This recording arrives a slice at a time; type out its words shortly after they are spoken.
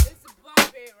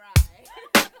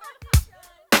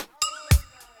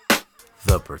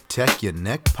the Protect Your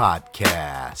Neck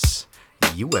podcast,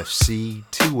 UFC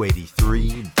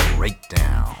 283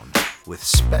 breakdown with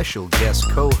special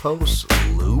guest co-host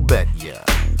Lou Betya.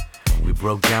 We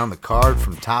broke down the card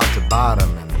from top to bottom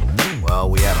and, well,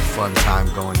 we had a fun time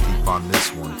going deep on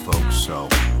this one, folks, so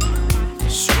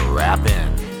strap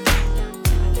in.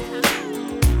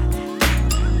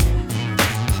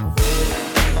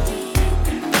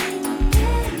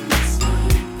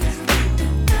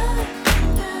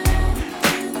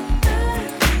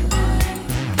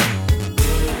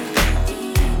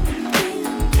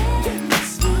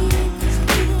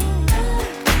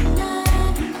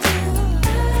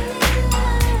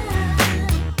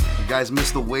 Guys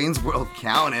missed the Wayne's World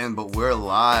count-in, but we're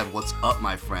live. What's up,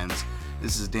 my friends?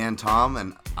 This is Dan Tom,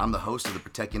 and I'm the host of the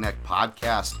Protect Your Neck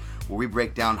podcast, where we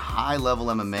break down high-level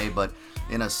MMA, but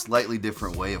in a slightly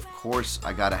different way. Of course,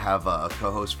 I got to have a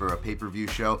co-host for a pay-per-view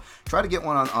show. Try to get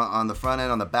one on the front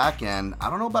end, on the back end. I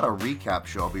don't know about a recap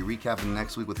show. I'll be recapping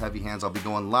next week with Heavy Hands. I'll be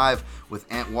going live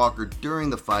with Ant Walker during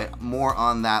the fight. More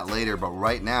on that later, but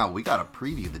right now, we got to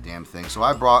preview the damn thing. So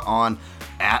I brought on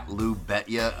at Lou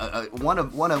Betya,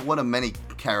 one of many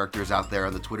characters out there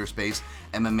on the Twitter space,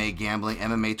 MMA gambling,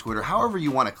 MMA Twitter, however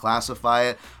you want to classify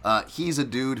it. He's a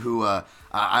dude who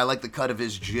I like the cut of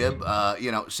his jib,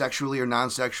 sexually or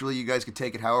non-sexually. You guys can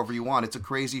take it however you want. It's a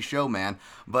crazy show, man.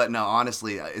 But no,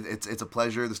 honestly, it's a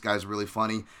pleasure. This guy's really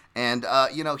funny. And,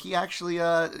 he actually,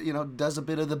 does a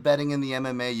bit of the betting in the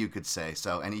MMA, you could say.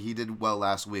 So, and he did well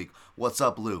last week. What's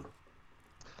up, Lou?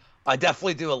 I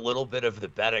definitely do a little bit of the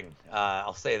betting.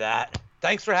 I'll say that.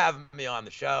 Thanks for having me on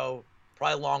the show.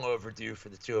 Probably long overdue for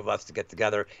the two of us to get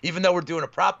together. Even though we're doing the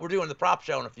prop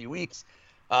show in a few weeks.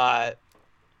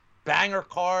 Banger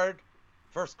card,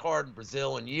 first card in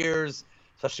Brazil in years,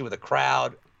 especially with a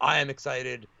crowd. I am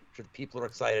excited. I'm sure the people are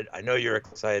excited. I know you're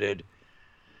excited.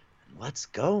 Let's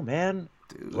go, man.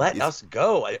 Dude, Let us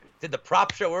go. I did the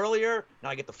prop show earlier. Now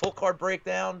I get the full card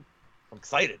breakdown. I'm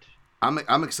excited.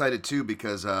 I'm excited too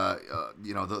because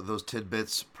those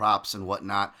tidbits, props, and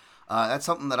whatnot. That's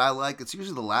something that I like. It's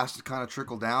usually the last to kind of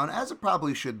trickle down, as it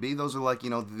probably should be. Those are like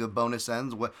the bonus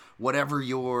ends. Whatever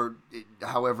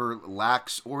however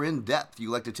lax or in depth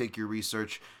you like to take your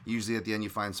research. Usually at the end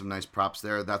you find some nice props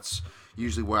there. That's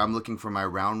usually where I'm looking for my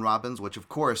round robins, which of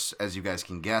course, as you guys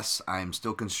can guess, I'm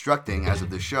still constructing as of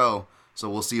the show. So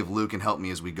we'll see if Lou can help me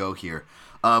as we go here.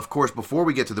 Of course, before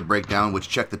we get to the breakdown, which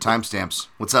check the timestamps.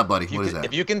 What's up, buddy? What is that?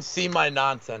 If you can see my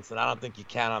nonsense, and I don't think you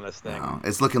can on this thing. No,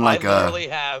 it's looking like I literally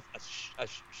have a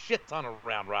shit ton of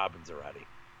round robins already.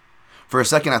 For a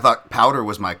second, I thought Powder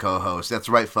was my co-host. That's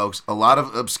right, folks. A lot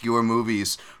of obscure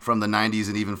movies from the 90s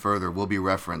and even further will be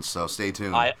referenced, so stay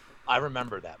tuned. I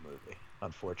remember that movie,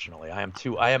 unfortunately. I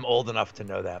am old enough to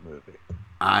know that movie.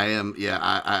 I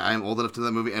am old enough to know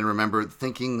that movie and remember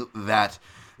thinking that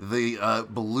the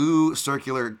blue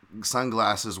circular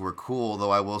sunglasses were cool,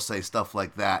 though I will say stuff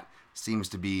like that seems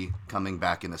to be coming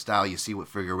back into style. You see what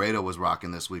Figueiredo was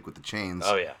rocking this week with the chains.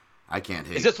 Oh, yeah. I can't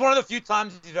hate. Is this one of the few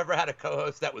times you've ever had a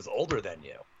co-host that was older than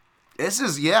you?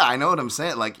 I know what I'm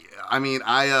saying.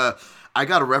 I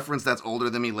got a reference that's older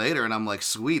than me later, and I'm like,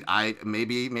 sweet.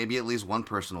 Maybe at least one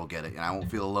person will get it, and I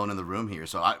won't feel alone in the room here.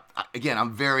 So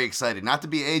I'm very excited. Not to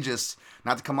be ageist,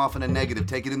 not to come off in a negative.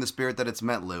 Take it in the spirit that it's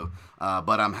meant, Lou.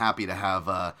 But I'm happy to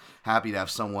have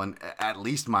someone at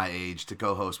least my age to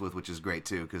co-host with, which is great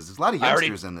too, because there's a lot of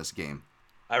youngsters in this game.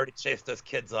 I already chased those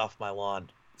kids off my lawn.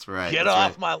 That's right. Get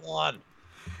off my lawn.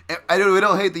 We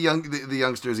don't hate the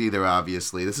youngsters either,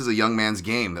 obviously. This is a young man's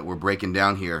game that we're breaking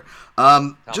down here. Tell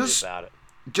me about it.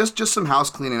 Just some house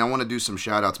cleaning. I want to do some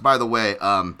shout-outs. By the way,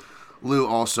 Lou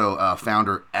also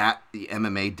founder at the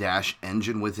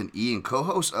MMA-Engine with an E and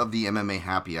co-host of the MMA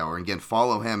Happy Hour. And again,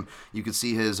 follow him. You can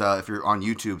see his, if you're on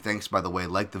YouTube, thanks, by the way,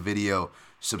 like the video,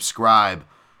 subscribe.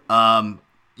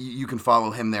 You can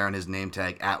follow him there on his name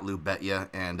tag, at Lou Betya,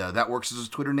 and that works as a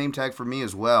Twitter name tag for me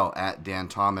as well, at Dan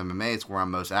Tom MMA. It's where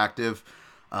I'm most active.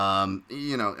 You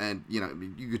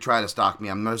could try to stalk me.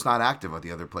 I'm just not active at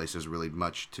the other places really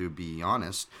much, to be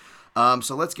honest.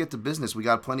 So let's get to business. We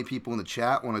got plenty of people in the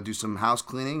chat. Want to do some house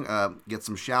cleaning, get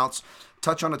some shouts,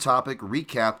 touch on a topic,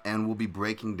 recap, and we'll be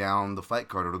breaking down the fight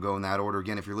card. It'll go in that order.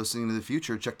 Again, if you're listening to the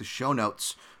future, check the show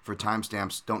notes for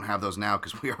timestamps. Don't have those now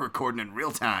because we are recording in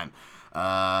real time. We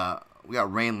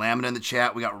got Rain Lamina in the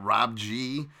chat. We got Rob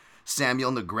G,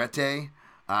 Samuel Negrete.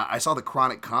 I saw the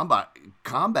Chronic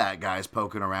Combat guys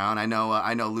poking around. I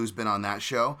know Lou's been on that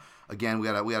show. Again, we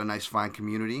had a nice fine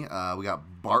community. We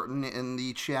got Barton in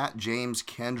the chat, James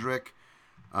Kendrick.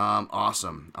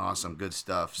 Awesome, good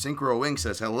stuff. Synchro Wing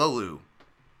says hello, Lou.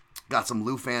 Got some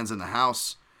Lou fans in the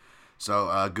house.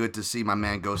 So good to see my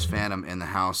man Ghost Phantom in the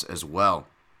house as well.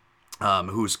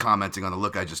 Who's commenting on the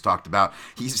look I just talked about.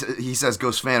 He says,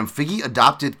 Ghost Phantom, Figgy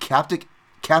adopted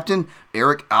Captain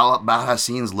Eric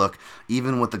Al-Bahassin's look,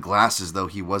 even with the glasses, though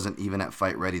he wasn't even at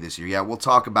Fight Ready this year. Yeah, we'll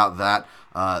talk about that,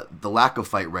 the lack of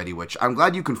Fight Ready, which I'm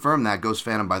glad you confirmed that, Ghost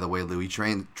Phantom, by the way, Lou. He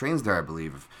trains there, I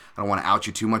believe. I don't want to out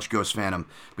you too much, Ghost Phantom.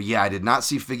 But yeah, I did not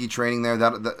see Figgy training there.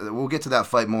 That we'll get to that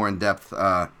fight more in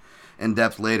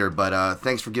depth later, but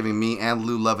thanks for giving me and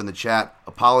Lou love in the chat.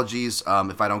 Apologies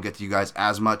if I don't get to you guys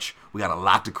as much. We got a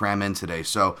lot to cram in today.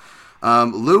 So,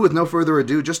 Lou, with no further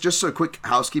ado, just a quick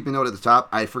housekeeping note at the top.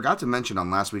 I forgot to mention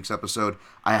on last week's episode,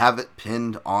 I have it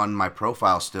pinned on my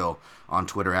profile still on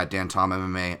Twitter at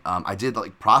DanTomMMA. I did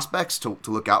like prospects to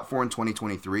look out for in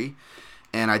 2023.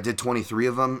 And I did 23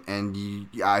 of them, and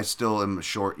I still am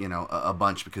short, a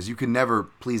bunch, because you can never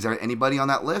please anybody on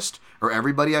that list, or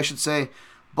everybody, I should say.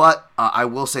 But I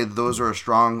will say those are a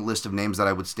strong list of names that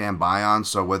I would stand by on.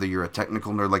 So whether you're a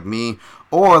technical nerd like me,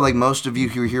 or like most of you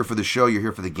who are here for the show, you're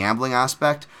here for the gambling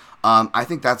aspect, I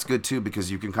think that's good too, because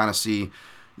you can kind of see,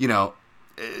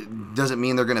 it doesn't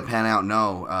mean they're going to pan out,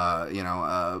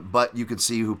 no, but you can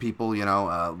see who people,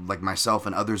 like myself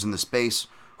and others in the space,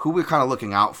 who we're kind of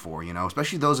looking out for,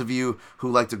 especially those of you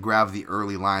who like to grab the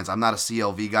early lines. I'm not a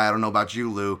CLV guy. I don't know about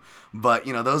you, Lou, but,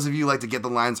 those of you who like to get the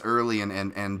lines early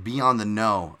and be on the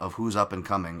know of who's up and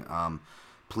coming.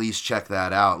 Please check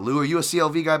that out. Lou, are you a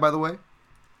CLV guy, by the way?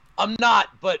 I'm not,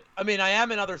 but, I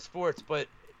am in other sports, but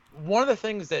one of the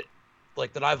things that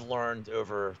I've learned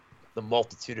over the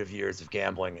multitude of years of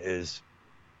gambling is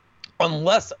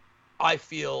unless I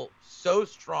feel so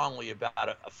strongly about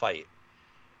a fight,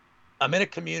 I'm in a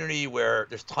community where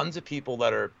there's tons of people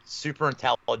that are super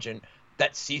intelligent,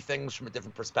 that see things from a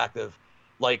different perspective.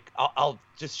 I'll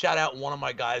just shout out one of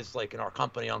my guys, in our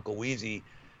company, Uncle Wheezy.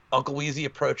 Uncle Wheezy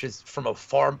approaches from a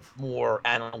far more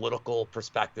analytical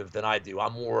perspective than I do.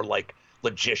 I'm more like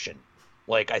logician.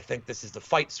 I think this is the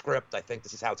fight script. I think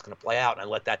this is how it's going to play out, and I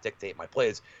let that dictate my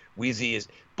plays. Wheezy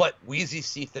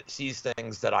sees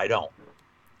things that I don't.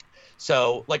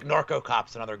 So, Narco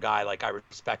Cop's another guy, I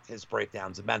respect his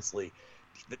breakdowns immensely,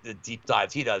 the deep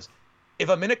dives he does. If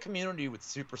I'm in a community with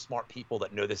super smart people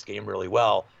that know this game really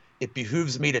well, it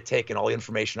behooves me to take in all the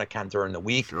information I can during the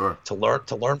week, sure, to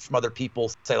learn from other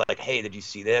people, say, hey, did you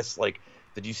see this?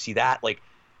 Did you see that?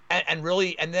 And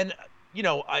really, and then,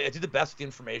 I do the best with the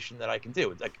information that I can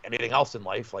do. Like anything else in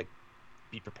life,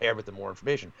 be prepared with the more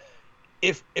information.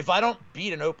 If I don't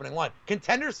beat an opening line,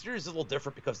 Contender Series is a little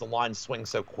different because the lines swing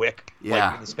so quick, in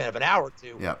the span of an hour or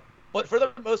two. Yeah. But for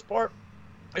the most part,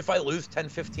 if I lose 10,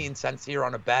 15 cents here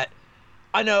on a bet,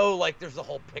 I know there's the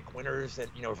whole pick winners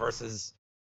and versus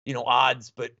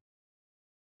odds. But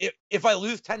if I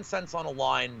lose 10 cents on a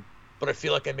line, but I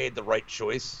feel like I made the right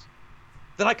choice,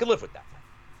 then I can live with that.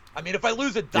 If I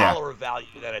lose $1 of value,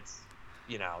 then it's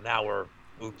now we're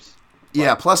oops.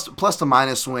 Yeah, plus the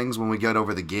minus swings when we get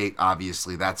over the gate,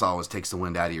 obviously, that's always takes the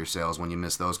wind out of your sails when you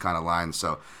miss those kind of lines.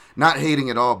 So, not hating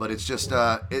at all, but it's just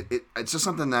it's just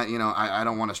something that, I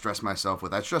don't want to stress myself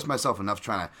with. I stress myself enough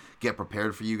trying to get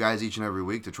prepared for you guys each and every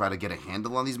week to try to get a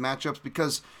handle on these matchups,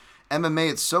 because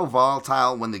MMA, it's so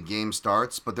volatile when the game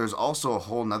starts, but there's also a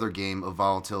whole nother game of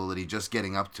volatility just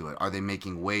getting up to it. Are they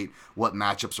making weight? What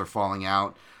matchups are falling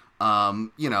out? I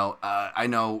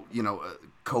know,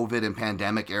 COVID and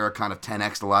pandemic era kind of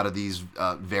 10x'd a lot of these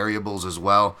variables as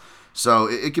well. So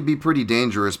it could be pretty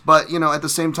dangerous. But, at the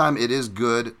same time, it is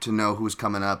good to know who's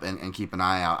coming up and keep an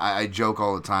eye out. I joke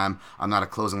all the time. I'm not a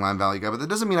closing line value guy, but that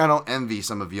doesn't mean I don't envy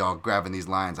some of y'all grabbing these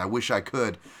lines. I wish I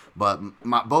could. But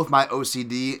both my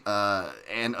OCD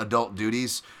and adult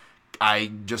duties,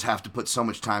 I just have to put so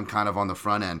much time kind of on the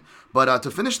front end. But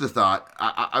to finish the thought,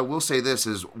 I will say this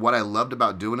is what I loved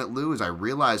about doing it, Lou, is I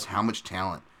realized how much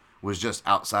talent was just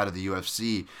outside of the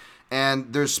UFC.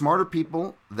 And there's smarter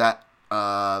people that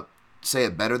say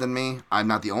it better than me. I'm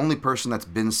not the only person that's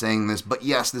been saying this. But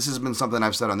yes, this has been something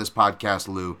I've said on this podcast,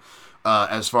 Lou,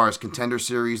 as far as Contender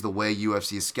Series, the way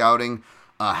UFC is scouting,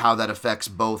 how that affects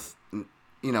both,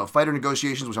 fighter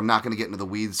negotiations, which I'm not going to get into the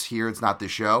weeds here. It's not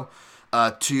this show.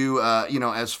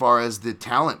 As far as the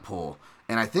talent pool.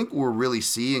 And I think we're really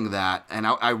seeing that. And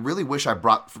I really wish I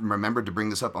remembered to bring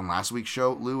this up on last week's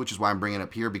show, Lou, which is why I'm bringing it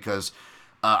up here, because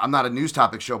I'm not a news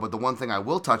topic show, but the one thing I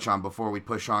will touch on before we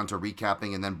push on to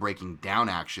recapping and then breaking down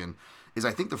action is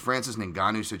I think the Francis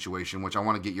Ngannou situation, which I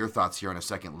want to get your thoughts here in a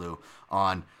second, Lou,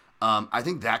 on. I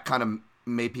think that kind of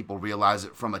made people realize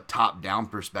it from a top-down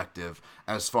perspective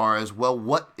as far as, well,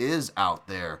 what is out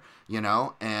there,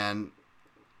 and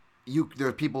there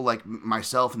are people like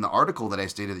myself in the article that I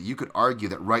stated that you could argue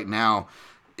that right now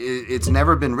it's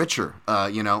never been richer,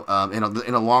 in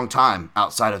a long time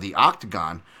outside of the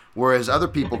octagon. Whereas other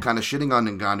people kind of shitting on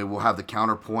Ngannou will have the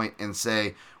counterpoint and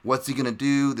say, "What's he gonna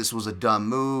do? This was a dumb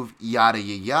move, yada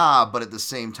yada yada." But at the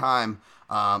same time,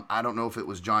 I don't know if it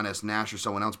was John S. Nash or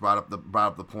someone else brought up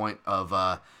the point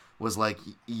of was like,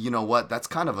 you know what? That's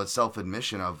kind of a self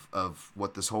admission of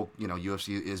what this whole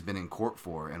UFC has been in court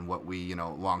for, and what we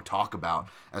long talk about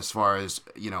as far as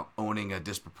owning a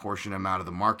disproportionate amount of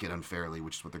the market unfairly,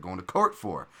 which is what they're going to court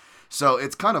for. So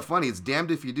it's kind of funny. It's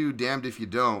damned if you do, damned if you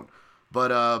don't.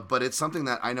 But it's something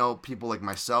that I know people like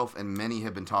myself and many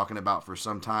have been talking about for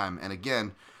some time. And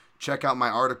again, check out my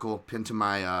article pinned to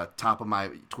my top of my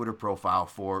Twitter profile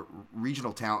for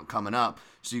regional talent coming up,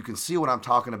 so you can see what I'm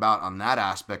talking about on that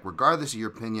aspect, regardless of your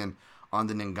opinion on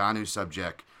the Ngannou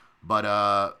subject.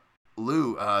 But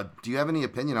Lou, do you have any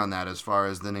opinion on that as far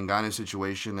as the Ngannou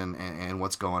situation and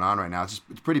what's going on right now? It's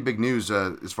pretty big news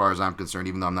as far as I'm concerned,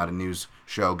 even though I'm not a news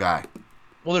show guy.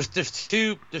 Well, there's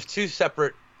two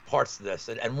separate parts to this,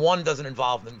 and one doesn't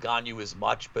involve Ngannou as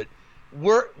much, but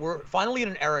we're finally in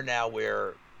an era now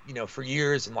where for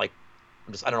years, and like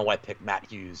I don't know why I picked Matt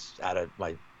Hughes out of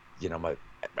my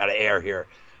out of air here,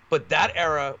 but that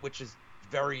era, which is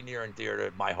very near and dear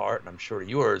to my heart, and I'm sure to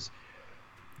yours,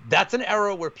 that's an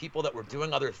era where people that were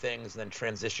doing other things and then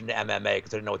transitioned to MMA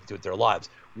because they didn't know what to do with their lives.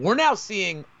 We're now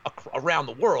seeing around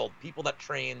the world people that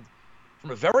trained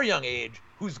from a very young age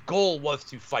whose goal was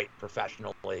to fight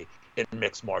professionally in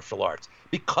mixed martial arts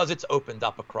because it's opened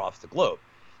up across the globe.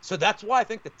 So that's why I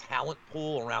think the talent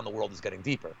pool around the world is getting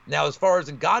deeper. Now, as far as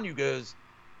Ngannou goes,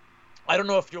 I don't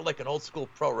know if you're like an old school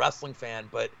pro wrestling fan,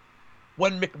 but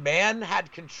when McMahon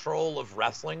had control of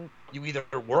wrestling, you either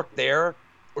worked there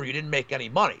or you didn't make any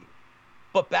money.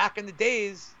 But back in the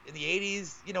days, in the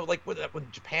 80s, like when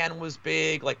Japan was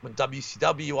big, like when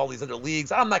WCW, all these other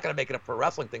leagues, I'm not going to make it a pro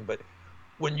wrestling thing, but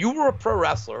when you were a pro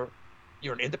wrestler,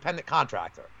 you're an independent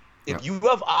contractor. If you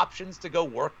have options to go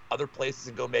work other places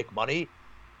and go make money,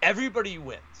 everybody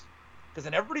wins. Because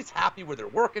then everybody's happy where they're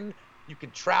working. You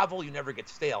can travel. You never get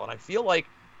stale. And I feel like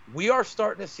we are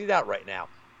starting to see that right now.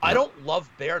 I don't love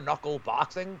bare knuckle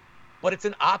boxing, but it's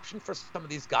an option for some of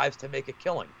these guys to make a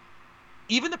killing.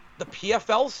 Even the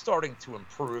PFL's starting to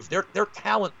improve. Their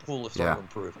talent pool is starting to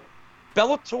improve.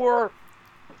 Bellator,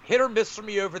 hit or miss for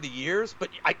me over the years, but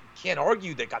I can't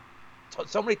argue they got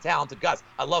so many talented guys.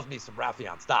 I love me some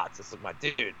Rafion Stotts. This is my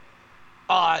dude.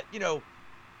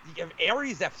 You have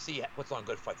Aries FC puts on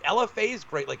good fights. LFA is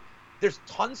great. Like, there's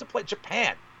tons of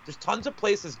Japan. There's tons of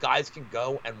places guys can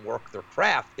go and work their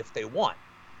craft if they want.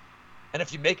 And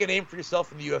if you make a name for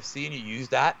yourself in the UFC and you use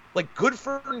that, like, good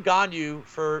for Ngannou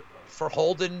for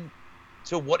holding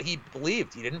to what he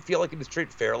believed. He didn't feel like he was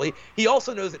treated fairly. He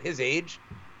also knows at his age,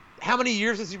 how many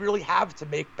years does he really have to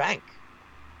make bank?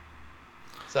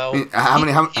 So how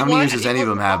many years does any of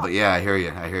them have? But yeah, I hear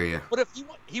you. But if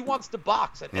he wants to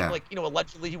box, and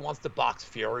allegedly he wants to box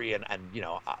Fury, and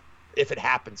if it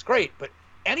happens, great. But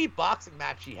any boxing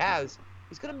match he has,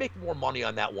 he's going to make more money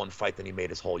on that one fight than he made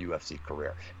his whole UFC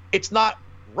career. It's not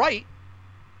right,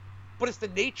 but it's the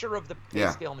nature of the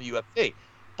pay scale in the UFC.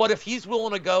 But if he's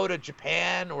willing to go to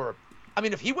Japan,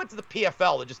 if he went to the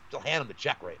PFL, they'll hand him the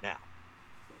check right now.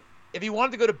 If he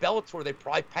wanted to go to Bellator, they'd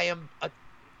probably pay him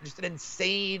just an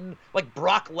insane, like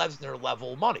Brock Lesnar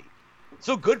level money.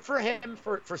 So good for him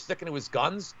for sticking to his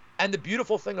guns. And the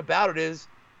beautiful thing about it is,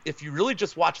 if you really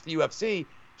just watch the UFC,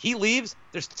 he leaves,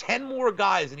 there's 10 more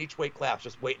guys in each weight class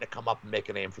just waiting to come up and make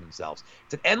a name for themselves.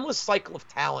 It's an endless cycle of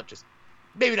talent, just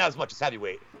maybe not as much as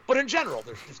heavyweight, but in general,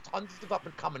 there's just tons of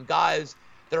up-and-coming guys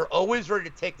that are always ready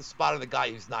to take the spot of the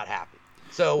guy who's not happy.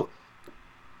 So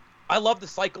I love the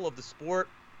cycle of the sport.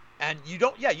 And you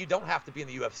don't have to be in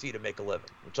the UFC to make a living,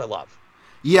 which I love.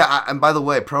 Yeah, and by the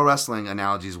way, pro wrestling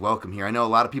analogy is welcome here. I know a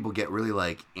lot of people get really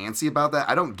antsy about that.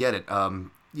 I don't get it.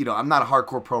 I'm not a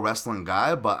hardcore pro wrestling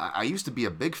guy, but I used to be a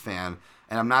big fan,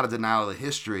 and I'm not a denial of the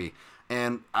history.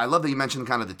 And I love that you mentioned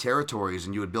kind of the territories,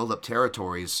 and you would build up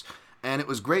territories. And it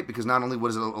was great because not only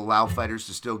would it allow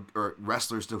fighters or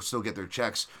wrestlers to still get their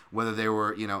checks, whether they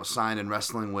were, signed and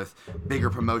wrestling with bigger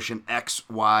promotion X,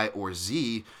 Y, or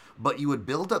Z, but you would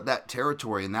build up that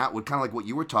territory, and that would kind of like what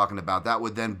you were talking about, that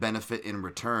would then benefit in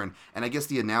return. And I guess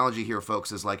the analogy here,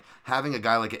 folks, is like having a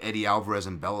guy like Eddie Alvarez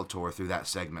in Bellator through that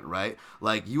segment, right?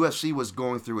 Like UFC was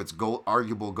going through its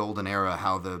arguable golden era,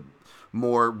 how the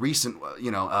more recent,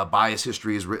 bias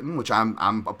history is written, which I'm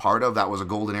a part of. That was a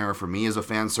golden era for me as a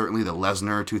fan. Certainly the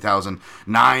Lesnar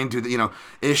 2009 to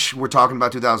ish. We're talking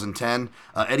about 2010.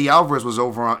 Eddie Alvarez was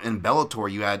over in Bellator.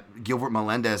 You had Gilbert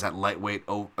Melendez at lightweight,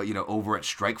 over at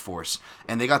Strikeforce,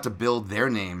 and they got to build their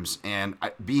names. And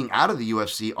being out of the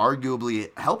UFC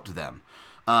arguably helped them.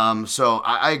 So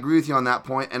I agree with you on that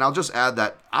point, and I'll just add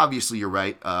that obviously you're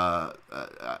right. I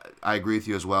agree with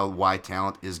you as well. Why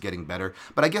talent is getting better,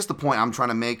 but I guess the point I'm trying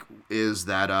to make is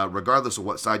that regardless of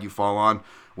what side you fall on,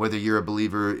 whether you're a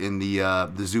believer in the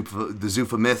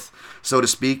Zuffa myth, so to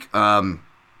speak, and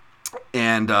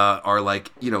are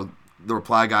like the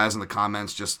reply guys in the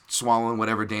comments just swallowing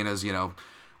whatever Dana's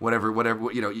whatever,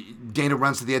 Dana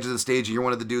runs to the edge of the stage and you're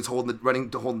one of the dudes holding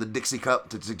the Dixie cup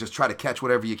to just try to catch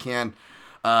whatever you can.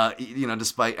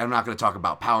 Despite, I'm not going to talk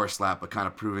about power slap, but kind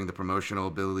of proving the promotional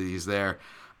abilities there.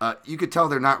 You could tell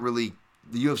the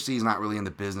UFC is not really in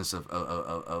the business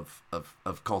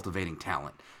of cultivating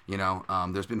talent.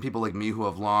 There's been people like me who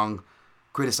have long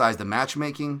criticized the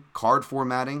matchmaking, card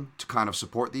formatting to kind of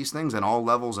support these things at all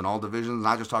levels and all divisions,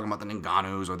 not just talking about the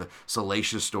Ngannous or the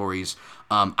salacious stories.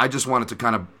 I just wanted to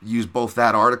kind of use both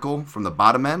that article from the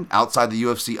bottom end, outside the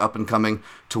UFC up and coming,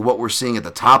 to what we're seeing at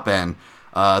the top end,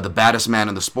 the baddest man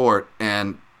in the sport,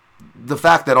 and the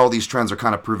fact that all these trends are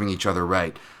kind of proving each other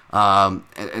right.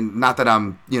 And not that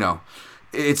I'm,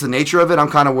 it's the nature of it. I'm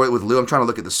kind of with Lou. I'm trying to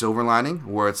look at the silver lining,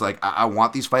 where it's like I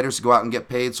want these fighters to go out and get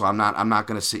paid, so I'm not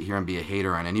going to sit here and be a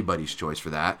hater on anybody's choice for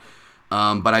that.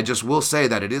 But I just will say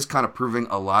that it is kind of proving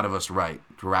a lot of us right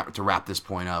to wrap this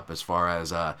point up, as far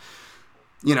as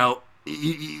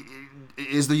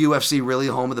is the UFC really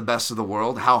home of the best of the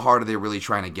world? How hard are they really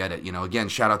trying to get it? Again,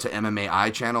 shout out to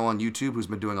MMA channel on YouTube, who's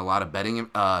been doing a lot of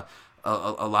betting, a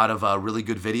lot of really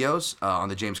good videos on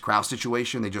the James Krause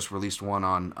situation. They just released one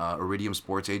on Iridium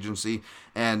Sports Agency,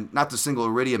 and not to single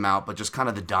Iridium out, but just kind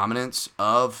of the dominance,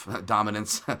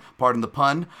 pardon the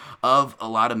pun, of a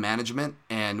lot of management,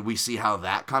 and we see how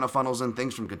that kind of funnels in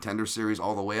things from Contender Series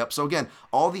all the way up. So again,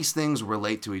 all these things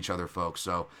relate to each other, folks.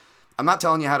 So I'm not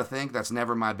telling you how to think. That's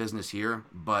never my business here.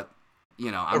 But,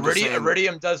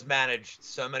 Iridium does manage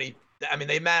so many. I mean,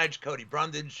 they manage Cody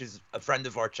Brundage, who's a friend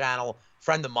of our channel,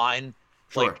 friend of mine.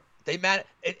 Sure. Like, they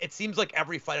it seems like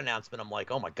every fight announcement, I'm like,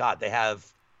 oh my God, they have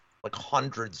like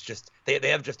hundreds. They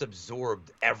have just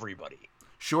absorbed everybody.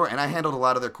 Sure, and I handled a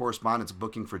lot of their correspondence,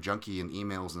 booking for Junkie and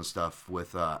emails and stuff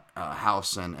with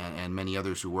House and many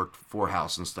others who worked for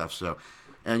House and stuff. So.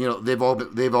 And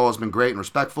they've always been great and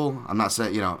respectful. I'm not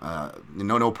saying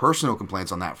no personal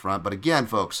complaints on that front. But again,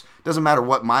 folks, it doesn't matter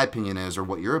what my opinion is or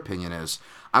what your opinion is.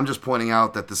 I'm just pointing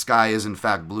out that the sky is in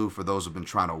fact blue for those who've been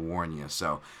trying to warn you.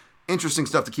 So interesting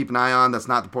stuff to keep an eye on. That's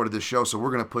not the part of this show. So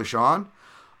we're gonna push on.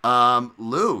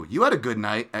 Lou, you had a good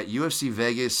night at UFC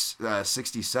Vegas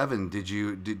 67. Did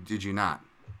you not?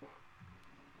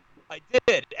 I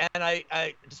did, and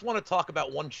I just want to talk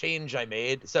about one change I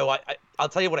made. So I'll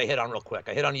tell you what I hit on real quick.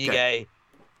 I hit on Ige,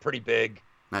 pretty big.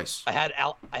 Nice. I had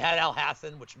Al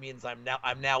Hassan, which means I'm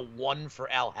now one for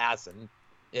Al Hassan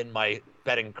in my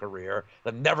betting career.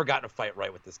 I've never gotten a fight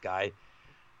right with this guy.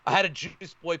 I had a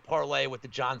Juice Boy parlay with the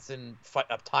Johnson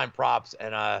time props,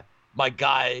 and my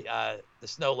guy, the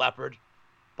Snow Leopard,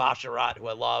 Basharat, who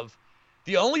I love.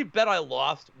 The only bet I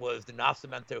lost was the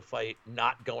Nascimento fight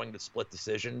not going to split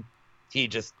decision.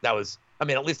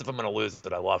 At least if I'm going to lose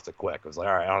it, I lost it quick. I was like,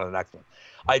 all right, on to the next one.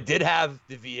 I did have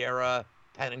the Vieira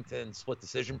Pennington split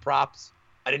decision props.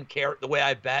 I didn't care the way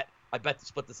I bet. I bet the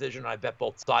split decision. I bet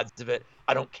both sides of it.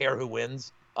 I don't care who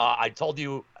wins. I told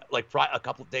you like a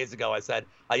couple of days ago, I said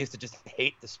I used to just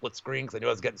hate the split screen because I knew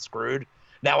I was getting screwed.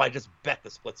 Now I just bet the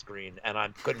split screen, and I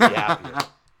couldn't be happier.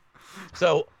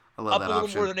 So up a little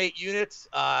more than 8 units,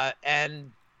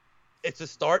 and it's a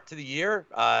start to the year.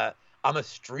 I'm a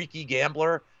streaky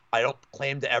gambler. I don't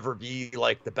claim to ever be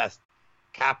like the best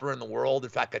capper in the world. In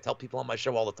fact, I tell people on my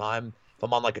show all the time, if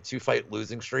I'm on like a 2-fight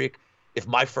losing streak, if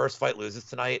my first fight loses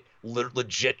tonight,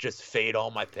 legit just fade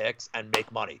all my picks and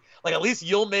make money. Like, at least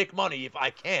you'll make money if I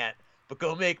can't, but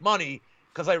go make money,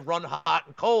 because I run hot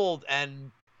and cold. And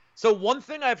so one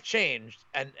thing I've changed,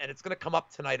 and it's going to come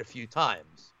up tonight a few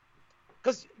times,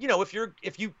 because,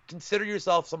 if you consider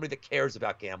yourself somebody that cares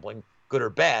about gambling, good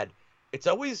or bad, it's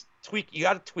always tweak. You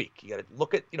got to tweak. You got to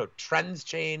look at, trends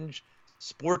change,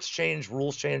 sports change,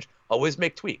 rules change. Always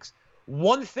make tweaks.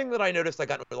 One thing that I noticed I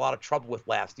got in a lot of trouble with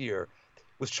last year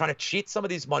was trying to cheat some of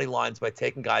these money lines by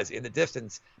taking guys in the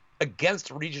distance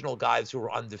against regional guys who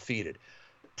were undefeated.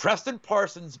 Preston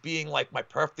Parsons being like my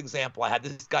perfect example. I had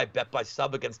this guy bet by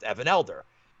sub against Evan Elder.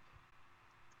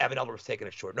 Evan Elder was taken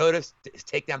at short notice. His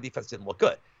takedown defense didn't look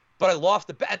good. but I lost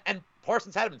the bet. And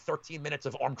Parsons had him in 13 minutes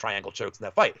of arm triangle chokes in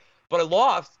that fight. But I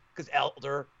lost because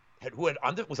Elder,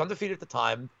 was undefeated at the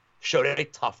time, showed a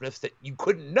toughness that you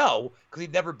couldn't know because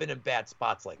he'd never been in bad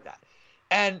spots like that.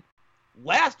 And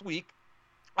last week,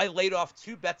 I laid off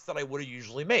 2 bets that I would have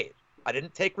usually made. I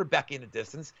didn't take Rebecca in the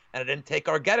distance, and I didn't take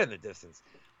Argueta in the distance.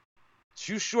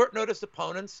 2 short notice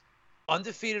opponents,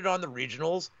 undefeated on the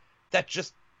regionals, that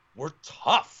just were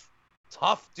tough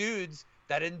dudes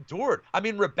that endured. I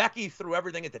mean, Rebecca threw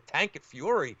everything at the tank at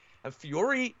Fury, and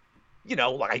Fury,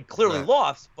 like, he clearly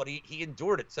lost, but he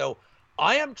endured it. So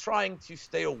I am trying to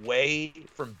stay away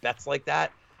from bets like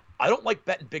that. I don't like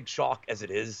betting big chalk as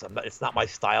it is. It's not my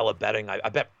style of betting. I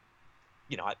bet,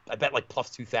 I bet like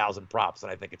plus 2,000 props,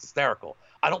 and I think it's hysterical.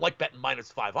 I don't like betting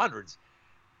minus 500s.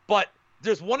 But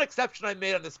there's one exception I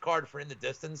made on this card for in the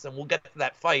distance, and we'll get to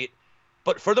that fight.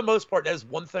 But for the most part, that is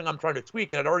one thing I'm trying to tweak,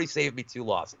 and it already saved me 2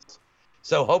 losses.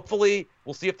 So hopefully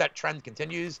we'll see if that trend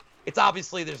continues. It's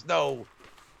obviously there's no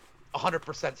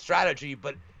 100% strategy,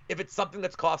 but if it's something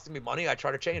that's costing me money, I try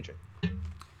to change it.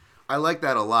 I like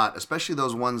that a lot, especially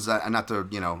those ones that, not to,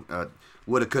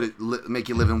 woulda, coulda, make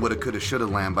you live in woulda, coulda, shoulda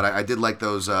land, but I did like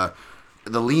those, the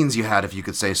leans you had, if you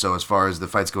could say so, as far as the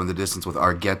fights go in the distance with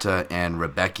Argueta and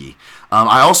Rebecca.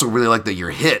 I also really like that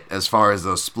you're hit as far as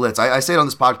those splits. I say it on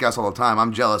this podcast all the time.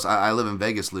 I'm jealous. I live in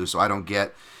Vegas, Lou, so I don't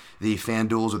get the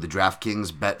FanDuels or the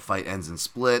DraftKings bet fight ends in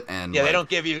split. And yeah, they don't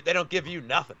give you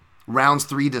nothing. Rounds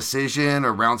 3 decision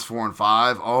or rounds 4 and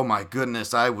 5. Oh my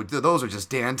goodness, those are just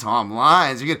Dan Tom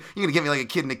lines. You're gonna get me like a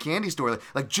kid in a candy store,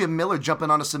 like Jim Miller jumping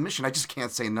on a submission. I just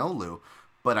can't say no, Lou,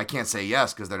 but I can't say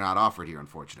yes because they're not offered here,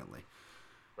 unfortunately.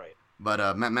 Right.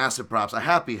 But massive props. I'm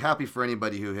happy for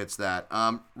anybody who hits that.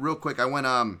 Real quick, I went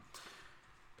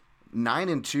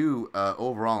 9-2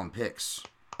 overall in picks.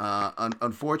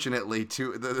 Unfortunately,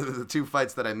 the 2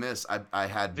 fights that I missed, I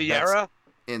had Vieira bets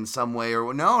in some way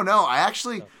or no. I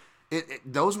actually. No.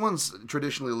 Those ones,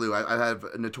 traditionally, Lou, I have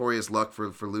notorious luck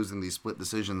for losing these split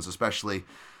decisions, especially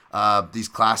these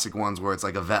classic ones where it's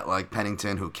like a vet like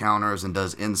Pennington who counters and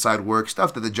does inside work,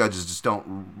 stuff that the judges just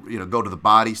don't, go to the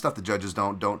body, stuff the judges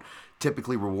don't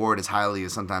typically reward as highly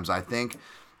as sometimes I think.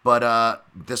 But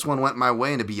this one went my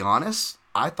way, and to be honest,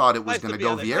 I thought it was going to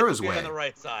go Vieira's way. On the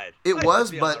right side. It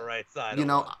was, but, on the right side,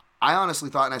 I honestly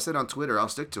thought, and I said on Twitter, I'll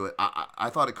stick to it, I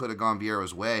thought it could have gone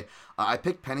Vieira's way. I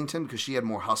picked Pennington because she had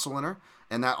more hustle in her,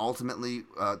 and that ultimately,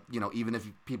 even if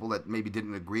people that maybe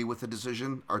didn't agree with the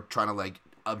decision are trying to,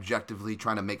 objectively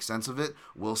trying to make sense of it,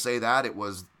 will say that. It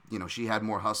was, she had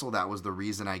more hustle. That was the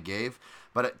reason I gave.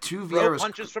 But 2 Vieira's...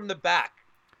 punches from the back.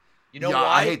 You know why?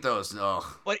 I hate those. Ugh.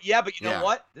 But you know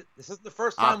what? This is the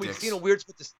first time we've seen a weird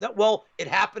split. Well, it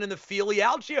happened in the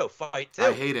Feely-Algio fight, too.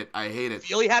 I hate it.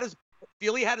 Feely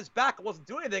had his back. It wasn't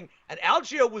doing anything. And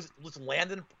Algio was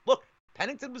landing. Look,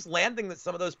 Pennington was landing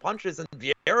some of those punches, and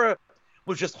Vieira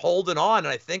was just holding on. And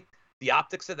I think the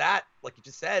optics of that, like you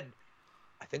just said,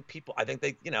 I think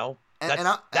they,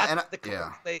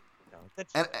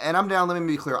 And I'm down. Let me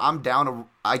be clear. I'm down.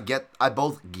 I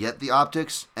both get the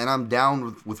optics, and I'm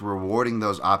down with rewarding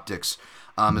those optics.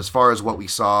 As far as what we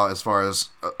saw, as far as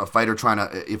a fighter trying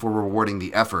to, if we're rewarding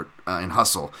the effort and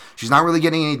hustle, she's not really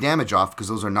getting any damage off because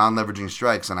those are non-leveraging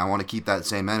strikes, and I want to keep that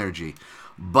same energy.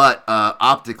 But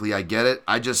optically, I get it.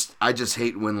 I just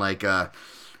hate when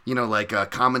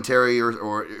commentary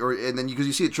or and then because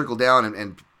you see it trickle down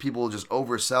and people just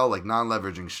oversell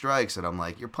non-leveraging strikes, and I'm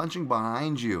like, you're punching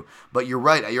behind you. But you're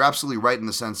right. You're absolutely right in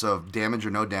the sense of damage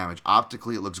or no damage.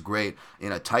 Optically, it looks great.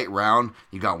 In a tight round,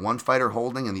 you got one fighter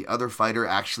holding and the other fighter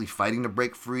actually fighting to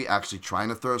break free, actually trying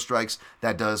to throw strikes.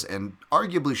 That does and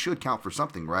arguably should count for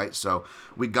something, right? So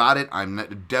we got it. I'm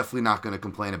definitely not going to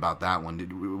complain about that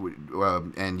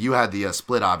one. And you had the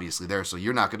split, obviously, there, so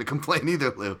you're not going to complain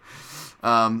either, Lou.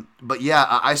 But yeah,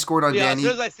 I scored on Danny. As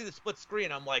soon as I see the split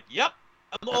screen, I'm like, yep.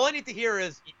 All I need to hear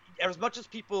is, as much as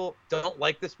people don't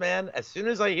like this man, as soon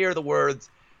as I hear the words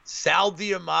Sal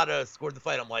D'Amato scored the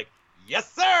fight, I'm like,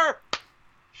 yes, sir.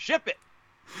 Ship it.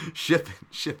 Ship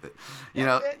it.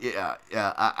 Yeah.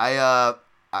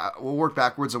 We'll work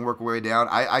backwards and work our way down.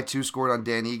 I too scored on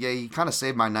Dan Ige. He kind of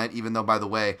saved my night, even though, by the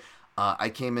way, I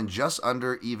came in just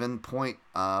under even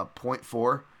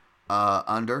 0.4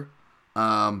 under.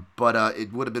 But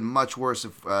it would have been much worse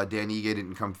if Dan Ige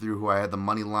didn't come through, who I had the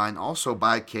money line also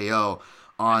by KO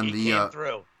on the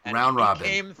round robin. He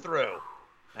came through.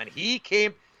 And he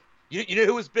came. You know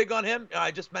who was big on him?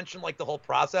 I just mentioned the whole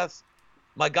process.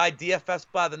 My guy DFS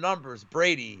by the numbers,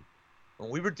 Brady. When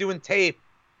we were doing tape,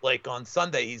 on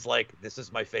Sunday, he's like, "This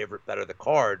is my favorite bet of the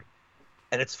card."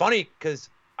 And it's funny because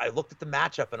I looked at the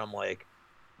matchup and I'm like,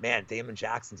 "Man, Damon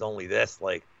Jackson's only this."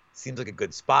 Seems like a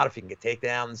good spot if he can get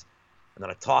takedowns. And then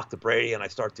I talk to Brady and I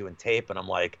start doing tape, and I'm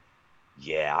like,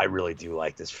 yeah, I really do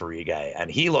like this Faria guy.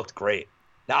 And he looked great.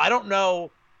 Now, I don't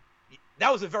know.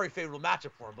 That was a very favorable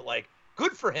matchup for him, but, like,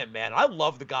 good for him, man. I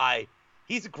love the guy.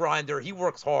 He's a grinder. He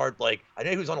works hard. Like, I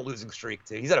know he was on a losing streak,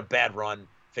 too. He's had a bad run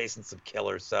facing some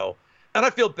killers. So, and I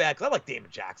feel bad because I like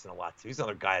Damon Jackson a lot, too. He's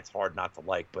another guy it's hard not to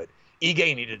like, but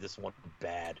Ige needed this one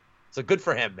bad. So good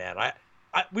for him, man.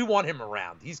 We want him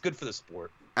around. He's good for the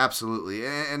sport. Absolutely,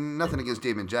 and nothing against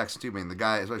Damon Jackson too. I mean, the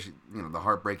guy, especially the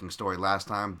heartbreaking story last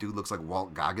time. Dude looks like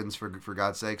Walt Goggins for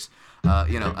God's sakes.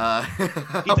 He looks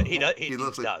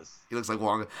like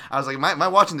Walt. I was like, am I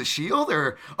watching The Shield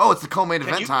or it's the co-main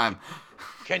event time?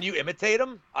 Can you imitate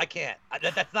him? I can't.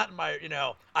 That's not in my He's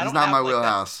not in my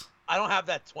wheelhouse. I don't have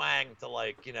that twang to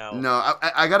No,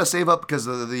 I got to save up because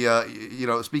of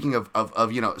the speaking of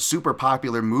super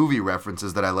popular movie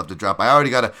references that I love to drop. I already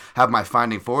got to have my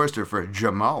Finding Forrester for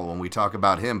Jamal when we talk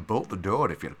about him. Bolt the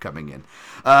door if you're coming in.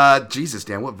 Jesus,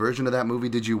 Dan, what version of that movie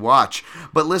did you watch?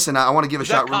 But listen, I want to give a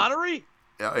shout. Connery?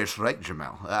 It's right,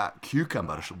 Jamal.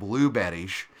 Cucumbers,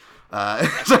 blueberries.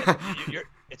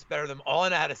 It's better than all I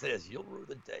know how to say is, you'll rue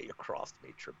the day you crossed me,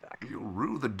 Trebek. You'll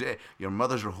rue the day. Your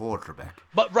mother's a whore, Trebek.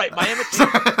 But, right, my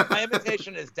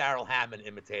imitation is Daryl Hammond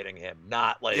imitating him,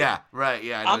 not like... Yeah, right,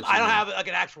 yeah. I don't have, like,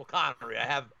 an actual Connery. I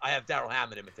have Daryl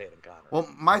Hammond imitating Connery. Well,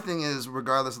 my thing is,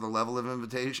 regardless of the level of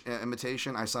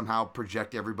imitation, I somehow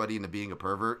project everybody into being a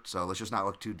pervert, so let's just not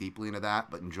look too deeply into that,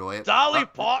 but enjoy it. Dolly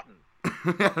Parton.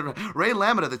 Ray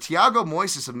Lametta, the Tiago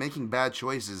Moises of making bad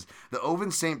choices, the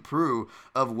Owen St. Preux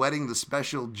of wedding the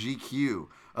special GQ,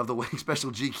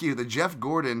 the Jeff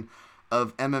Gordon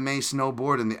of MMA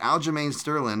snowboarding, the Aljamain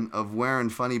Sterling of wearing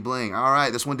funny bling. All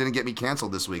right, this one didn't get me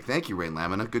canceled this week. Thank you, Ray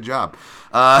Lametta. Good job.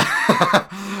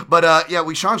 But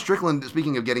Sean Strickland,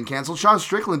 speaking of getting canceled, Sean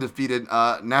Strickland defeated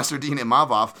Nasruddin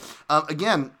Imavov.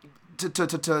 Again,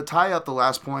 to tie up the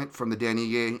last point from the Dan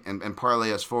Ige and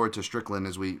parlay us forward to Strickland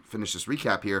as we finish this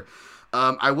recap here,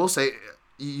 I will say,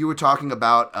 you were talking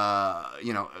about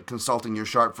consulting your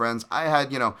sharp friends. I had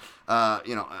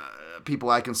people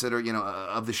I consider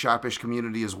of the sharpish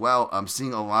community as well.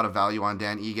 Seeing a lot of value on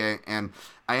Dan Ige, and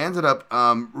I ended up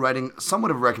writing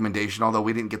somewhat of a recommendation, although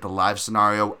we didn't get the live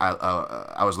scenario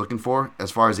I was looking for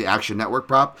as far as the Action Network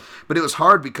prop. But it was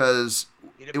hard because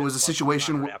it was a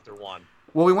situation after one.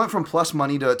 Well, we went from plus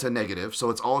money to negative, so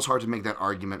it's always hard to make that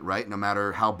argument, right? No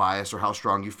matter how biased or how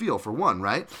strong you feel, for one,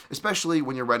 right? Especially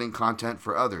when you're writing content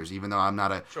for others, even though I'm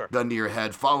not a gun to your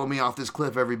head, follow me off this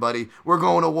cliff, everybody, we're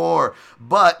going to war.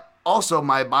 But also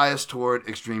my bias toward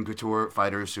extreme couture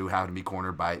fighters who happen to be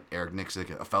cornered by Eric Nixick,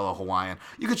 a fellow Hawaiian.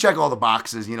 You could check all the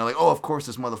boxes, of course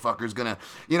this motherfucker's gonna,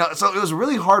 so it was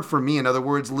really hard for me, in other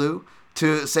words, Lou,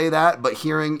 to say that, but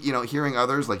hearing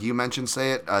others, like you mentioned,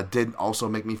 say it, did also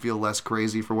make me feel less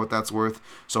crazy for what that's worth.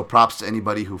 So props to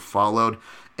anybody who followed.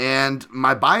 And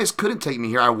my bias couldn't take me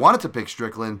here. I wanted to pick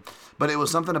Strickland, but it was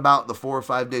something about the 4 or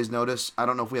 5 days notice. I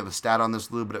don't know if we have a stat on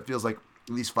this, Lou, but it feels like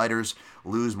these fighters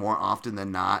lose more often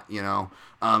than not, No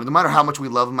matter how much we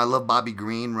love them, I love Bobby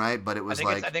Green, right? But it was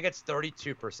I think it's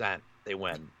 32% they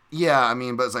win. Yeah, I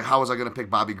mean, but it's like, how was I going to pick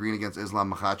Bobby Green against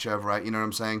Islam Makhachev, right? You know what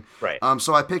I'm saying? Right.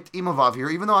 So I picked Imavov here,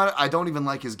 even though I don't even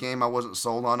like his game. I wasn't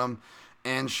sold on him.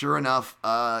 And sure enough,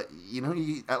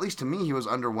 he, at least to me, he was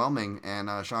underwhelming.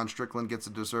 And Sean Strickland gets a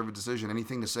deserved decision.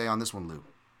 Anything to say on this one, Lou?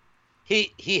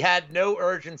 He had no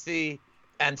urgency.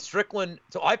 And Strickland,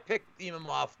 so I picked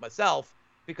Imavov myself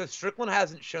because Strickland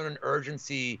hasn't shown an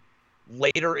urgency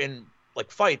later in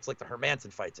fights, like the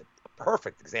Hermanson fights. A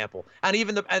perfect example. And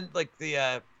even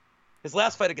his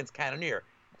last fight against Cannonier,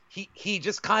 he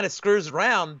just kind of screws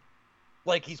around,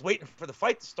 like he's waiting for the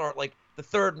fight to start, like the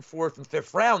 3rd and 4th and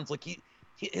 5th rounds. Like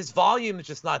his volume is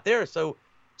just not there. So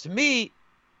to me,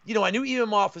 I knew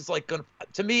Imavov is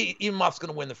Imavov's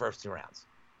gonna win the first 2 rounds.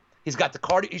 He's got the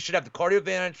cardio. He should have the cardio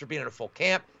advantage for being in a full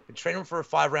camp. Been training for a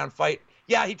 5-round fight.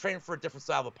 Yeah, he trained for a different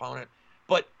style of opponent,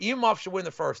 but Imavov should win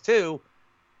the first 2.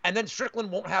 And then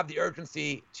Strickland won't have the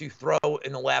urgency to throw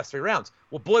in the last 3 rounds.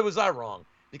 Well, boy, was I wrong.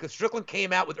 Because Strickland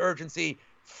came out with urgency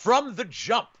from the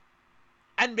jump.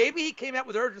 And maybe he came out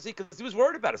with urgency because he was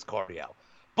worried about his cardio.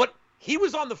 But he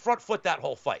was on the front foot that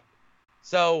whole fight.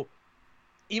 So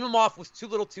Imavov was too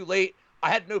little too late. I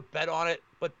had no bet on it,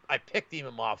 but I picked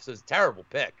Imavov, so it's a terrible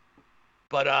pick.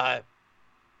 But,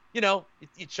 you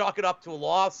chalk it up to a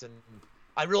loss, and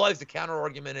I realize the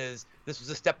counter-argument is this was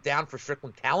a step down for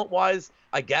Strickland talent-wise,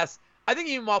 I guess. I think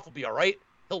Imavov will be all right.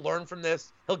 He'll learn from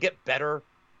this. He'll get better.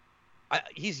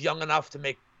 He's young enough to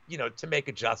make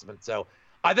adjustments. So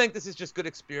I think this is just good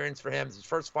experience for him. It's his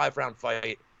first 5-round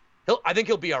fight. I think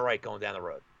he'll be all right going down the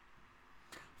road.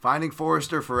 Finding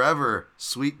Forrester forever.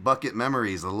 Sweet bucket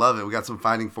memories. I love it. We got some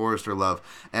Finding Forrester love.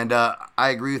 And I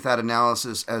agree with that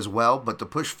analysis as well. But to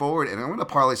push forward, and I'm going to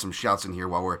parlay some shouts in here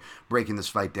while we're breaking this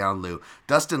fight down, Lou.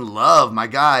 Dustin Love, my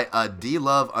guy,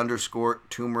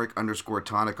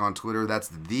 DLove_turmeric_tonic on Twitter. That's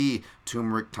the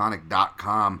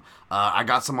turmeric.tonic.com. I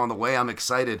got some on the way. I'm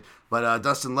excited. But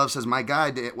Dustin Love says, my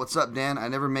guy, what's up, Dan? I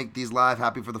never make these live.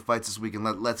 Happy for the fights this week, and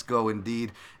let's go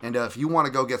indeed. And if you want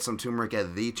to go get some turmeric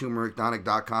at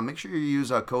theturmeric.tonic.com, make sure you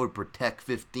use code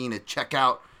PROTECT15 at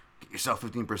checkout. Get yourself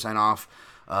 15% off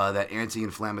that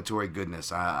anti-inflammatory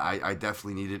goodness. I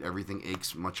definitely need it. Everything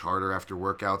aches much harder after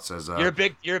workouts. As You're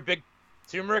a big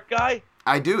turmeric guy?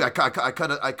 I do. I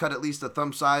cut at least a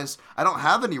thumb size. I don't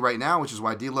have any right now, which is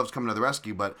why D Love's coming to the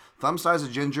rescue. But thumb size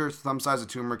of ginger, thumb size of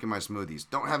turmeric in my smoothies.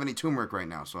 Don't have any turmeric right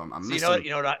now, so I'm missing. You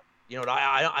know what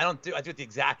I don't do. I do it the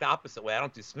exact opposite way. I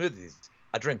don't do smoothies.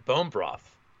 I drink bone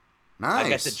broth.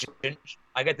 Nice.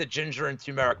 I get the ginger and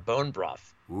turmeric bone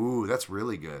broth. Ooh, that's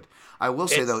really good. I will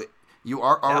say though, you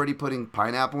are already putting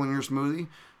pineapple in your smoothie.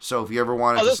 So if you ever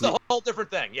wanted, this is a whole different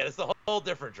thing. Yeah, this is a whole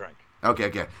different drink.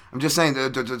 Okay. I'm just saying,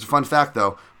 it's a fun fact,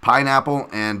 though. Pineapple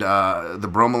and the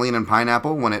bromelain in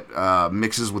pineapple, when it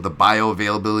mixes with the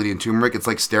bioavailability in turmeric, it's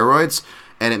like steroids,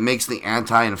 and it makes the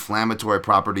anti-inflammatory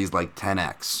properties like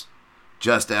 10x.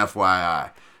 Just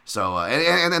FYI. So,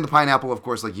 and then the pineapple, of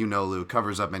course, like Lou,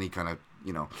 covers up any kind of,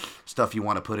 stuff you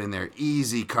want to put in there.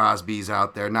 Easy Cosby's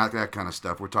out there, not that kind of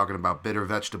stuff. We're talking about bitter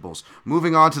vegetables.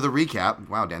 Moving on to the recap.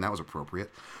 Wow, Dan, that was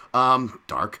appropriate.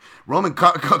 Dark. Roman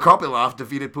Kopylov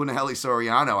defeated Punahele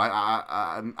Soriano.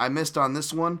 I missed on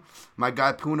this one. My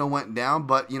guy Puna went down,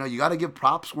 but you got to give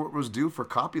props where it was due for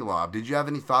Kopylov. Did you have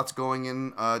any thoughts going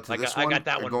in to this one? I got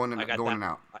that one. Going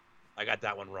out. I got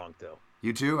that one wrong too.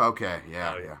 You too? Okay.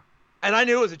 Yeah. And I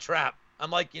knew it was a trap.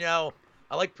 I'm like, I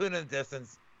like Puna in the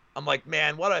distance. I'm like,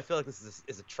 man, why do I feel like this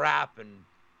is a trap? And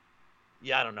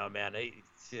yeah, I don't know, man.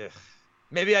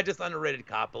 Maybe I just underrated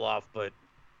Kopylov, but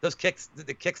those kicks,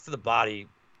 the kicks to the body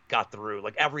got through.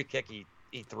 Like every kick he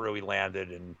threw, he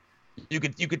landed, and you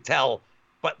could tell.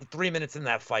 But 3 minutes in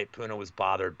that fight, Puna was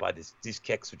bothered by these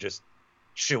kicks were just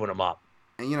chewing him up.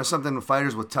 And something with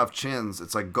fighters with tough chins,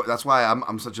 it's like that's why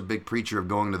I'm such a big preacher of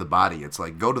going to the body. It's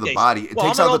like go to the body. It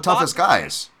takes out the toughest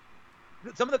guys.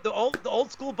 Some of the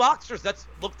old school boxers,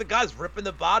 the guys ripping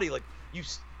the body, like you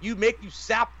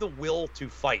sap the will to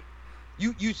fight.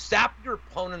 You sap your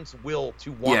opponent's will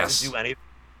to want to do anything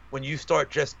when you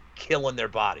start just killing their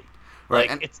body.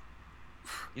 Right. Like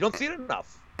you don't see it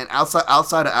enough. And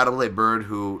outside of Adelaide Bird,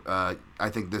 who I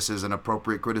think this is an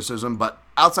appropriate criticism, but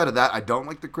outside of that, I don't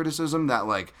like the criticism that,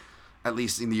 like, at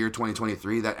least in the year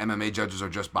 2023, that MMA judges are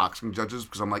just boxing judges,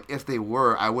 because I'm like, if they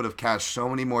were, I would have cashed so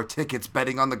many more tickets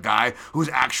betting on the guy who's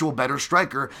actual better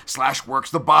striker / works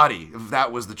the body, if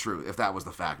that was the truth, if that was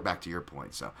the fact. Back to your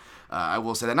point. So I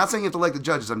will say that. Not saying you have to like the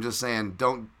judges. I'm just saying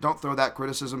don't throw that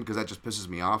criticism, because that just pisses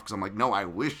me off, because I'm like, no, I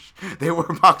wish they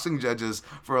were boxing judges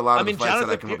for a lot of the fights that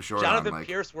I come up short on. Jonathan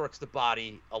Pierce works the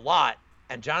body a lot,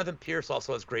 and Jonathan Pierce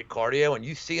also has great cardio, and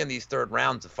you see in these third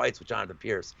rounds of fights with Jonathan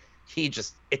Pierce,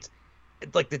 it's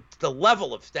like the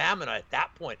level of stamina at that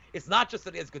point. It's not just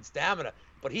that he has good stamina,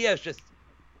 but he has just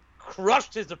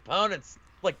crushed his opponents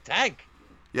like Tank.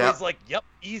 Yeah. He's like, yep,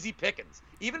 easy pickings.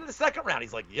 Even in the second round,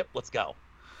 he's like, yep, let's go.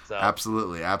 So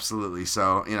Absolutely.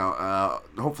 So,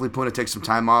 hopefully Puna takes some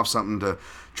time off, something to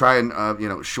try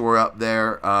and, shore up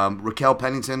there. Raquel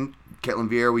Pennington, Ketlen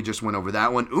Vieira, we just went over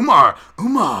that one. Umar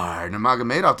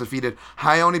Nurmagomedov defeated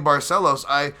Ione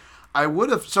Barcelos. I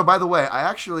would have, so by the way, I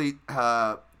actually,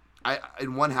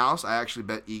 in one house, I actually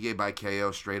bet Ige by KO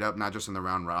straight up, not just in the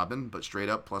round robin, but straight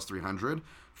up plus 300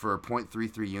 for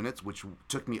 0.33 units, which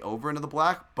took me over into the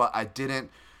black, but I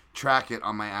didn't track it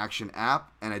on my Action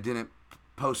app, and I didn't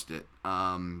post it.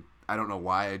 I don't know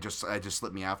why. It just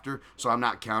slipped me after, so I'm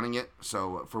not counting it.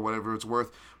 So for whatever it's worth,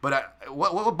 but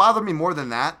what bothered me more than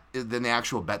that, than the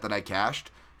actual bet that I cashed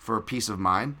for peace of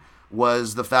mind,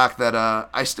 was the fact that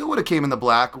I still would have came in the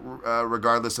black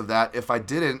regardless of that if I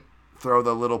didn't throw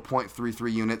the little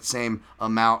 0.33 unit same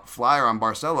amount flyer on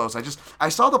Barcelos. I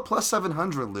saw the plus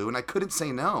 700, Lou, and I couldn't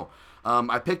say no.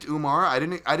 I picked Umar. I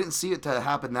didn't see it to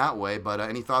happen that way, but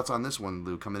any thoughts on this one,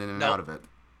 Lou, coming in and out of it?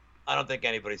 I don't think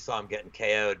anybody saw him getting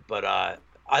KO'd, but I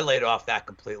laid off that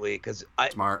completely because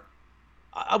smart.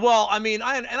 I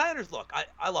understand. Look,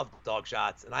 I love dog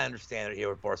shots, and I understand it here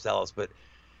with Barcelos, but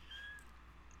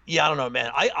yeah, I don't know,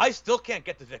 man. I still can't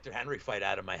get the Victor Henry fight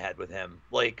out of my head with him.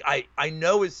 Like, I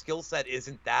know his skill set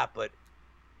isn't that, but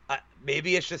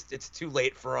maybe it's too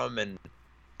late for him. And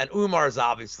Umar's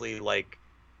obviously, like,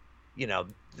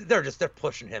 they're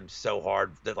pushing him so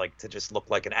hard that, like, to just look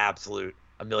like an absolute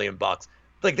 $1 million.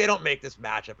 like they don't make this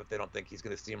matchup if they don't think he's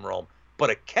going to steamroll him. But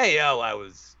a KO, I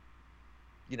was,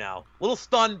 a little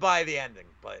stunned by the ending.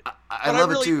 But I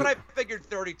love it too. But I figured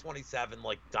 30-27,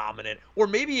 like dominant, or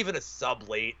maybe even a sub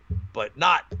late, but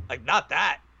not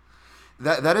that.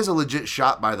 That is a legit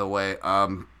shot, by the way.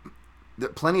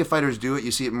 Plenty of fighters do it.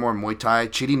 You see it more in Muay Thai.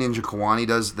 Chidi Ninja Kawani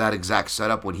does that exact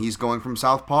setup when he's going from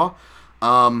southpaw.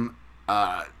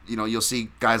 You'll see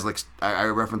guys like I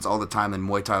reference all the time in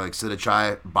Muay Thai, like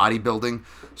Siddhachai bodybuilding.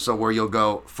 So where you'll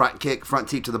go front kick, front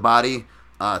teep to the body,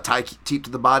 Thai teep to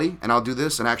the body, and I'll do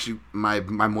this. And actually, my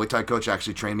Muay Thai coach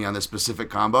actually trained me on this specific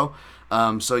combo.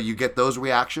 So you get those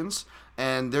reactions.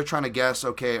 And they're trying to guess,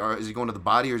 okay, is he going to the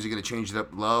body or is he going to change it up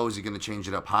low? Is he going to change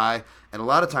it up high? And a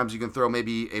lot of times you can throw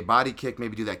maybe a body kick,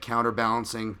 maybe do that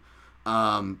counterbalancing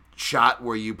shot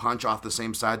where you punch off the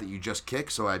same side that you just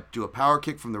kicked. So I do a power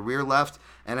kick from the rear left,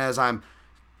 and as I'm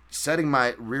setting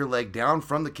my rear leg down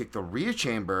from the kick, the rear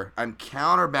chamber, I'm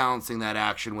counterbalancing that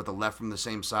action with the left from the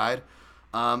same side.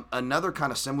 Another kind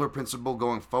of similar principle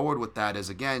going forward with that is,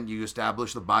 again, you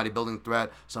establish the bodybuilding threat,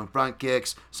 some front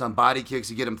kicks, some body kicks,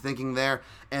 you get them thinking there.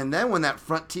 And then when that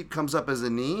front teep comes up as a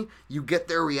knee, you get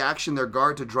their reaction, their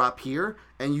guard to drop here,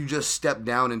 and you just step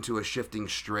down into a shifting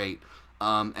straight.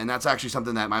 And that's actually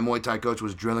something that my Muay Thai coach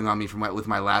was drilling on me with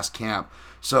my last camp.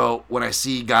 So when I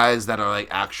see guys that are like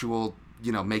actual,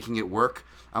 making it work,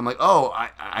 I'm like, oh,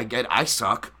 I get I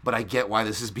suck, but I get why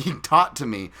this is being taught to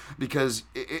me, because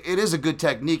it is a good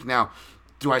technique. Now,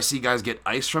 do I see guys get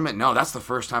ice from it? No, that's the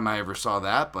first time I ever saw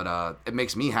that, but it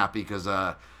makes me happy because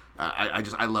I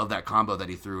love that combo that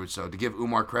he threw. So to give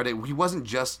Umar credit, it was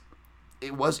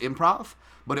improv,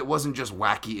 but it wasn't just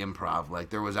wacky improv.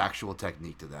 Like there was actual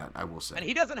technique to that, I will say. And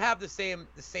he doesn't have the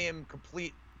same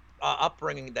complete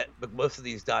upbringing that most of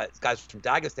these guys from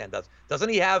Dagestan does. Doesn't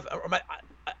he have?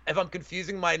 If I'm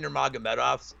confusing my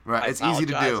Nurmagomedovs, right? It's easy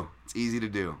to do. It's easy to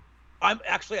do. I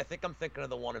think I'm thinking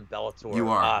of the one in Bellator.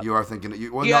 You are thinking.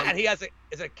 And he has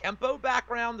is it a Kempo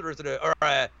background or is it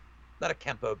not a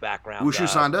Kempo background? Wushu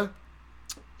Sanda.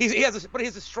 He has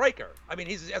a striker. I mean,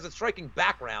 he has a striking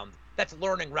background that's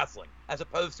learning wrestling, as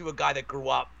opposed to a guy that grew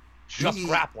up just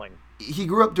grappling. He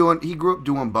grew up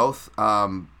doing both.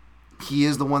 He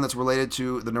is the one that's related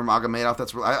to the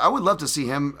Nurmagomedov. I would love to see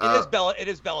him. It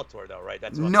is Bellator, though, right?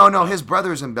 No. His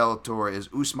brother's in Bellator is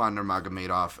Usman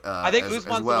Nurmagomedov. I think Usman's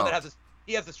the one that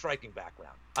has a striking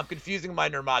background. I'm confusing my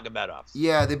Nurmagomedovs.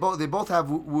 Yeah, they both have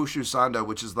Wushu Sanda,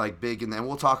 which is like big, and then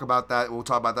we'll talk about that. We'll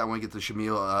talk about that when we get to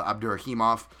Shamil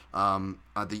Abdurrahimov on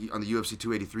the UFC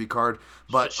 283 card.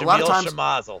 But a lot of times,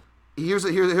 Shamazel. Here's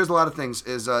a lot of things.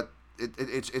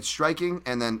 It's striking,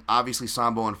 and then obviously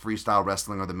Sambo and freestyle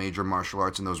wrestling are the major martial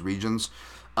arts in those regions.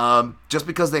 Just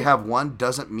because they have one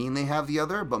doesn't mean they have the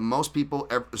other, but most people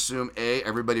assume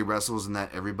everybody wrestles and that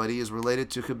everybody is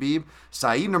related to Khabib.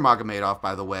 Saeed Nurmagomedov,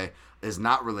 by the way, is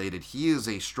not related. He is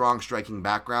a strong striking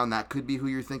background. That could be who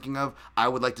you're thinking of. I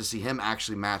would like to see him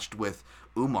actually matched with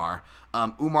Umar.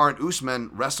 Umar and Usman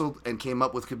wrestled and came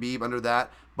up with Khabib under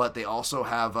that, but they also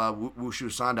have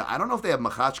Wushu Sanda. I don't know if they have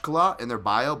Makhachkala in their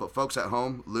bio, but folks at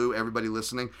home, Lou, everybody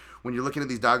listening, when you're looking at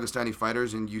these Dagestani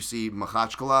fighters and you see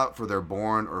Makhachkala for their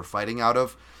born or fighting out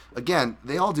of, again,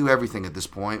 they all do everything at this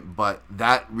point, but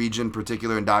that region,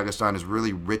 particular in Dagestan, is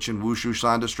really rich in Wushu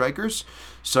Sanda strikers,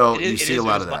 so you see a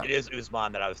lot of that. It is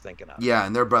Usman that I was thinking of. Yeah,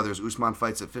 and their brothers. Usman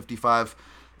fights at 55,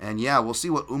 and yeah, we'll see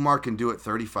what Umar can do at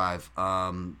 35.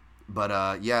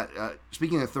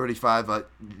 Speaking of 35,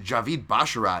 Javid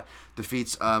Basharat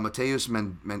defeats Mateus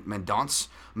Mendonça.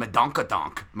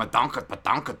 Medonkadonk.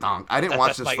 I didn't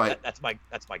watch this fight. That's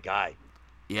my guy.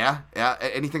 Yeah.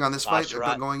 Anything on this fight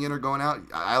going in or going out?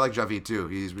 I like Javid too.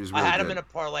 He's really good. I had him in a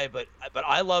parlay, but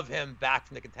I love him back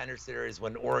from the Contender Series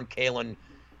when Oren Kalin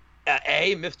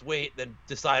missed weight, then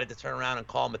decided to turn around and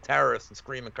call him a terrorist and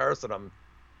scream and curse at him,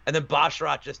 and then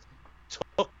Basharat just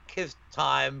took his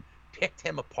time, picked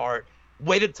him apart,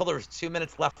 waited until there was 2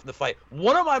 minutes left in the fight.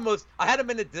 I had him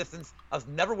in the distance. I was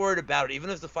never worried about it. Even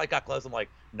as the fight got close, I'm like,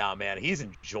 nah, man, he's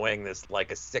enjoying this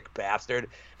like a sick bastard.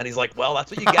 And he's like, well, that's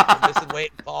what you get for missing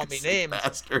weight and calling me names.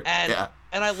 Bastard. And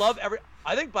I love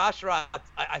I think Basharat,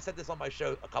 I said this on my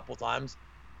show a couple times,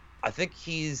 I think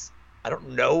I don't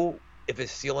know if his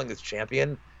ceiling is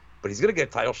champion, but he's going to get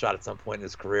a title shot at some point in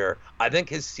his career. I think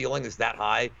his ceiling is that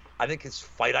high. I think his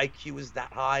fight IQ is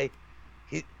that high.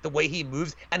 The way he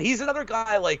moves, and he's another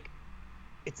guy, like,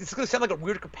 it's going to sound like a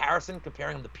weird comparison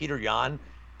comparing him to Peter Yan,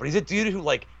 but he's a dude who,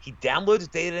 like, he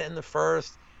downloads data in the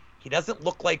first. He doesn't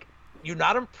look like, you're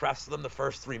not impressed with him the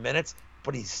first 3 minutes,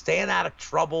 but he's staying out of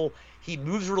trouble. He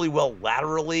moves really well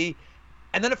laterally.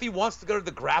 And then if he wants to go to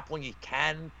the grappling, he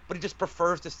can, but he just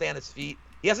prefers to stay on his feet.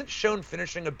 He hasn't shown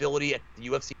finishing ability at the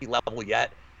UFC level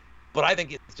yet, but I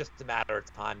think it's just a matter of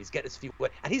time. He's getting his feet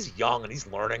wet, and he's young and he's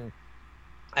learning.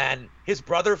 And his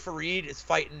brother Fareed is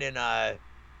fighting in, I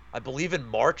believe, in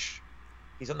March.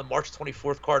 He's on the March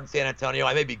 24th card in San Antonio.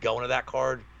 I may be going to that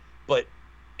card, but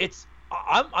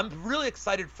I'm really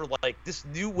excited for like this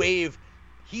new wave.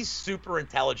 He's super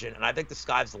intelligent, and I think the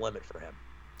sky's the limit for him.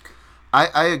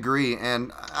 I agree,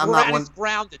 and He's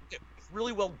grounded. He's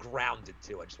really well grounded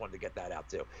too. I just wanted to get that out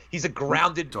too. He's a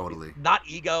grounded, totally not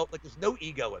ego. Like there's no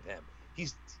ego with him.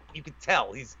 You can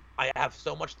tell I have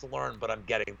so much to learn, but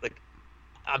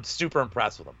I'm super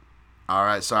impressed with him. All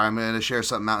right, so I'm going to share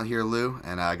something out here, Lou,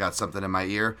 and I got something in my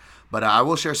ear. But I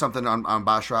will share something on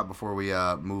Basharat before we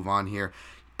move on here.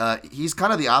 He's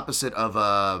kind of the opposite of,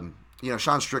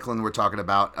 Sean Strickland. We're talking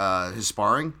about his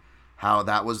sparring, how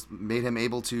that made him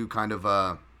able to kind of,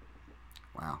 wow,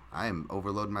 I am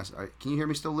overloading my. Can you hear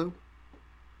me still, Lou?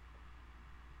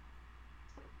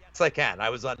 Yes, I can. I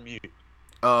was on mute.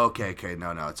 Oh, okay.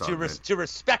 No, it's all good. To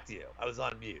respect you, I was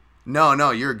on mute.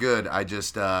 No, you're good. I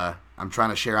just, I'm trying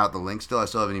to share out the link still. I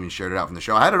still haven't even shared it out from the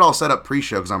show. I had it all set up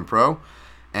pre-show because I'm pro,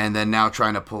 and then now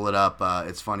trying to pull it up.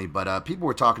 It's funny, but people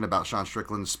were talking about Sean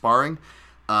Strickland's sparring,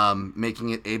 making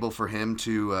it able for him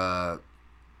to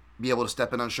be able to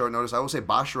step in on short notice. I will say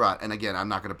Basharat, and again, I'm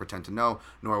not going to pretend to know,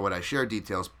 nor would I share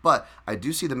details, but I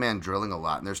do see the man drilling a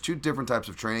lot. And there's two different types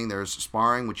of training. There's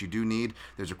sparring, which you do need.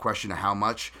 There's a question of how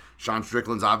much. Sean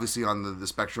Strickland's obviously on the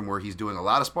spectrum where he's doing a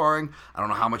lot of sparring. I don't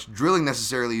know how much drilling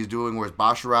necessarily he's doing, whereas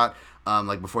Basharat,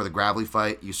 like before the Gravely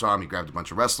fight, you saw him, he grabbed a bunch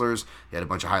of wrestlers, he had a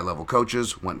bunch of high-level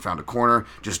coaches, went and found a corner,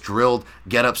 just drilled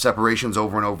get-up separations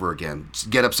over and over again.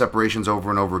 Get-up separations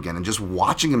over and over again. And just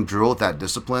watching him drill with that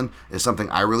discipline is something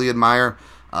I really admire.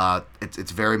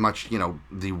 It's very much,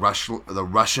 the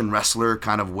Russian wrestler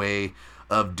kind of way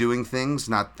of doing things.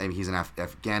 He's an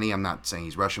Afghani. I'm not saying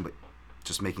he's Russian, but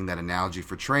just making that analogy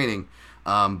for training.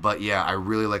 But yeah, I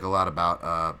really like a lot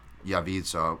about Yavid,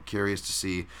 so curious to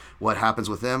see what happens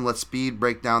with him. Let's speed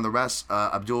break down the rest.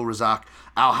 Abdul Razak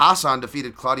Al Hassan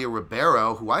defeated Claudio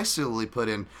Ribeiro, who I silly put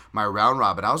in my round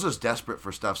robin. I was just desperate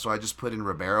for stuff, so I just put in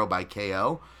Ribeiro by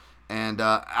KO. And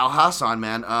Al Hassan,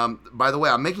 man, by the way,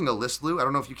 I'm making a list, Lou. I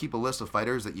don't know if you keep a list of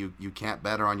fighters that you can't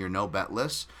bet or on your no-bet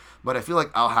list, but I feel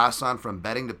like Al Hassan, from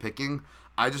betting to picking,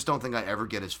 I just don't think I ever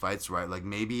get his fights right. Like,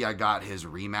 maybe I got his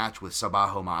rematch with Sabah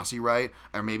Homasi right,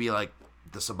 or maybe, like,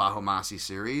 the Sabah Homasi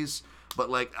series. But,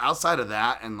 like, outside of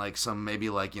that and, like, some maybe,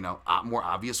 like, more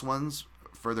obvious ones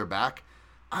further back,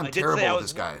 I'm terrible with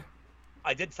this guy.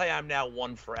 I did say I'm now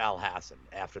one for Al Hassan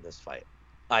after this fight.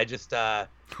 I just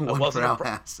one for Al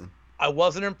Hassan. I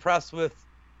wasn't impressed with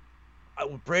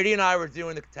Brady and I were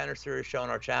doing the Contender Series show on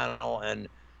our channel, and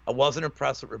I wasn't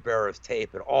impressed with Ribeiro's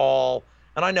tape at all.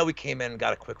 And I know we came in and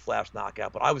got a quick flash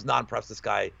knockout, but I was not impressed with this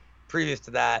guy previous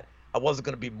to that. I wasn't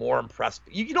going to be more impressed.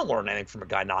 You don't learn anything from a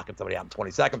guy knocking somebody out in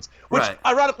 20 seconds, which, right,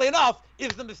 ironically enough, is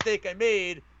the mistake I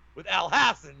made with Al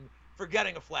Hassan for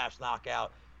getting a flash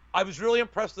knockout. I was really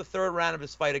impressed with the third round of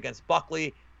his fight against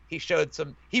Buckley.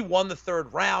 He won the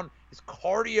third round. His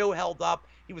cardio held up.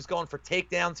 He was going for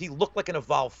takedowns. He looked like an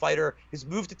evolved fighter. His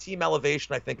move to team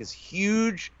elevation, I think, is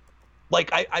huge. Like,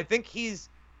 I think he's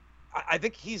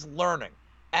learning.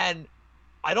 And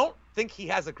I don't think he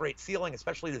has a great ceiling,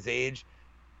 especially at his age.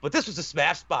 But this was a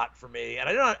smash spot for me.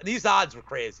 And these odds were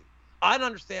crazy. I don't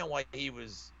understand why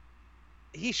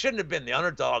he shouldn't have been the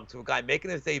underdog to a guy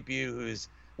making his debut who's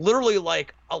literally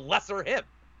like a lesser him,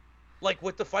 like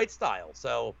with the fight style.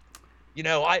 So,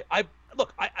 I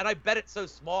bet it so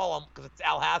small because it's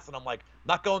Al Hassan. I'm like,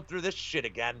 not going through this shit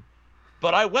again.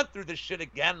 But I went through this shit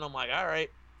again, and I'm like, all right.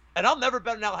 And I'll never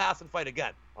bet an Al Hassan fight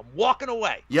again. I'm walking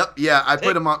away. Yep, yeah, I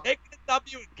put him on. Taking the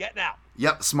W and getting out.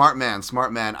 Yep, smart man.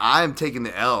 I'm taking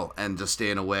the L and just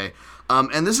staying away.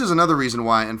 And this is another reason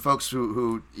why, and folks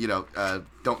who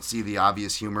don't see the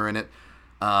obvious humor in it,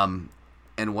 and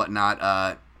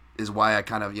whatnot, is why I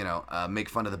kind of make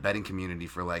fun of the betting community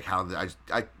for like how they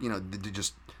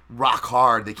just rock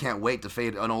hard. They can't wait to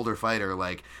fade an older fighter.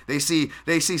 Like they see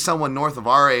someone north of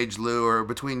our age, Lou, or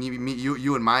between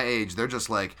you and my age. They're just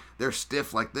like, they're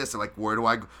stiff like this. They're like,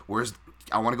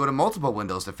 I want to go to multiple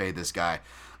windows to fade this guy.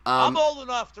 I'm old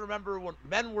enough to remember when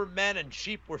men were men and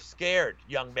sheep were scared,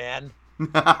 young man.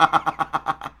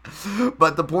 But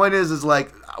the point is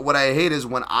like, what I hate is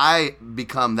when I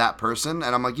become that person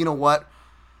and I'm like, you know what?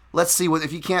 let's see what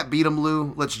if you can't beat him,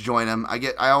 Lou. Let's join him.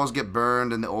 I always get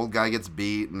burned, and the old guy gets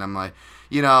beat, and I'm like,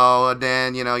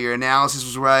 Dan, your analysis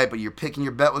was right, but your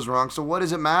bet was wrong. So what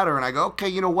does it matter? And I go, okay,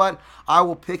 you know what? I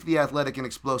will pick the athletic and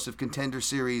explosive Contender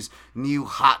Series new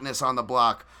hotness on the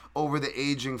block over the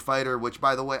aging fighter, which,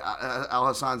 by the way, Al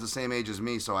Hassan's the same age as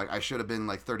me, so I should have been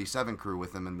like 37 crew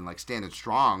with him and been like standing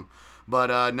strong.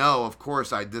 But no, of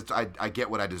course, I get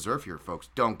what I deserve here, folks.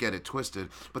 Don't get it twisted.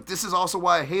 But this is also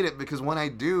why I hate it, because when I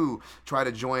do try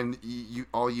to join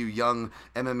all you young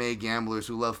MMA gamblers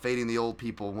who love fading the old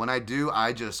people, when I do,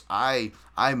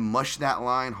 I mush that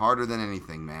line harder than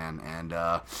anything, man. And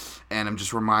I'm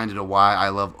just reminded of why I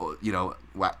love,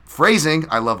 phrasing,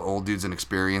 I love old dudes and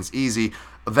experience. Easy.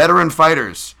 Veteran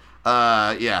fighters.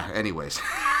 Anyways.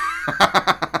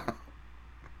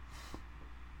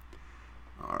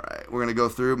 All right, we're going to go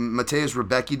through. Mateusz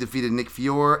Rebecki defeated Nick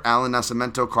Fiore. Alan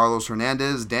Nascimento, Carlos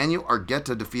Hernandez. Daniel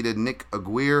Argueta defeated Nick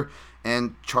Aguirre.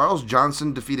 And Charles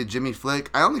Johnson defeated Jimmy Flick.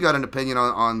 I only got an opinion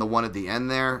on the one at the end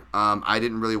there. I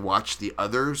didn't really watch the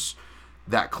others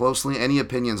that closely. Any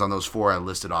opinions on those four I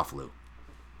listed off, Lou?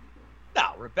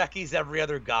 No, Rebecki's every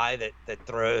other guy that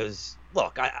throws.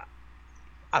 Look, I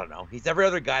don't know. He's every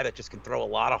other guy that just can throw a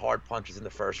lot of hard punches in the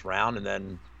first round, and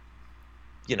then,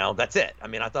 that's it. I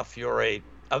mean, I thought Fiore,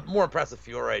 a more impressive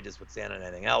Fiore, just withstanding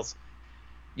anything else.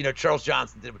 Charles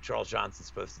Johnson did what Charles Johnson's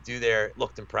supposed to do there. It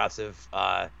looked impressive.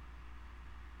 I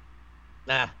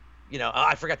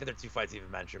forgot the other two fights even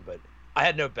mentioned, but I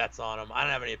had no bets on them. I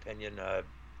don't have any opinion. I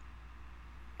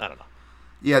don't know.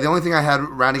 Yeah, the only thing I had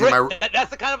rounding in my...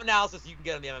 That's the kind of analysis you can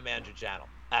get on the MMA Manager channel.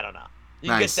 I don't know. You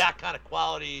can Nice. get that kind of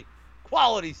quality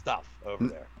stuff over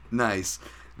there. Nice.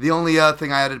 The only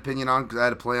thing I had an opinion on, because I had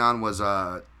to play on, was...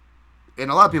 and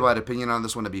a lot of people had opinion on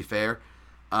this one, to be fair,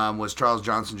 was Charles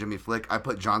Johnson, Jimmy Flick. I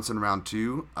put Johnson round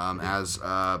 2 as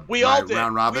We all did.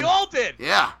 round robin. We all did.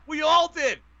 Yeah. We all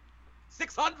did.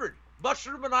 600.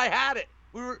 Mushroom and I had it.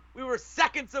 We were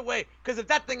seconds away, because if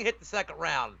that thing hit the second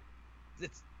round,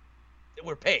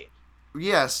 we're paid.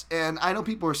 Yes, and I know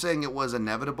people are saying it was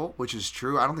inevitable, which is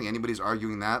true. I don't think anybody's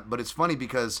arguing that, but it's funny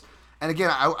because, and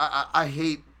again, I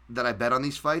hate that I bet on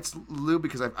these fights, Lou,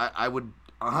 because I would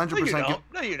 100%.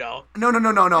 No, you don't. No.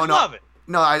 You love it.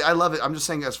 No, I love it. I'm just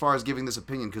saying as far as giving this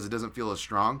opinion, because it doesn't feel as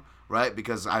strong, right?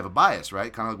 Because I have a bias,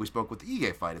 right? Kind of like we spoke with the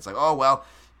Ige fight. It's like, oh, well,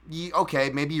 okay,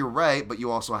 maybe you're right, but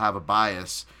you also have a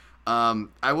bias.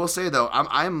 I will say, though,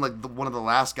 I'm like one of the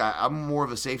last guy. I'm more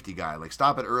of a safety guy. Like,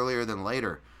 stop it earlier than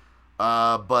later.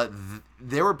 But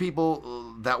there were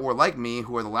people that were like me,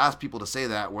 who were the last people to say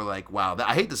that, were like, wow,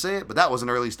 I hate to say it, but that was an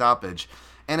early stoppage.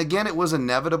 And again, it was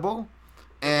inevitable.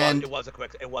 And it was a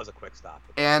quick stop.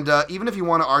 And even if you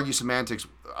want to argue semantics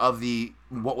of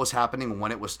what was happening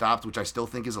when it was stopped, which I still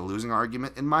think is a losing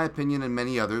argument, in my opinion, and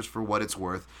many others, for what it's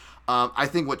worth, I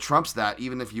think what trumps that,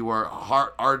 even if you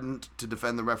are ardent to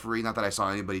defend the referee, not that I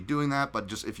saw anybody doing that, but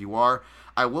just if you are,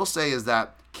 I will say is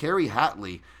that Kerry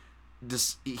Hatley,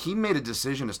 he made a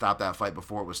decision to stop that fight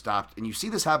before it was stopped. And you see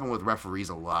this happen with referees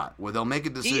a lot, where they'll make a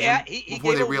decision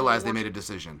before they realize they made a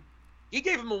decision. He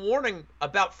gave him a warning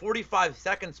about 45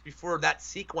 seconds before that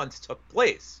sequence took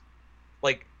place.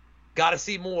 Like, gotta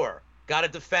see more, gotta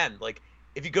defend. Like,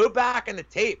 if you go back in the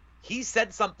tape, he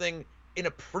said something in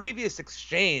a previous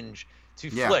exchange to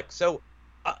Flick. So,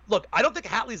 look, I don't think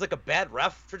Hatley's like a bad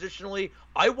ref traditionally.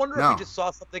 I wonder if he just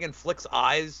saw something in Flick's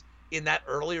eyes in that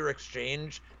earlier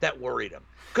exchange that worried him.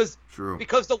 Because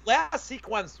the last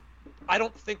sequence, I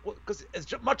don't think, because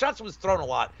Johnson was thrown a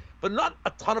lot, but not a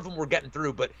ton of them were getting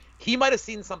through. But he might have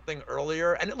seen something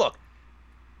earlier. And look,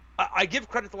 I give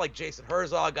credit to like Jason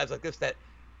Herzog, guys like this, that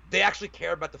they actually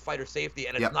care about the fighter's safety,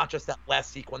 and it's not just that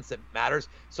last sequence that matters.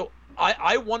 So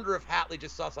I wonder if Hatley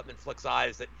just saw something in Flick's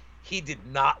eyes that he did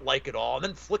not like at all. And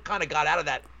then Flick kind of got out of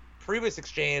that previous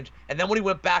exchange, and then when he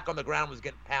went back on the ground, was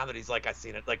getting pounded, he's like, I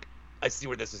seen it. Like, I see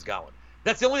where this is going.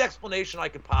 That's the only explanation I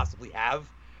could possibly have.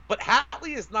 But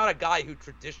Hatley is not a guy who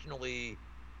traditionally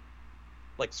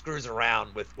like screws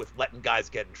around with letting guys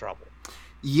get in trouble.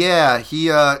 Yeah,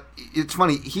 it's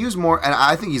funny. He was more, and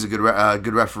I think he's a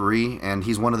good referee, and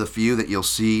he's one of the few that you'll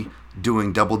see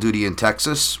doing double duty in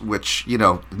Texas, which,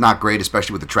 not great,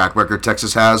 especially with the track record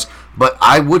Texas has. But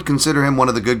I would consider him one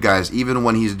of the good guys, even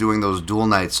when he's doing those dual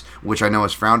nights, which I know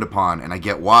is frowned upon, and I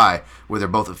get why, where they're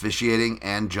both officiating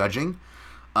and judging.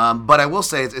 But I will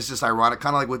say it's just ironic,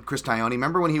 kind of like with Chris Taglioni.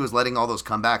 Remember when he was letting all those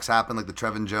comebacks happen, like the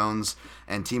Trevin Jones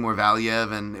and Timur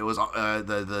Valiev, and it was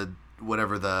the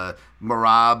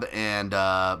Marab and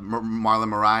Marlon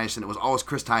Moraes, and it was always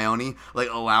Chris Taglioni like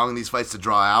allowing these fights to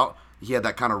draw out. he had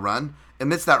that kind of run.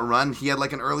 Amidst that run, he had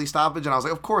like an early stoppage, and I was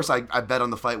like, of course, I bet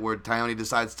on the fight where Tyone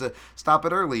decides to stop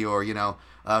it early, or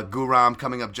Guram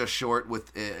coming up just short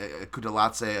with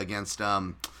Kudalatse against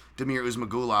Damir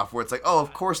Uzmagulov, where it's like, oh,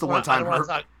 of course, the one time.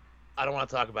 I don't want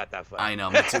to talk about that fight. I know,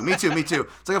 me too.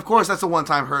 It's like, of course, that's the one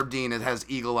time Herb Dean has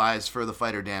eagle eyes for the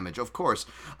fighter damage, of course.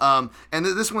 And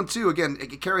this one, too, again,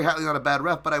 Kerry Hatley not a bad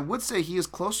ref, but I would say he is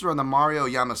closer on the Mario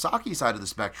Yamasaki side of the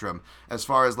spectrum as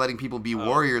far as letting people be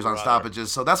warriors on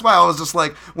stoppages. So that's why I was just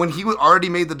like, when he already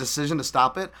made the decision to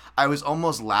stop it, I was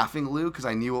almost laughing, Lou, because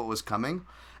I knew what was coming.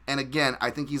 And again,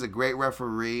 I think he's a great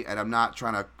referee, and I'm not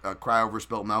trying to cry over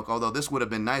spilt milk, although this would have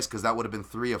been nice because that would have been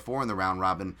 3 or 4 in the round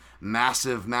robin.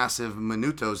 Massive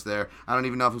minutos there. I don't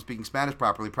even know if I'm speaking Spanish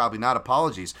properly. Probably not.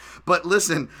 Apologies. But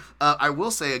listen, I will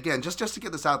say again, just to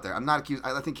get this out there, I'm not accused.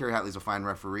 I think Kerry Hatley's a fine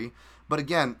referee. But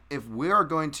again, if we are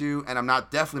going to, and I'm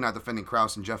definitely not defending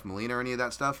Krause and Jeff Molina or any of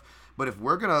that stuff, but if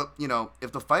we're going to,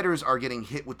 if the fighters are getting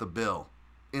hit with the bill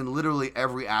in literally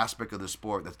every aspect of the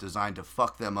sport that's designed to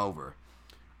fuck them over,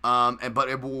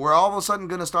 but we're all of a sudden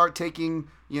going to start taking,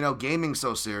 gaming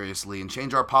so seriously and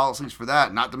change our policies for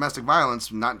that. Not domestic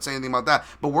violence, not saying anything about that,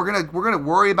 but we're gonna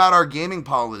worry about our gaming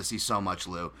policy so much,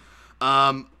 Lou.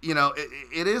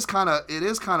 It is kind of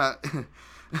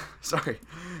sorry,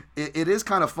 it is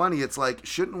kind of funny. It's like,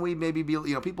 shouldn't we maybe be,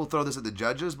 people throw this at the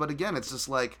judges, but again, it's just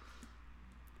like,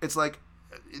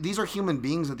 these are human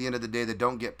beings at the end of the day that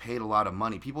don't get paid a lot of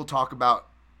money. People talk about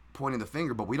pointing the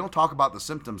finger, but we don't talk about the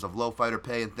symptoms of low fighter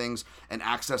pay and things, and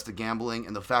access to gambling,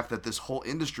 and the fact that this whole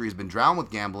industry has been drowned with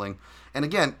gambling. And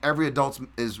again, every adult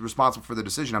is responsible for their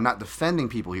decision. I'm not defending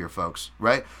people here, folks,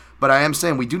 right? But I am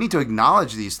saying we do need to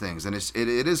acknowledge these things, and it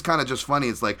is kind of just funny.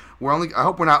 It's like, I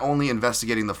hope we're not only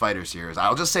investigating the fighters here.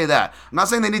 I'll just say that. I'm not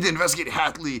saying they need to investigate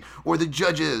Hatley or the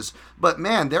judges, but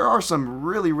man, there are some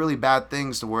really, really bad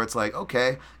things to where it's like,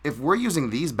 okay, if we're using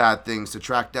these bad things to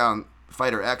track down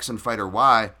fighter X and fighter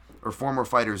Y, or former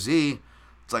fighter Z,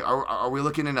 it's like, are we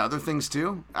looking into other things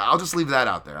too? I'll just leave that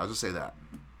out there. I'll just say that.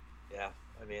 Yeah,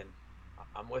 I mean,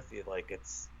 I'm with you. Like,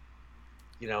 it's,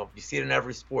 you see it in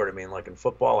every sport. I mean, like in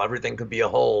football, everything could be a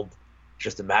hold. It's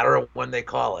just a matter of when they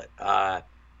call it.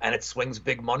 And it swings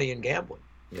big money in gambling,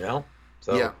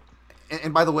 So yeah.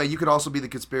 And by the way, you could also be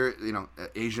the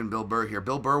Asian Bill Burr here.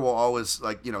 Bill Burr will always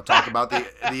talk about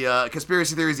the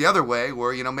conspiracy theories the other way,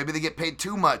 where maybe they get paid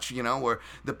too much, or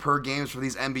the per games for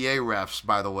these NBA refs.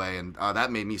 By the way, and that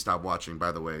made me stop watching.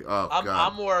 By the way, God,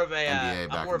 I'm more of a NBA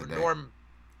back I'm more in of the a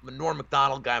day. Norm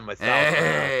Macdonald guy myself.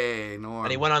 Hey, Norm.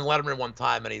 And he went on Letterman one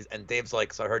time, and Dave's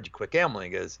like, "So I heard you quit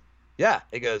gambling." He goes, "Yeah."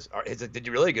 He goes, he's like, "Did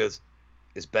you really?" He goes,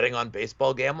 "Is betting on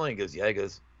baseball gambling?" He goes, "Yeah." He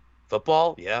goes,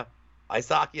 "Football? Yeah. Ice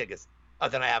hockey?" I guess. Oh,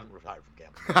 then I haven't retired from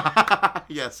gambling.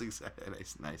 Yes, exactly.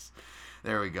 Nice.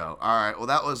 There we go. All right. Well,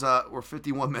 that was we're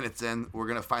 51 minutes in. We're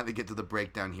gonna finally get to the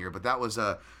breakdown here, but that was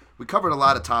we covered a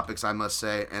lot of topics, I must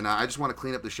say, and I just want to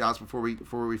clean up the shouts before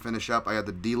we finish up. I got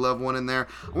the D-Love one in there.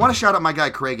 I want to shout out my guy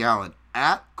Craig Allen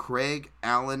at Craig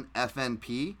Allen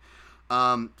FNP.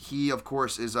 He, of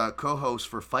course, is a co-host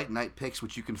for Fight Night Picks,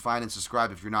 which you can find and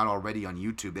subscribe if you're not already on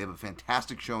YouTube. They have a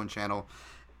fantastic show and channel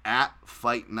at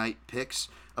Fight Night Picks.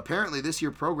 Apparently, this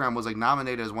year's program was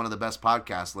nominated as one of the best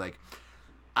podcasts.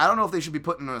 I don't know if they should be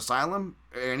put in an asylum,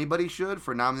 or anybody should,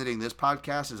 for nominating this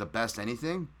podcast as a best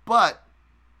anything. But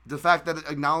the fact that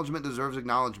acknowledgement deserves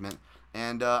acknowledgement.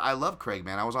 And I love Craig,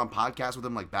 man. I was on podcasts with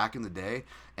him back in the day,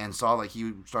 and saw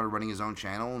he started running his own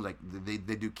channel. They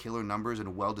do killer numbers,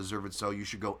 and well deserved so. You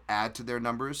should go add to their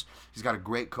numbers. He's got a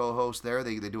great co-host there.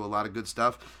 They do a lot of good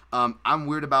stuff. I'm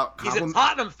weird about He's a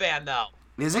Tottenham fan, though.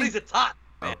 Is he? He's a Tottenham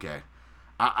fan. Okay.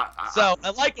 So I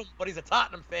like him, but he's a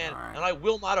Tottenham fan, right. And I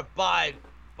will not abide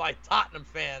by Tottenham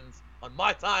fans on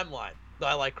my timeline. No,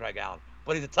 I like Craig Allen,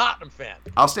 but he's a Tottenham fan.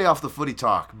 I'll stay off the footy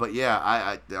talk, but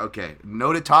yeah, okay.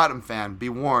 Noted Tottenham fan, be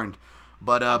warned.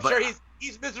 But I'm sure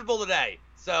he's miserable today,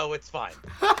 so it's fine.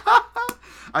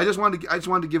 I just wanted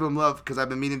to give him love because I've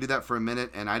been meaning to do that for a minute,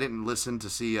 and I didn't listen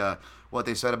to see what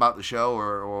they said about the show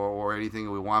or anything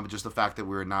we want, but just the fact that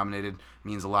we were nominated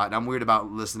means a lot. And I'm weird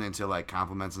about listening to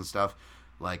compliments and stuff.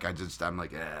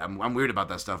 I'm weird about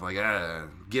that stuff.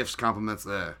 Gifts, compliments,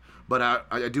 But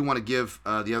I do want to give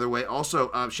the other way. Also,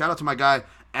 shout out to my guy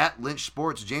at Lynch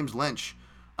Sports, James Lynch.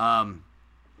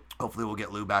 Hopefully we'll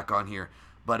get Lou back on here.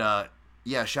 But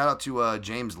yeah, shout out to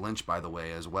James Lynch, by the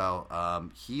way, as well.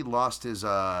 He lost his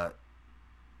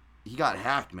he got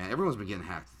hacked, man. Everyone's been getting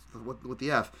hacked. What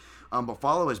the F? But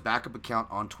follow his backup account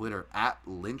on Twitter at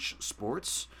Lynch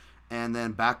Sports. And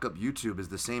then backup YouTube is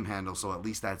the same handle, so at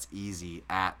least that's easy,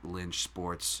 at Lynch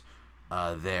Sports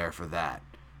there for that.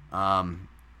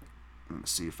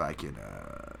 Let's see if I can...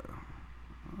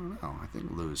 I don't know. I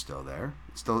think Lou's still there.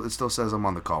 It still says I'm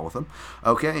on the call with him.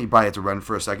 Okay, you probably had to run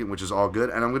for a second, which is all good.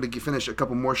 And I'm going to finish a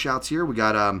couple more shouts here. We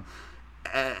got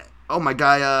Luke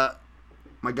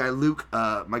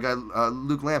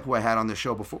Lamp, who I had on this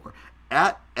show before.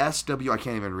 At SW, I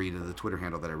can't even read the Twitter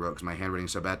handle that I wrote because my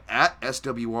handwriting's so bad. At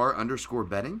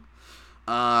SWR_betting.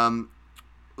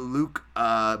 Luke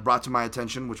brought to my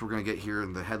attention, which we're going to get here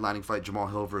in the headlining fight, Jamal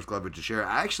Hill versus Glover Teixeira.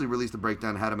 I actually released the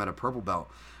breakdown, had him at a purple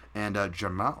belt. And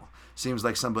Jamal seems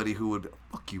like somebody who would,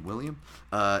 fuck you, William.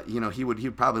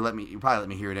 He'd probably let me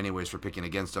hear it anyways for picking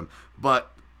against him.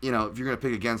 But if you're gonna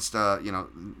pick against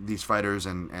these fighters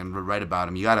and write about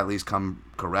them, you got to at least come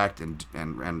correct and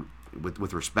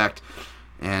with respect.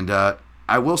 And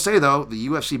I will say though, the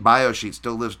UFC bio sheet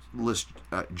still lists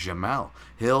Jamal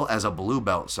Hill as a blue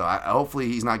belt. So hopefully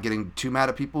he's not getting too mad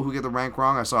at people who get the rank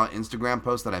wrong. I saw an Instagram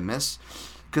post that I missed.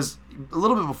 Because a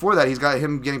little bit before that, he's got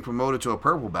him getting promoted to a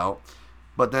purple belt.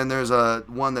 But then there's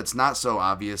one that's not so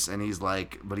obvious, and he's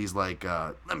like, let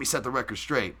me set the record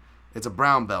straight. It's a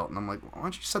brown belt. And I'm like, why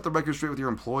don't you set the record straight with your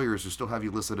employers who still have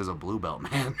you listed as a blue belt,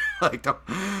 man?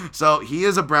 So he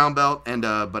is a brown belt, and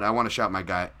but I want to shout my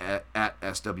guy at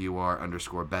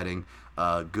SWR_betting.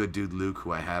 Good dude Luke,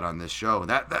 who I had on this show.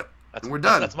 We're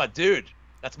done. That's my dude.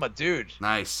 That's my dude.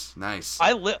 Nice.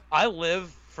 I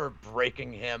live for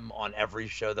breaking him on every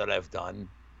show that I've done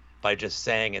by just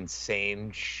saying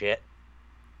insane shit.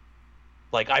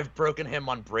 Like, I've broken him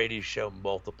on Brady's show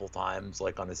multiple times,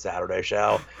 like on his Saturday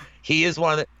show. He is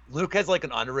one of the... Luke has like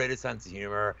an underrated sense of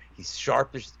humor. He's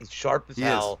sharp as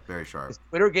hell. Is very sharp. His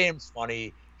Twitter game's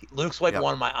funny. Luke's like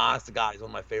one of my, honest to God, he's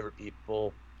one of my favorite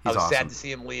people. He's awesome. Sad to see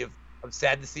him leave. I'm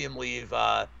sad to see him leave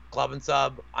Club and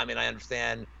Sub. I mean, I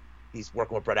understand he's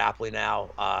working with Brett Appley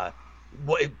now.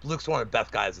 Luke's one of the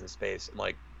best guys in the space, and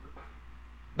like,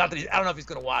 not that I don't know if he's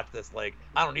gonna watch this. Like,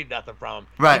 I don't need nothing from him.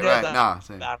 Right. No.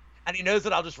 And he knows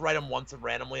that I'll just write him once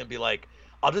randomly and be like,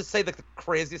 I'll just say the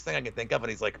craziest thing I can think of, and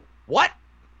he's like, what?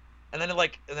 And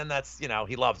then that's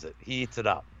he loves it. He eats it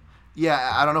up.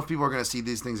 Yeah, I don't know if people are gonna see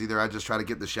these things either. I just try to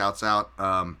get the shouts out.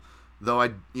 Though I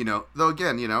feel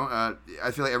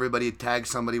like everybody tags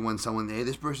somebody when someone, hey,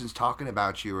 this person's talking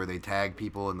about you, or they tag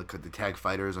people and they tag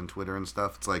fighters on Twitter and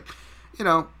stuff. It's like,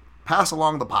 pass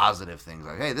along the positive things.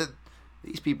 Like, hey,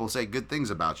 these people say good things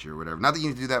about you or whatever. Not that you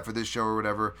need to do that for this show or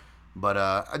whatever,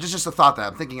 but just a thought that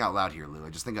I'm thinking out loud here, Lou. I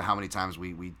just think of how many times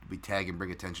we tag and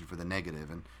bring attention for the negative,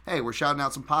 and hey, we're shouting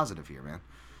out some positive here, man.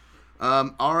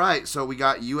 All right, so we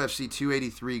got UFC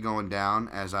 283 going down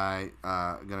as I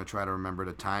gonna try to remember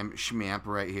the time schmamp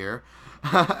right here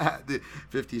at the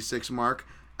 56 mark.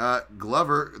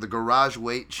 Glover, the garage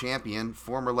weight champion,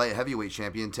 former light heavyweight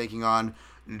champion, taking on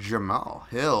Jamal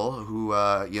Hill, who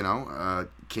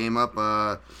came up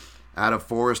out of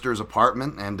Forrester's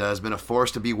apartment and has been a force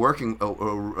to be force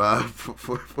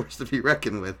to be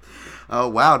reckoned with. Oh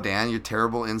wow, Dan, your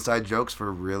terrible inside jokes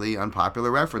for really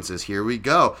unpopular references. Here we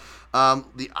go.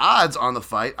 The odds on the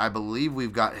fight, I believe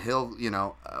we've got Hill. We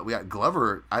got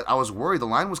Glover. I was worried the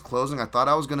line was closing. I thought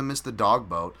I was going to miss the dog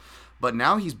boat, but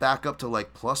now he's back up to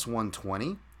like plus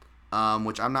 120.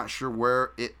 Which I'm not sure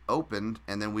where it opened.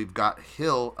 And then we've got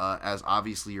Hill as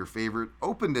obviously your favorite,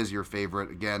 opened as your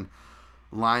favorite. Again,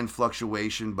 line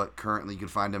fluctuation, but currently you can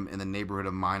find him in the neighborhood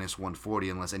of minus 140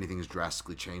 unless anything has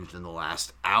drastically changed in the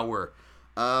last hour.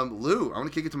 Lou, I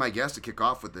want to kick it to my guest to kick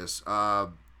off with this. I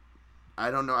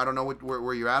don't know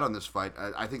where you're at on this fight.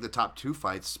 I think the top two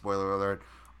fights, spoiler alert,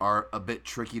 are a bit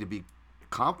tricky to be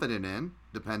confident in,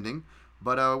 depending.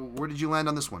 But where did you land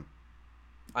on this one?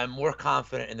 I'm more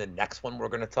confident in the next one we're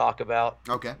going to talk about.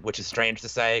 Okay. Which is strange to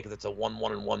say because it's a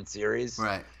 1-1-1 series.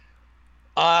 Right.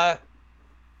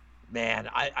 Man,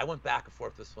 I went back and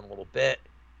forth this one a little bit,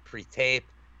 pre-tape.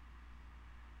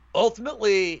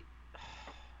 Ultimately,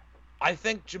 I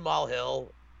think Jamal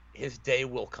Hill, his day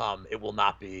will come. It will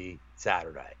not be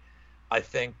Saturday. I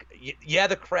think,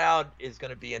 the crowd is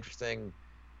going to be interesting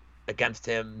against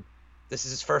him. This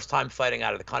is his first time fighting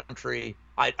out of the country.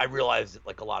 I realize that,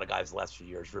 like a lot of guys the last few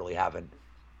years, really haven't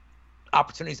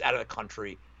opportunities out of the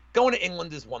country. Going to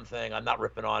England is one thing. I'm not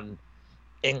ripping on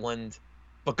England.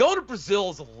 But going to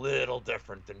Brazil is a little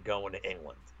different than going to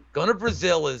England. Going to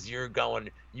Brazil is you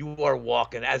are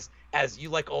walking, as you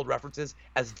like old references,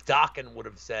 as Dokken would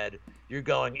have said, you're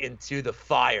going into the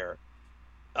fire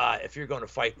if you're going to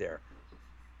fight there.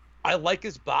 I like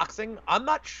his boxing. I'm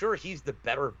not sure he's the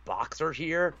better boxer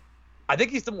here. I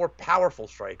think he's the more powerful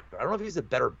striker. I don't know if he's a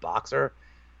better boxer.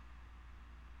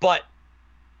 But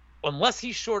unless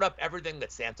he shored up everything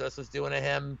that Santos was doing to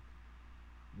him,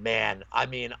 man, I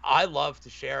mean, I love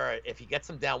Teixeira if he gets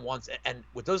him down once. And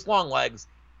with those long legs,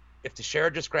 if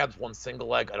Teixeira just grabs one single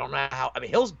leg, I don't know how. I mean,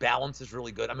 Hill's balance is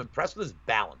really good. I'm impressed with his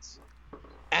balance,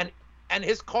 and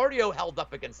his cardio held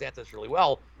up against Santos really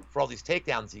well for all these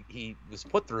takedowns he was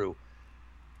put through.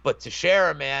 But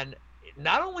Teixeira, man,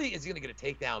 not only is he going to get a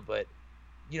takedown, but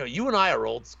you and I are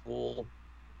old school,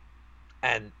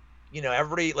 and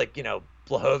everybody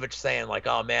Blachowicz saying like,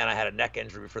 "Oh man, I had a neck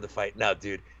injury before the fight." No,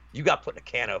 dude, you got put in a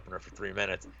can opener for 3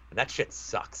 minutes, and that shit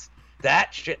sucks.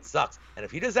 That shit sucks. And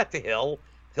if he does that to Hill,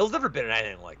 Hill's never been in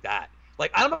anything like that.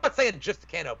 Like, I'm not saying just a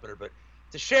can opener, but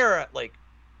Teixeira, like,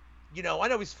 I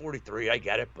know he's 43, I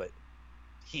get it, but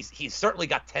he's certainly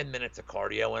got 10 minutes of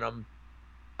cardio in him.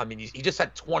 I mean, he just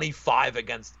had 25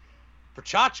 against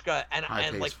Prochazka,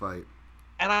 and like fight.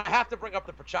 And I have to bring up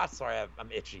the Prochazka. Sorry,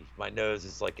 I'm itchy. My nose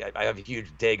is like I have a huge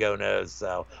Dago nose.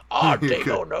 So,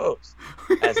 Dago nose.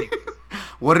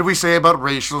 What did we say about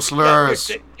racial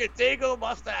slurs? Your Dago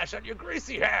mustache and your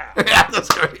greasy hair. Yeah, that's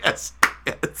good. Yes.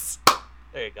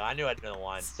 There you go. I knew I'd know the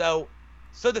line. So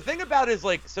the thing about it is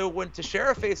when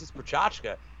Teixeira faces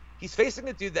Prochazka, he's facing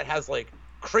a dude that has like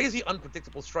crazy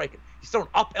unpredictable striking. He's throwing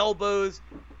up elbows.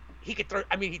 He could throw.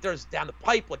 I mean, he throws down the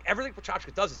pipe. Like everything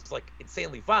Prochazka does is like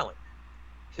insanely violent.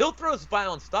 Hill throws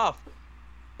violent stuff,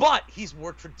 but he's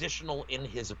more traditional in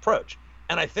his approach.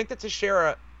 And I think that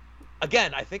Teixeira,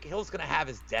 again, I think Hill's going to have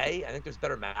his day. I think there's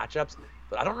better matchups,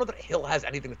 but I don't know that Hill has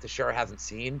anything that Teixeira hasn't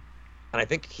seen. And I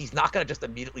think he's not going to just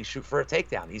immediately shoot for a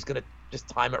takedown. He's going to just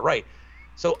time it right.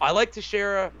 So I like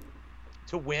Teixeira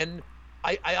to win.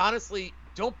 I honestly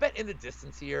don't bet in the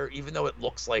distance here, even though it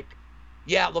looks like,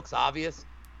 it looks obvious.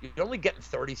 You're only getting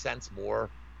 30 cents more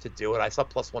to do it. I saw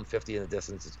plus 150 in the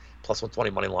distance. It's plus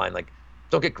 120 money line. Like,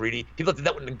 don't get greedy. People did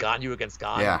that with Ngannou against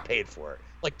Gane and paid for it.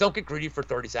 Like, don't get greedy for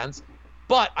 30 cents.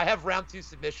 But I have round 2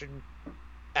 submission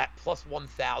at plus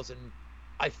 1,000.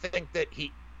 I think that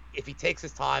if he takes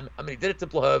his time, I mean, he did it to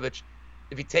Blachowicz.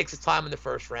 If he takes his time in the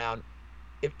first round,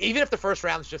 even if the first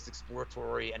round is just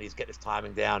exploratory and he's getting his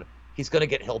timing down, he's going to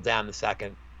get Hill down in the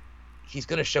second. He's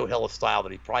going to show Hill a style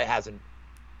that he probably hasn't.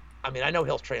 I mean, I know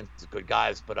Hill trains with good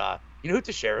guys, but you know who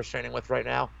Teixeira's training with right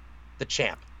now? The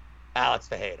champ, Alex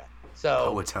Fajeda.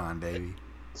 So Poetan, baby.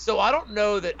 So I don't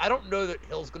know that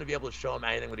Hill's going to be able to show him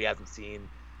anything that he hasn't seen,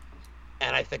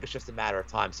 and I think it's just a matter of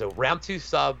time. So round 2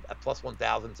 sub at plus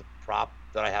 1,000 is a prop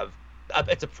that I have.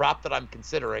 It's a prop that I'm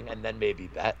considering, and then maybe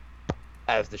bet,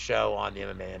 as the show on the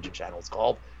MMA Engine channel is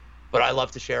called. But I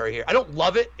love Teixeira here. I don't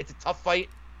love it. It's a tough fight,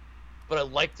 but I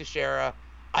like Teixeira.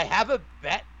 I have a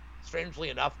bet, strangely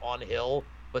enough, on Hill,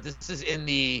 but this is in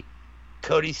the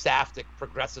Cody Saftik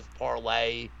progressive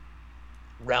parlay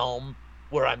realm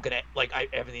where I'm gonna I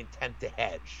have the intent to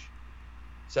hedge.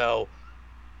 So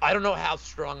I don't know how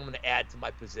strong I'm gonna add to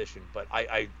my position, but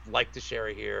I like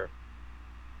Teixeira here,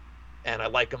 and I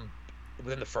like him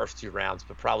within the first 2 rounds,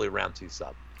 but probably round 2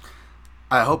 sub.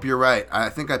 I hope you're right. I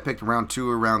think I picked round 2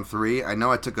 or round 3. I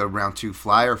know I took a round 2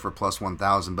 flyer for plus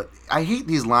 1,000, but I hate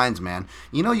these lines, man.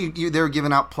 You know, they were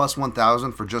giving out plus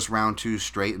 1,000 for just round 2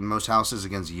 straight in most houses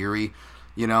against Yuri.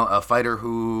 You know, a fighter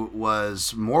who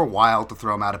was more wild to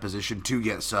throw him out of position to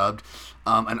get subbed,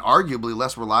 and arguably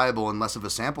less reliable and less of a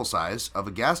sample size of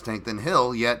a gas tank than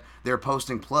Hill, yet they're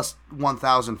posting plus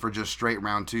 1,000 for just straight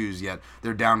round 2s, yet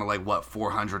they're down to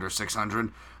 400 or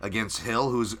 600 against Hill,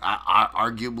 who's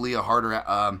arguably a harder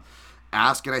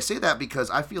ask. And I say that because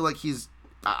I feel like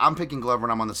I'm picking Glover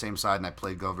and I'm on the same side, and I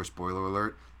played Glover, spoiler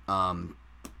alert.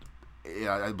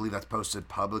 I believe that's posted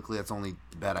publicly. That's the only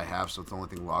bet I have, so it's the only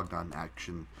thing logged on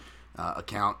Action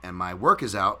account, and my work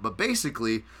is out. But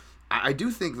basically, I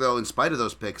do think, though, in spite of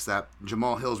those picks, that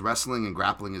Jamal Hill's wrestling and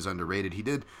grappling is underrated. He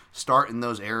did start in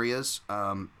those areas,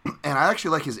 and I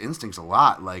actually like his instincts a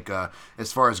lot,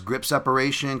 as far as grip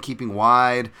separation, keeping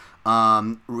wide,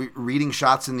 reading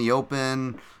shots in the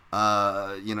open.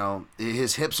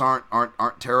 His hips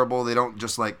aren't terrible. They don't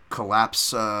just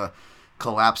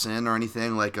collapse in or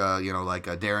anything like a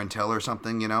Darren Till or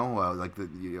something,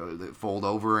 the fold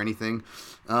over or anything.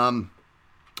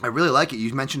 I really like it.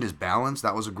 You mentioned his balance.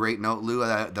 That was a great note, Lou,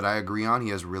 that I agree on. He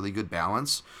has really good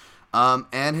balance.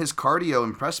 And his cardio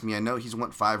impressed me. I know he's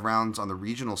went 5 rounds on the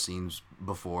regional scenes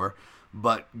before,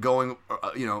 but going,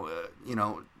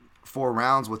 4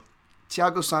 rounds with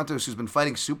Thiago Santos, who's been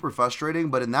fighting super frustrating,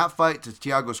 but in that fight, to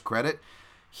Thiago's credit,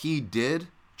 he did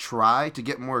try to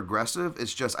get more aggressive.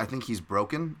 It's just I think he's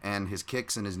broken, and his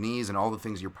kicks and his knees and all the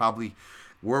things we're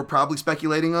probably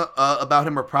speculating about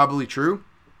him are probably true.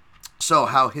 So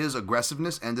how his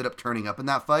aggressiveness ended up turning up in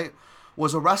that fight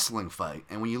was a wrestling fight.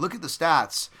 And when you look at the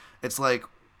stats, it's like,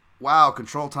 wow,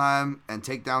 control time and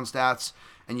takedown stats.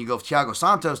 And you go, if Thiago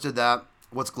Santos did that,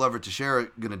 what's Glover Teixeira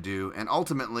going to do? And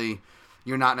ultimately,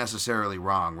 you're not necessarily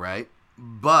wrong, right?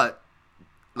 But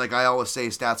like I always say,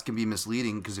 stats can be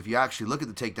misleading because if you actually look at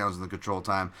the takedowns and the control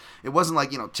time, it wasn't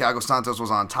like, Thiago Santos was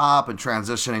on top and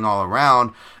transitioning all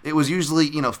around. It was usually,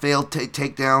 failed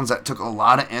takedowns that took a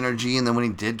lot of energy, and then when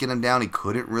he did get him down, he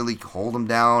couldn't really hold him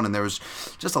down, and there was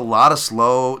just a lot of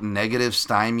slow, negative,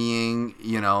 stymieing,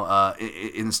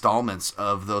 installments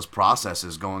of those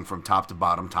processes going from top to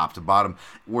bottom,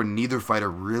 where neither fighter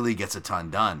really gets a ton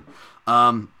done.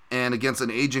 And against an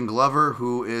aging Glover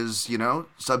who is,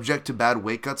 subject to bad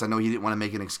weight cuts. I know he didn't want to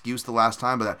make an excuse the last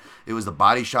time, but it was the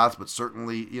body shots. But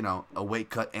certainly, a weight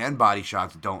cut and body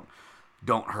shots don't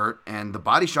hurt. And the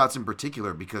body shots in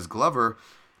particular, because Glover,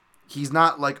 he's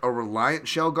not like a reliant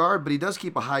shell guard, but he does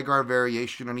keep a high guard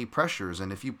variation and he pressures.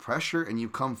 And if you pressure and you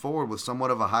come forward with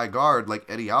somewhat of a high guard, like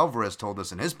Eddie Alvarez told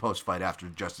us in his post-fight after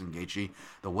Justin Gaethje,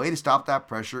 the way to stop that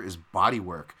pressure is body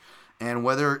work. And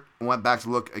whether it went back to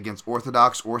look against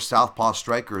orthodox or southpaw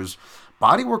strikers,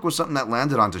 bodywork was something that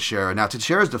landed on Teixeira. Now,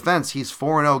 Teixeira's defense, he's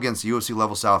 4-0 against UFC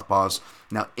level southpaws.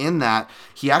 Now, in that,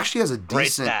 he actually has a decent... Great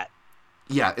stat.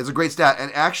 Yeah, it's a great stat.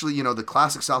 And actually, the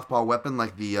classic southpaw weapon,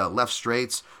 like the left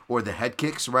straights or the head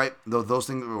kicks, right? Those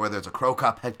things, whether it's a Crow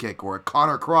Cop head kick or a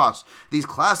Connor Cross, these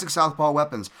classic southpaw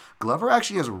weapons, Glover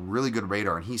actually has a really good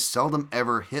radar, and he's seldom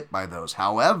ever hit by those.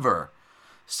 However,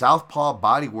 southpaw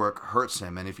bodywork hurts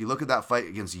him. And if you look at that fight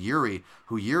against Yuri,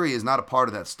 who Yuri is not a part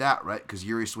of that stat, right? Because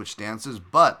Yuri switched stances.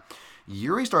 But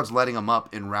Yuri starts letting him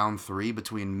up in round 3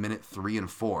 between minute 3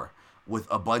 and 4 with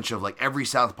a bunch of like every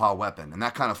southpaw weapon. And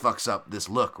that kind of fucks up this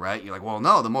look, right? You're like, well,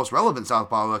 no, the most relevant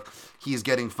southpaw look, he's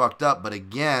getting fucked up. But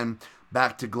again,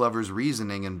 back to Glover's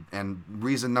reasoning and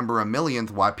reason number a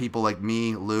millionth why people like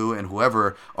me, Lou, and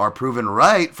whoever are proven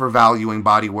right for valuing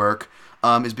bodywork,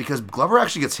 is because Glover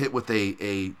actually gets hit with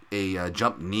a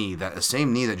jump knee, that the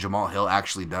same knee that Jamal Hill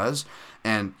actually does,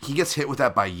 and he gets hit with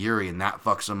that by Yuri, and that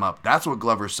fucks him up. That's what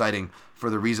Glover's citing for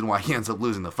the reason why he ends up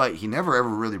losing the fight. He never ever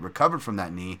really recovered from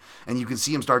that knee, and you can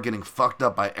see him start getting fucked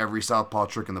up by every southpaw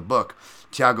trick in the book.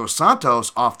 Thiago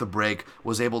Santos, off the break,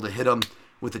 was able to hit him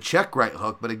with a check right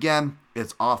hook, but again,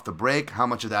 it's off the break. How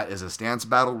much of that is a stance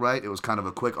battle, right? It was kind of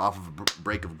a quick off of a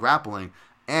break of grappling,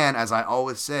 and as I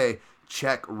always say,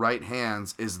 check right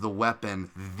hands is the weapon,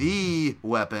 the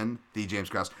James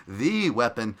Krause, the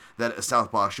weapon that a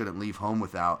southpaw shouldn't leave home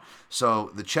without. So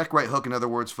the check right hook, in other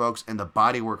words, folks, and the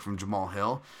body work from Jamal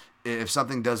Hill, if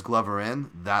something does Glover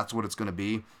in, that's what it's going to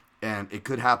be. And it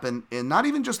could happen in not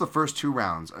even just the first 2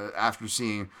 rounds after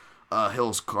seeing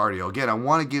Hill's cardio. Again, I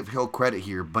want to give Hill credit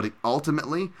here, but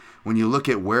ultimately, when you look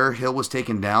at where Hill was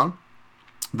taken down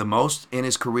the most in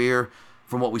his career,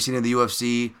 from what we've seen in the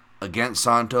UFC, against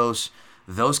Santos,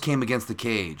 those came against the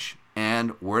cage.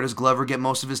 And where does Glover get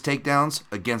most of his takedowns?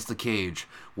 Against the cage.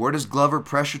 Where does Glover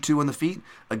pressure to on the feet?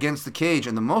 Against the cage.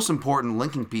 And the most important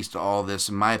linking piece to all this,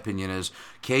 in my opinion, is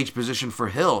cage position for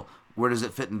Hill. Where does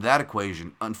it fit in that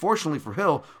equation? Unfortunately for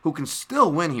Hill, who can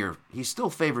still win here, he's still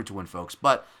favored to win, folks.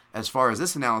 But as far as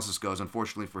this analysis goes,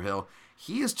 unfortunately for Hill,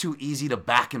 he is too easy to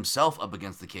back himself up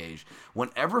against the cage.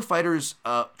 Whenever fighters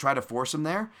try to force him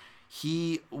there,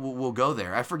 he will go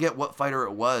there. I forget what fighter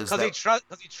it was. Because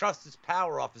he trusts his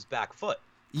power off his back foot.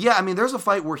 Yeah, I mean, there's a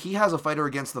fight where he has a fighter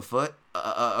against the foot,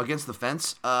 against the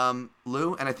fence,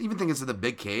 Lou, and I even think it's in the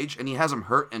big cage, and he has him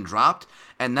hurt and dropped,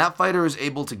 and that fighter is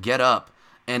able to get up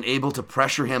and able to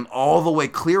pressure him all the way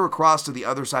clear across to the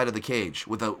other side of the cage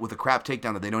with a crap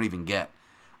takedown that they don't even get.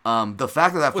 The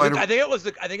fact that fighter, I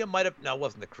think it might have. No, it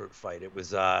wasn't the Crute fight. It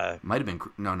was. Might have been.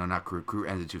 No, not Crute. Crute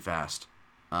ended too fast.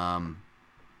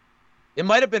 It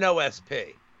might have been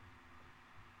OSP.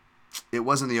 It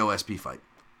wasn't the OSP fight.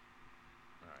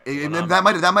 Right, that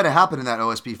might have happened in that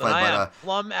OSP fight. I am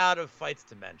plumb out of fights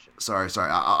to mention. Sorry.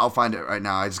 I'll find it right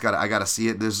now. I gotta see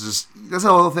it. That's the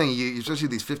whole thing. You especially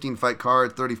these 15 fight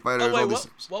cards, 30 fighters. Oh, wait,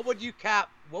 what would you cap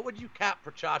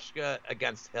Prochazka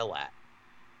against Hill at?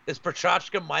 Is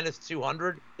Prochazka minus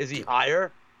 200? Is he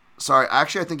higher? Sorry,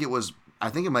 actually, I think it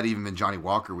might have even been Johnny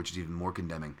Walker, which is even more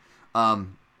condemning. Oh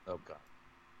God.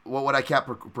 What would I cap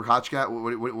Prochazka at?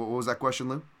 What was that question,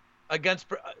 Lou? Against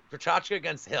Prochazka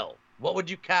against Hill, what would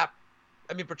you cap?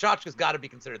 I mean, Prochazka's got to be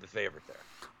considered the favorite there.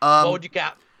 What would you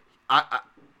cap?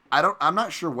 I'm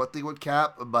not sure what they would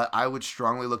cap, but I would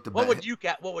strongly look to bet. What would you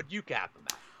cap him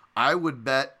at? I would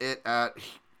bet it at,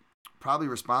 probably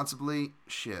responsibly,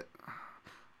 shit.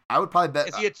 I would probably bet.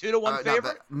 Is he a 2-1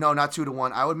 favorite? No, not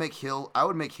 2-1. I would make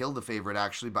Hill the favorite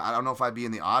actually, but I don't know if I'd be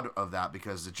in the odd of that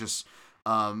because it just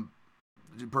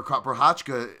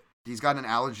Prochazka, he's got an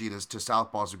allergy to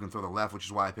southpaws who can throw the left, which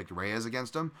is why I picked Reyes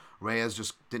against him. Reyes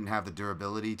just didn't have the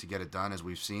durability to get it done, as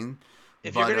we've seen.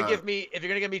 If you're gonna give me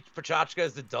Prochazka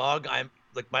as the dog, I'm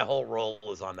like my whole role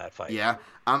is on that fight. Yeah,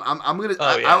 I'm gonna.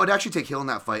 Oh, I would actually take Hill in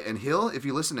that fight. And Hill, if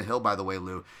you listen to Hill, by the way,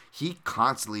 Lou, he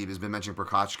constantly has been mentioning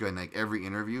Prochazka in like every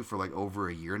interview for like over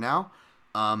a year now.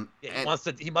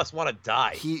 He must want to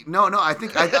die. I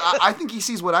think I think he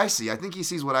sees what I see. I think he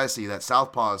sees what I see. That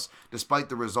southpaws, despite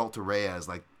the result to Reyes,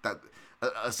 like that,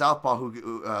 a southpaw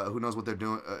who knows what they're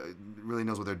doing, really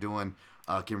knows what they're doing,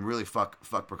 can really fuck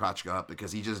Prochazka up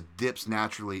because he just dips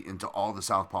naturally into all the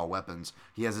southpaw weapons.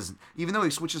 He has his, even though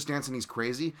he switches stance and he's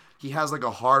crazy, he has like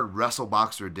a hard wrestle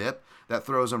boxer dip that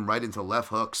throws him right into left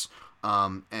hooks.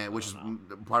 And which is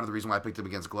part of the reason why I picked him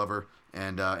against Glover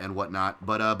and whatnot.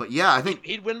 But yeah, I think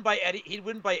he'd win by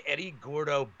Eddie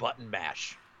Gordo button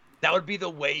mash. That would be the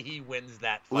way he wins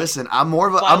that fight. Listen, I'm more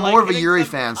of a Yuri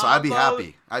fan, so I'd be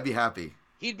happy.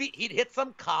 He'd hit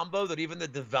some combo that even the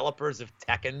developers of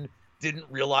Tekken didn't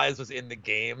realize was in the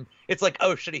game. It's like,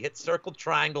 oh shit, he hit circle,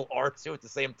 triangle, R2 at the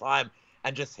same time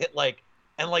and just hit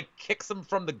and kicks him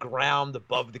from the ground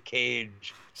above the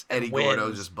cage. Eddie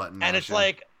Gordo just button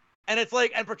mashing. And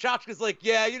Prochazka's like,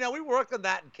 yeah, we worked on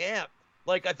that in camp.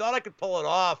 Like, I thought I could pull it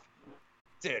off.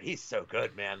 Dude, he's so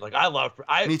good, man. Like,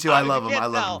 Me too. I love him. I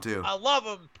love him too. I love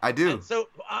him. I do. And so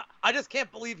I just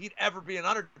can't believe he'd ever be an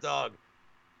underdog.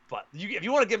 But if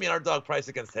you want to give me an underdog price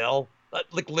against Hill,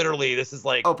 like literally, this is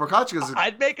like. Oh, Prochazka's.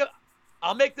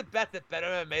 I'll make the bet that Bet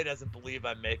MMA doesn't believe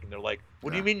I'm making. They're like,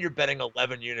 what do you mean you're betting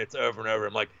 11 units over and over?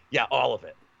 I'm like, yeah, all of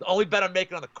it. The only bet I'm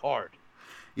making on the card.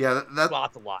 Yeah,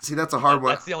 that's a lot. See, that's a hard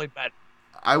one. That's the only bet.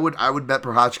 I would bet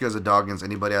Prochazka as a dog against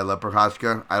anybody. I love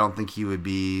Prochazka. I don't think he would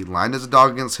be lined as a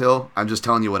dog against Hill. I'm just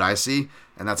telling you what I see,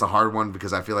 and that's a hard one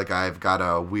because I feel like I've got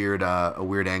a weird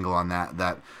angle on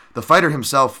that the fighter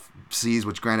himself sees.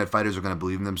 Which, granted, fighters are going to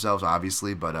believe in themselves,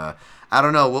 obviously, but I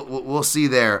don't know. We'll see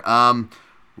there.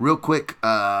 Real quick,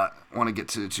 I want to get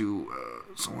to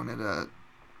someone at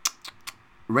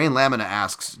Rain Lamina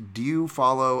asks, do you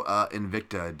follow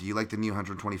Invicta? Do you like the new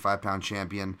 125-pound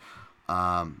champion?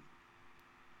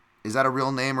 Is that a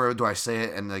real name, or do I say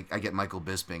it and I get Michael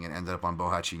Bisping and ended up on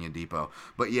Bohachina Depot?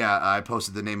 But yeah, I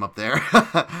posted the name up there.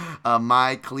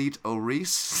 My Cleat O'Reese.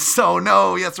 So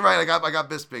no, that's right. I got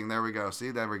Bisping. There we go.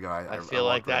 See, there we go. I feel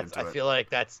like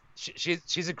that's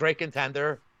she's a great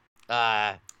contender.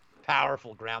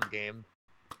 Powerful ground game.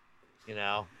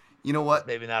 You know what?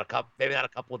 Maybe not a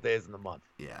couple of days in the month.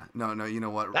 Yeah. No. You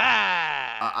know what?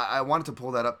 I wanted to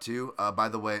pull that up too. By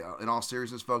the way, in all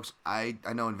seriousness, folks, I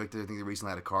know Invicta. I think they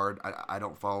recently had a card. I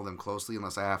don't follow them closely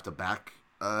unless I have to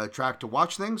track to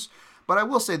watch things. But I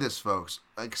will say this, folks.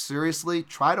 Like, seriously,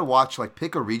 try to watch,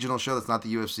 pick a regional show that's not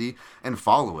the UFC and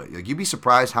follow it. Like, you'd be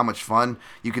surprised how much fun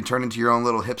you can turn into your own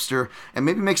little hipster and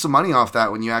maybe make some money off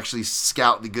that when you actually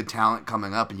scout the good talent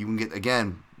coming up, and you can get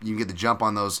the jump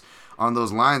on those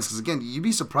lines, because again, you'd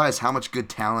be surprised how much good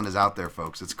talent is out there,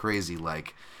 folks. It's crazy.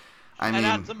 Shout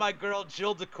out to my girl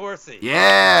Jill DeCourcy.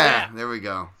 Yeah, there we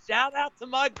go. Shout out to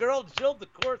my girl Jill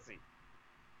DeCourcy.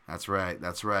 That's right.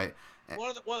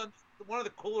 One of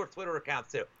the cooler Twitter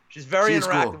accounts too. She's very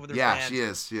interactive with her fans.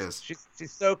 Yeah, she is.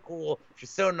 She's so cool. She's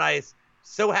so nice.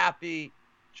 So happy.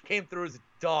 She came through as a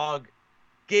dog.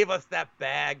 Gave us that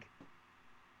bag.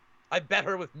 I bet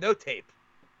her with no tape.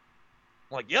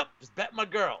 I'm like, yep, just bet my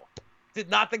girl. Did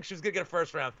not think she was gonna get a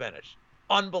first round finish.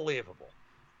 Unbelievable.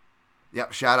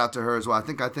 Yep, shout out to her as well. I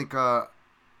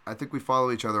think we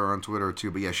follow each other on Twitter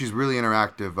too. But yeah, she's really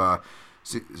interactive.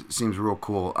 Seems real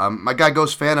cool. My guy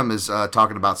Ghost Phantom is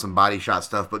talking about some body shot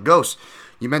stuff. But Ghost,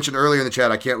 you mentioned earlier in the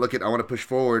chat, I can't look at. I want to push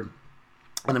forward,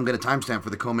 and I'm going to timestamp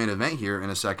for the co-main event here in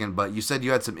a second. But you said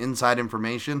you had some inside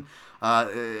information.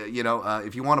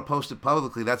 If you want to post it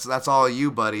publicly, that's all you,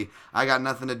 buddy. I got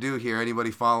nothing to do here. Anybody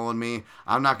following me,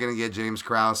 I'm not going to get James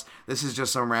Krause. This is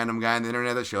just some random guy on the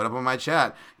internet that showed up on my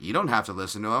chat. You don't have to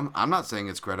listen to him. I'm not saying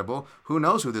it's credible. Who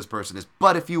knows who this person is?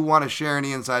 But if you want to share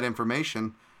any inside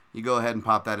information, you go ahead and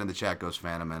pop that in the chat, Ghost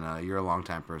Phantom, and you're a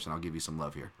long-time person. I'll give you some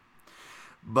love here.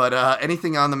 But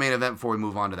anything on the main event before we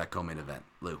move on to that co-main event,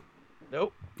 Lou?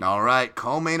 Nope. All right,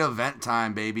 co-main event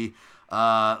time, baby.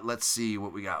 Let's see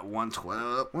what we got.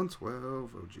 112.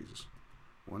 Oh, Jesus.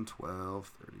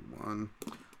 112,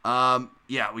 31.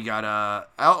 Yeah, we got...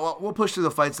 we'll push through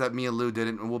the fights that me and Lou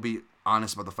didn't, and we'll be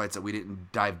honest about the fights that we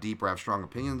didn't dive deep or have strong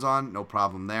opinions on. No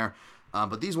problem there.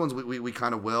 But these ones we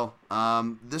kind of will.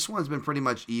 This one's been pretty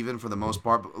much even for the most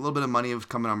part. But a little bit of money is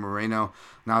coming on Moreno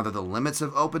now that the limits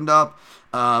have opened up.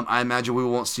 I imagine we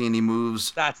won't see any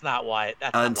moves. That's not why.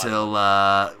 Until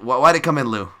why'd it come in,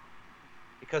 Lou?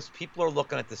 Because people are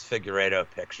looking at this Figueiredo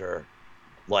picture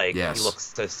Like he Yes.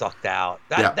 looks so sucked out.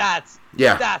 Yeah. That's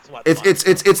what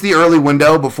it's the early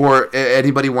window before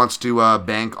anybody wants to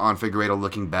bank on Figueiredo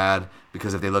looking bad,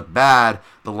 because if they look bad,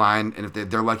 the line, and if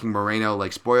they're liking Moreno,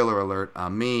 like spoiler alert,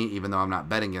 me, even though I'm not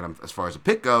betting it as far as the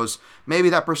pick goes, maybe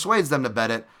that persuades them to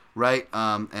bet it, right?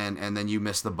 And then you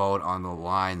miss the boat on the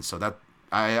line. So that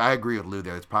I agree with Lou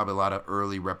there. It's probably a lot of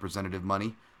early representative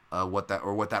money, what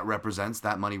that represents.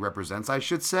 That money represents, I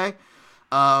should say.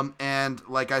 And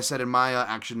like I said in my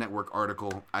Action Network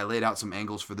article, I laid out some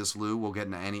angles for this, Lou. We'll get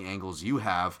into any angles you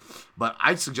have, but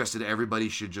I suggested everybody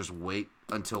should just wait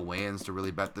until weigh-ins to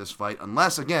really bet this fight,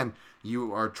 unless, again,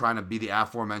 you are trying to be the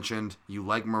aforementioned, you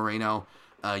like Moreno,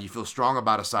 you feel strong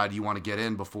about a side, you want to get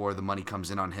in before the money comes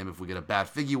in on him. If we get a bad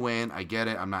figure win, I get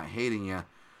it, I'm not hating you.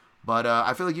 But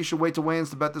I feel like you should wait to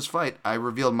weigh-ins to bet this fight. I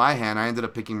revealed my hand. I ended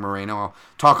up picking Moreno. I'll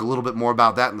talk a little bit more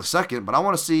about that in a second, but I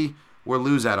want to see where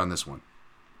Lou's at on this one.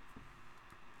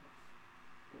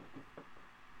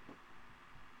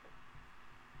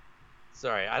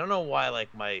 Sorry, I don't know why. Like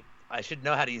I should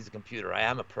know how to use a computer. I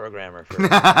am a programmer for 20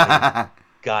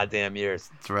 goddamn years.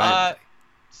 That's right.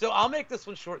 So I'll make this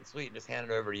one short and sweet and just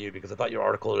hand it over to you, because I thought your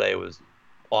article today was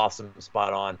awesome,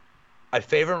 spot on. I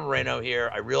favor Moreno here.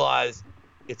 I realize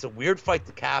it's a weird fight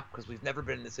to cap because we've never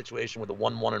been in this situation with a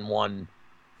 1-1-1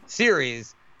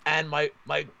 series. And my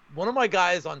one of my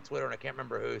guys on Twitter, and I can't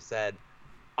remember who, said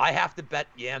I have to bet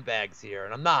yam bags here,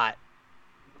 and I'm not.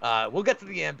 We'll get to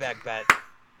the yam bag bet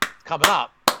coming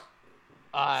up.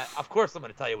 Of course, I'm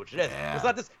going to tell you which it is. Yeah. It's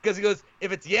not this, because he goes,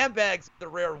 if it's yam bags, the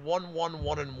rare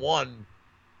 1-1-1-1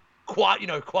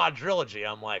 quadrilogy.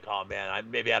 I'm like, oh man, I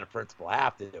maybe out of principle I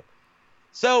have to do.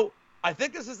 So I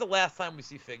think this is the last time we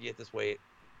see Figgy at this weight.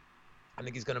 I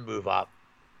think he's going to move up.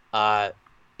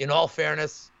 In all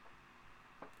fairness,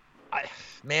 I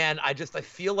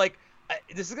feel like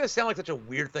this is going to sound like such a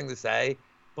weird thing to say,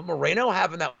 but Moreno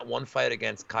having that one fight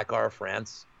against Kai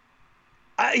France,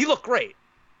 he looked great.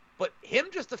 But him,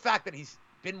 just the fact that he's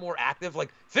been more active,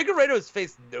 like Figueiredo has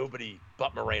faced nobody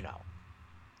but Moreno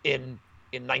in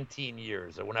 19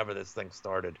 years or whenever this thing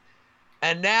started.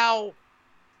 And now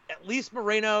at least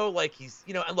Moreno, like he's,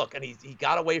 and look, and he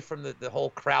got away from the whole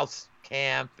Kraus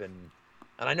camp, and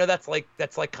I know that's like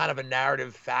kind of a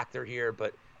narrative factor here,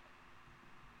 but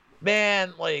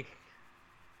man, like,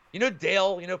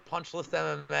 Dale, Punchless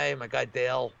MMA, my guy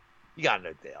Dale, you gotta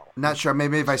know Dale. Not sure.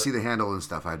 Maybe if I see the handle and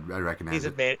stuff, I'd recognize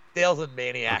it. Dale's a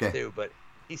maniac too, but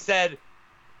he said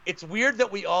it's weird that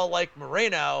we all like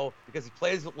Moreno because he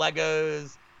plays with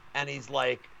Legos and he's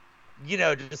like,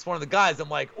 just one of the guys. I'm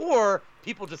like, or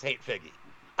people just hate Figgy.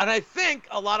 And I think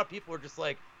a lot of people are just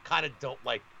like, kind of don't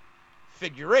like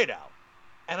Figueiredo.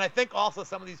 And I think also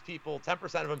some of these people, 10%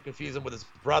 of them confuse him with his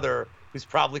brother, who's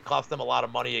probably cost them a lot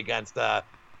of money against, the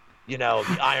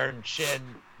Iron Chin,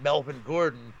 Melvin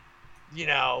Gordon,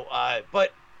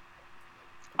 but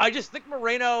I just think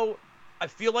Moreno, I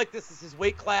feel like this is his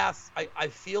weight class. I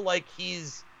feel like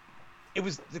it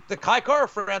was the Kai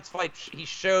France fight. He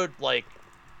showed, like,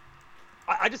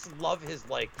 I just love his,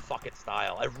 like, fuck it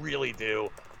style. I really do.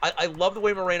 I love the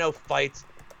way Moreno fights,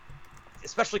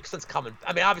 especially since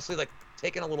obviously, like,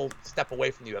 taking a little step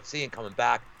away from the UFC and coming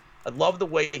back. I love the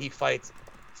way he fights.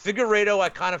 Figueiredo, I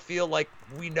kind of feel like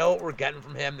we know what we're getting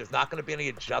from him. There's not going to be any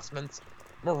adjustments.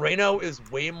 Moreno is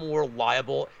way more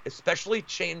liable, especially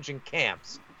changing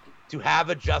camps, to have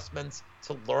adjustments,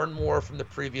 to learn more from the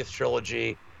previous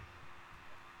trilogy.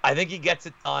 I think he gets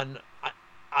it done.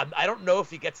 I don't know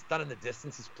if he gets it done in the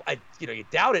distance. You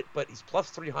doubt it, but he's plus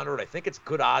 300. I think it's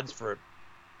good odds for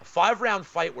a 5-round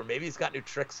fight where maybe he's got new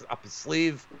tricks up his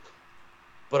sleeve.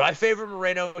 But I favor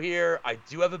Moreno here. I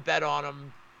do have a bet on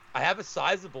him. I have a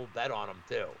sizable bet on him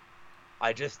too.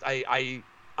 I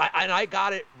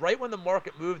got it right when the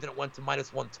market moved and it went to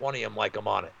minus 120. I'm like, I'm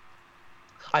on it.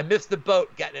 I missed the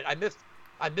boat getting it. I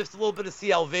missed a little bit of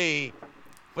CLV,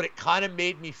 but it kind of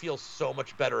made me feel so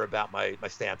much better about my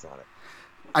stance on it.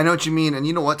 I know what you mean, and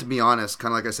you know what? To be honest,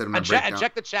 kind of like I said in my breakdown. And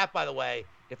check the chat, by the way.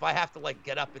 If I have to, like,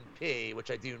 get up and pee, which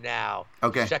I do now,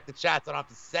 okay, check the chat so I don't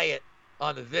have to say it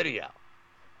on the video.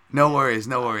 No worries.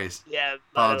 Yeah.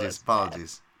 Apologies.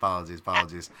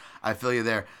 I feel you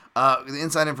there. The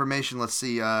inside information, let's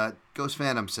see. Ghost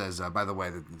Phantom says, by the way,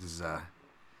 this is,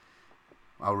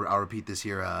 I'll repeat this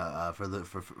here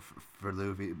for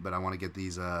Lou, but I want to get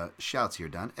these shouts here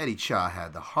done. Eddie Cha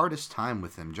had the hardest time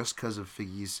with him just because of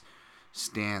Figgy's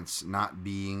stance not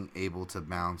being able to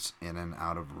bounce in and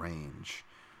out of range.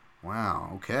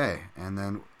 Wow, okay. And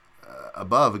then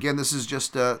above, again, this is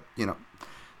just,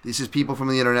 this is people from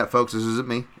the internet, folks. This isn't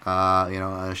me,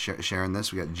 sharing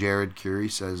this. We got Jared Curie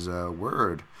says,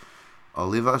 word.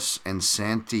 Olivas and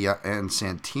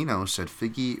Santino said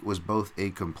Figgy was both a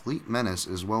complete menace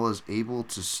as well as able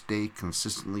to stay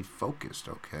consistently focused.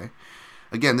 Okay.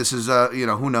 Again, this is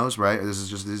who knows, right?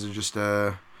 These are just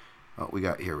we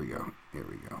got here we go.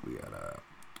 We got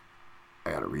I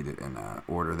gotta read it in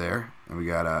order there. And we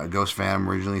got Ghost Phantom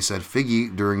originally said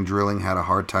Figgy during drilling had a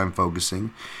hard time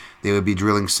focusing. They would be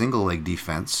drilling single leg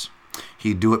defense.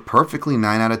 He'd do it perfectly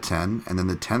 9 out of 10, and then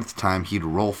the 10th time he'd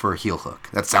roll for a heel hook.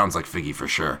 That sounds like Figgy for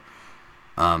sure.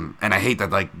 And I hate that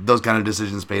like those kind of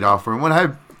decisions paid off for him. When I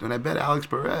bet Alex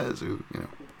Perez, who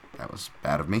that was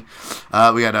bad of me.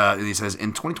 We got he says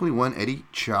in 2021, Eddie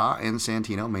Cha and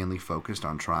Santino mainly focused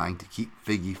on trying to keep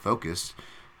Figgy focused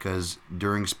because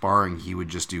during sparring he would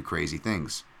just do crazy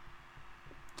things.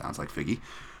 Sounds like Figgy.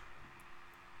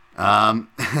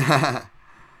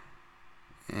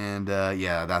 And,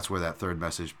 that's where that third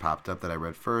message popped up that I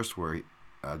read first, where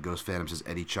Ghost Phantom says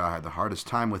Eddie Cha had the hardest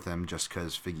time with him just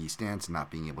because Figgy's stance and not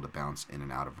being able to bounce in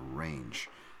and out of range.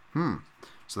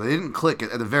 So they didn't click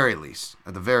at the very least.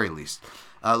 At the very least.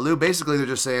 Lou, basically they're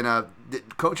just saying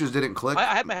coaches didn't click.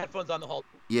 I had my headphones on the whole.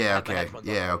 Yeah, okay.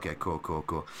 Yeah, okay,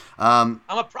 cool. I'm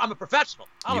a professional.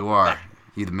 You are.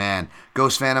 You're the man.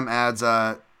 Ghost Phantom adds,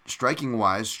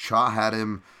 striking-wise, Cha had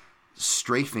him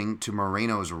strafing to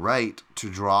Moreno's right to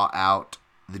draw out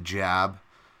the jab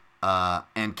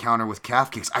and counter with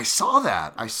calf kicks. I saw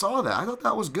that. I thought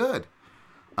that was good.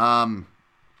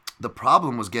 The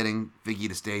problem was getting Figgy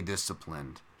to stay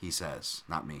disciplined, he says,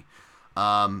 not me.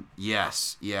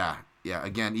 Yes.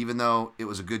 Again, even though it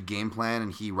was a good game plan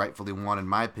and he rightfully won, in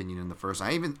my opinion, in the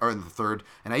third,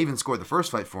 and I even scored the first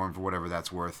fight for him for whatever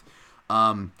that's worth.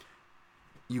 You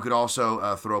could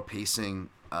also throw pacing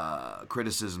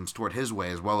criticisms toward his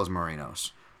way as well as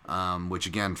Moreno's, which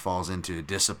again falls into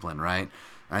discipline, right?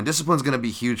 And discipline's going to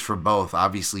be huge for both.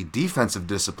 Obviously, defensive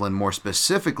discipline, more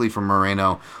specifically for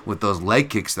Moreno with those leg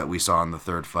kicks that we saw in the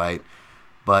third fight.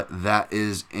 But that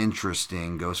is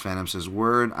interesting. Ghost Phantom says,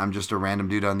 "Word, I'm just a random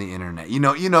dude on the internet." You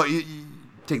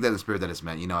take that in the spirit that it's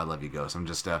meant. I love you, Ghost. I'm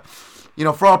just, for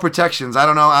all protections. I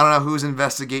don't know who's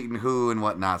investigating who and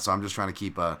whatnot. So I'm just trying to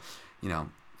keep my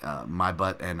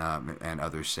butt and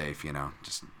others safe.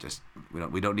 Just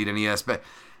we don't need any inside.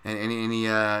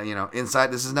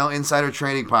 This is no insider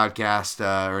trading podcast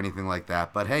or anything like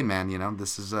that. But hey, man,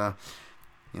 this is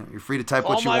you're free to type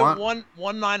what you want. Call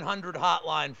my 1-900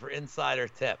 hotline for insider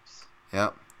tips.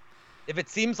 Yep. If it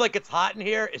seems like it's hot in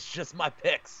here, it's just my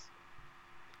picks.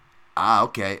 Ah,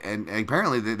 okay. And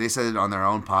apparently they said it on their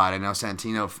own pod. I know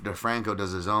Santino DeFranco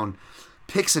does his own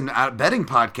picks and betting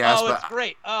podcast. Oh, it's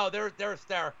great. Oh, they're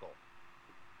hysterical.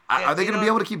 Are they going to be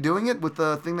able to keep doing it with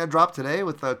the thing that dropped today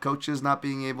with the coaches not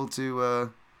being able to?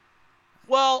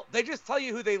 Well, they just tell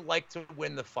you who they like to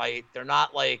win the fight. They're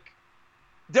not like.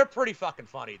 They're pretty fucking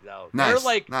funny though. Nice.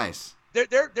 They're nice.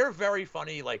 They're very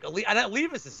funny. Like, and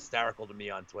Levis is hysterical to me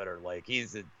on Twitter. Like,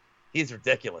 he's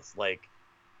ridiculous. Like,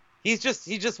 he's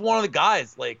just one of the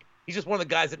guys. Like, he's just one of the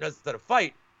guys that knows how to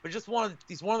fight. But he's one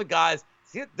of the guys.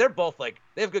 They're both like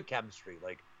they have good chemistry.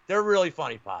 Like, they're really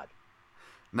funny pod.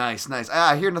 Nice.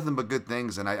 I hear nothing but good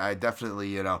things, and I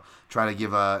definitely try to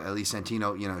give at least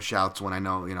Santino shouts when I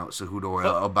know Cejudo or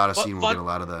Albaicin will get a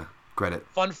lot of the credit.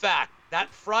 Fun fact: that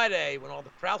Friday when all the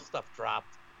Kraus stuff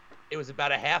dropped, it was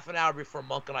about a half an hour before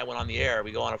Monk and I went on the air.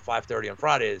 We go on at 5:30 on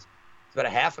Fridays. It's about a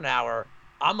half an hour.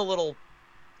 I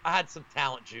had some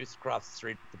talent juice across the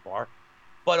street at the bar,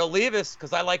 but Olivas,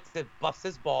 because I like to bust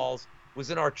his balls,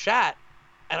 was in our chat,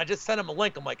 and I just sent him a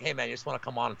link. I'm like, hey man, you just want to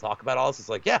come on and talk about all this? He's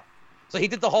like, yeah. So he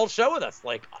did the whole show with us,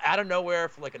 like out of nowhere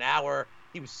for like an hour.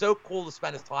 He was so cool to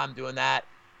spend his time doing that.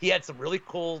 He had some really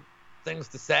cool things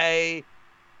to say.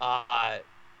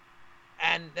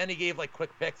 And then he gave like quick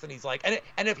picks, and he's like,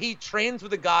 and if he trains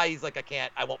with a guy, he's like,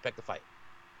 I won't pick the fight.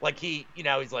 Like he's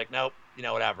like, nope,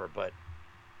 whatever. But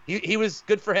he was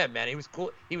good for him, man. He was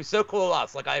cool. He was so cool to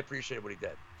us. Like, I appreciated what he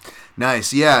did.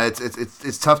 Nice. Yeah,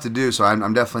 it's tough to do. So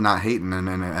I'm definitely not hating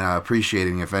and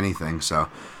appreciating, if anything. So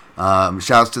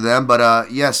shouts to them.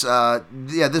 But yes,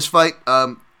 this fight.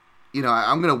 I'm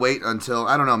gonna wait until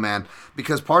I don't know, man,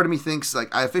 because part of me thinks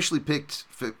like I officially picked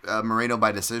Moreno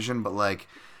by decision, but like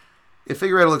if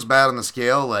Figueiredo looks bad on the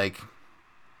scale, like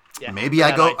maybe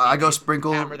I go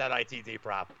sprinkle hammer that ITD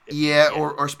prop. Yeah,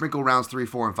 or sprinkle rounds 3,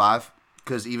 4, and 5,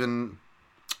 because even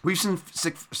we've seen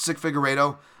Sick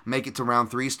Figueiredo make it to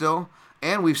round 3 still,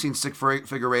 and we've seen Sick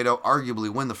Figueiredo arguably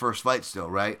win the first fight still,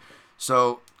 right?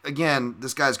 So again,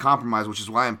 this guy's compromised, which is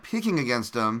why I'm picking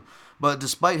against him. But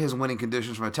despite his winning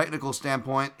conditions from a technical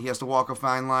standpoint, he has to walk a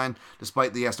fine line.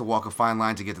 Despite that he has to walk a fine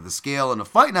line to get to the scale and a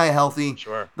fight night healthy.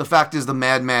 Sure. The fact is the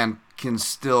madman can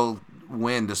still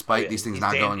win despite these things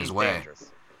not going his way.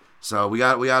 Dangerous. So we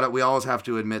always have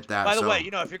to admit that. By the way,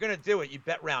 if you're gonna do it, you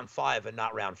bet round 5 and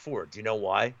not round 4. Do you know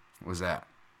why? What was that?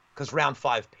 Because round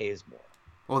 5 pays more.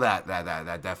 Well, that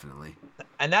definitely.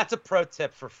 And that's a pro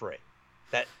tip for free.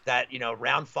 That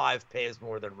round 5 pays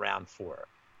more than round 4.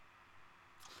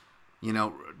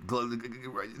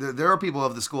 There are people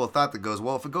of the school of thought that goes,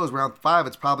 well, if it goes round 5,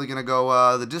 it's probably going to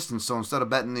go the distance. So instead of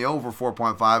betting the over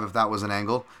 4.5, if that was an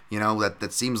angle,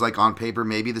 that seems like on paper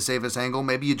maybe the safest angle,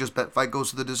 maybe you just bet fight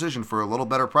goes to the decision for a little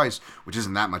better price, which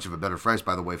isn't that much of a better price,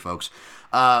 by the way, folks.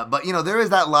 But there is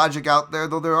that logic out there,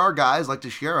 though there are guys like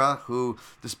Teixeira who,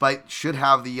 despite should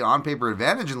have the on-paper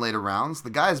advantage in later rounds, the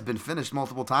guy's been finished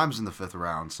multiple times in the 5th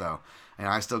round, so... And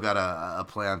I still got a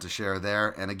plan to share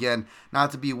there. And again,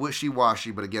 not to be wishy-washy,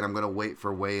 but again, I'm going to wait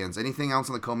for weigh-ins. Anything else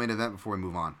on the co-main event before we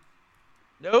move on?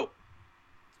 Nope.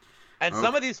 And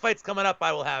some of these fights coming up,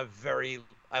 I will have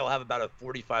about a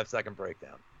 45-second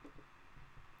breakdown.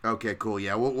 Okay, cool.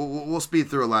 Yeah, we'll speed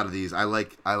through a lot of these. I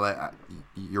like.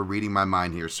 You're reading my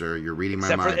mind here, sir. You're reading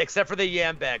my mind. Except for the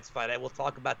Yam Bags fight, I will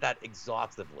talk about that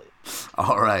exhaustively.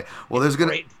 All right. Well, there's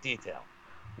great detail.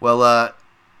 Well,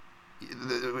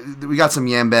 we got some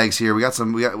yam bags here. We got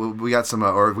some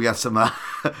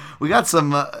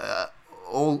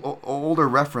older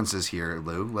references here,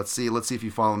 Lou. Let's see if you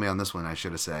follow me on this one. I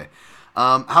should have said.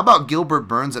 How about Gilbert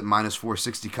Burns at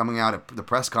 -460 coming out at the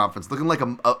press conference, looking like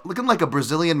a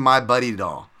Brazilian My Buddy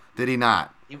doll? Did he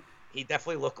not? He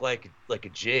definitely looked like a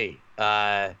G.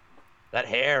 That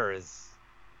hair is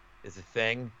a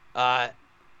thing. I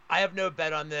have no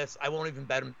bet on this. I won't even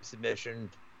bet him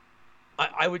submission.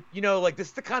 I would, this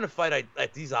is the kind of fight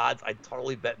at these odds, I'd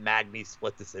totally bet Magny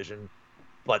split decision,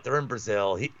 but they're in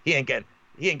Brazil. He ain't getting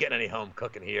any home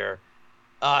cooking here.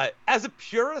 As a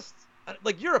purist,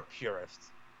 you're a purist,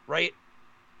 right?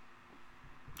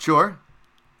 Sure.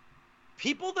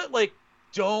 People that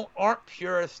aren't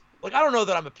purists, I don't know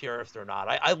that I'm a purist or not.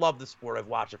 I love the sport. I've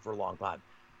watched it for a long time.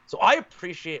 So I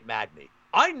appreciate Magny.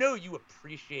 I know you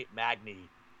appreciate Magny.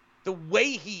 The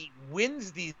way he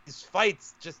wins these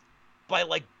fights just by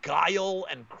guile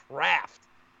and craft.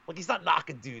 He's not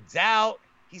knocking dudes out.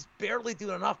 He's barely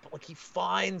doing enough, but he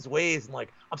finds ways, and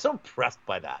I'm so impressed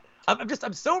by that.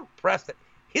 I'm so impressed that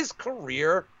his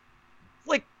career,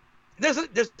 there's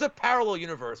a parallel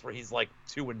universe where he's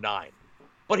 2-9,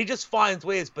 but he just finds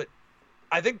ways. But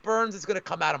I think Burns is going to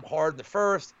come at him hard in the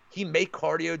first. He may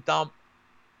cardio dump.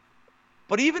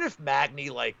 But even if Magny,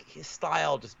 his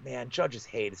style, judges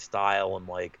hate his style, and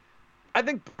I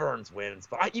think Burns wins,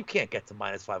 but you can't get to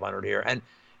 -500 here. And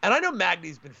I know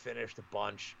Magny's been finished a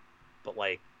bunch, but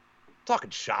talking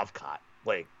Shavkat,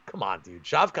 come on, dude.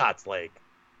 Shavkat's I'm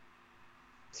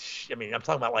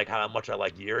talking about how much I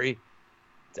like Yuri.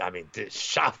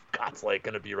 Shavkat's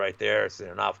going to be right there soon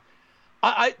enough.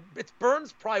 It's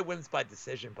Burns probably wins by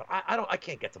decision, but I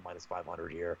can't get to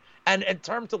 -500 here. And in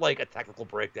terms of a technical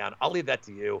breakdown, I'll leave that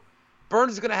to you.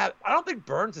 Burns is going to have. I don't think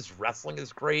Burns' wrestling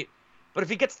is great. But if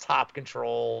he gets top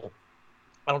control,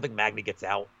 I don't think Magny gets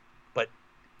out. But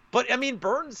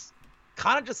Burns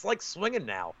kind of just likes swinging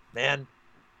now, man.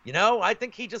 I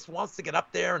think he just wants to get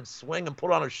up there and swing and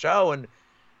put on a show. And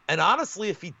honestly,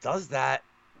 if he does that,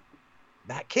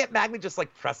 can't Magny just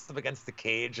press him against the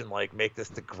cage and make this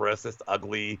the grossest,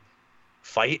 ugly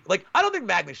fight? I don't think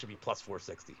Magny should be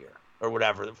 +460 here or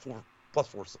whatever,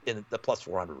 +4 in the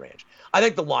 +400 range. I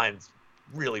think the line's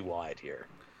really wide here.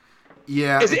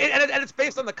 Yeah. And it's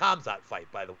based on the Khamzat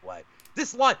fight, by the way.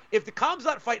 This line, if the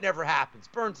Khamzat fight never happens,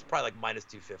 Burns is probably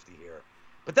 -250 here.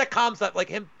 But that Khamzat,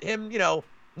 him,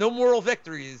 no moral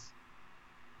victories,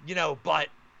 but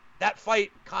that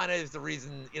fight kind of is the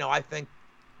reason, I think,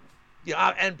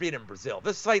 and being in Brazil.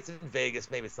 This fight's in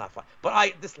Vegas, maybe it's not fun.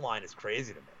 But this line is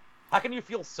crazy to me. How can you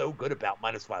feel so good about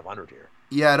 -500 here?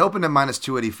 Yeah, it opened at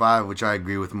 -285, which I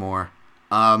agree with more.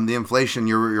 The inflation,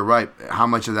 you're right. How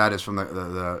much of that is from the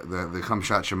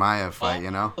Khamzat Chimaev fight?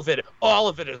 All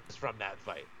of it is from that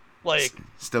fight.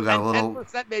 Still got a little.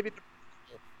 10% maybe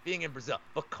being in Brazil,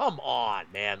 but come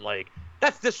on, man.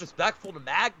 That's disrespectful to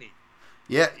Magny.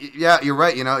 Yeah, you're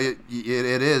right.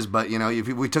 It is. But if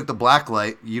we took the black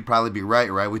light, you'd probably be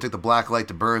right. We took the black light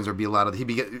to Burns, there'd be a lot of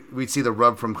we'd see the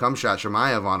rub from Khamzat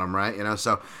Chimaev on him, right?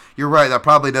 So you're right. That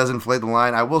probably does inflate the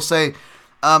line. I will say.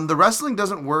 The wrestling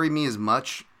doesn't worry me as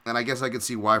much, and I guess I could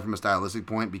see why from a stylistic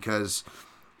point, because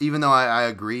even though I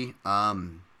agree,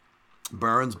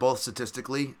 Burns, both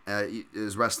statistically,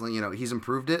 is wrestling, he's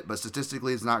improved it, but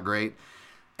statistically it's not great.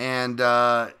 And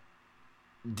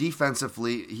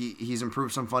defensively, he's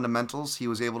improved some fundamentals. He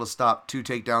was able to stop 2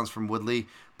 takedowns from Woodley,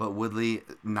 but Woodley,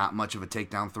 not much of a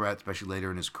takedown threat, especially later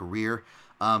in his career.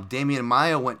 Damian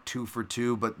Maia went 2 for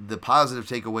 2, but the positive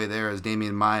takeaway there is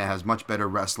Damian Maia has much better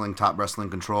wrestling, top wrestling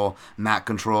control, mat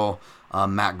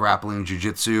grappling,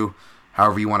 jiu-jitsu,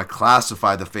 however you want to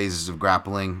classify the phases of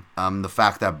grappling. The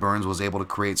fact that Burns was able to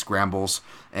create scrambles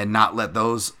and not let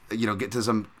those, get to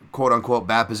some quote-unquote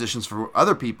bad positions for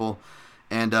other people,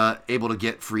 and able to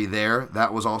get free there.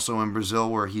 That was also in Brazil,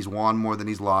 where he's won more than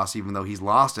he's lost, even though he's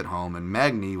lost at home. And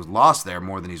Magny was lost there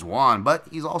more than he's won, but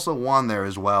he's also won there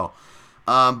as well.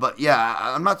 But yeah,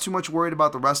 I'm not too much worried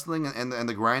about the wrestling and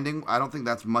the grinding. I don't think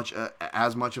that's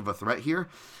as much of a threat here.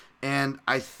 And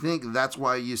I think that's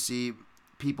why you see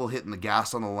people hitting the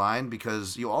gas on the line,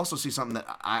 because you also see something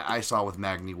that I saw with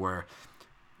Magny, where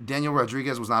Daniel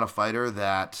Rodriguez was not a fighter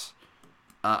that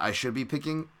I should be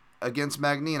picking against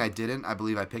Magny, and I didn't. I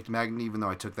believe I picked Magny even though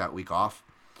I took that week off.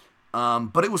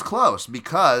 But it was close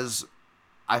because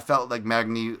I felt like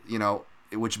Magny,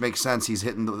 which makes sense. He's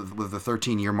hitting with the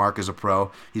 13-year mark as a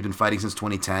pro. He's been fighting since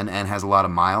 2010 and has a lot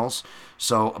of miles.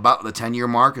 So about the 10-year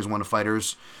mark is when a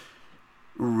fighter's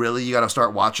really, you got to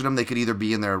start watching them. They could either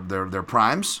be in their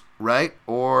primes, right?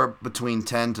 Or between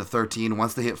 10 to 13.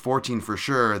 Once they hit 14 for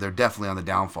sure, they're definitely on the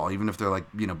downfall. Even if they're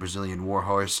like, Brazilian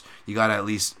warhorse, you got to at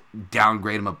least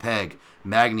downgrade them a peg.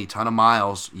 Magny, ton of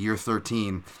miles, year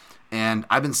 13. And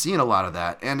I've been seeing a lot of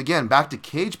that. And again, back to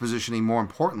cage positioning, more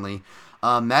importantly,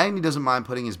 Magny doesn't mind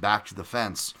putting his back to the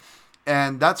fence.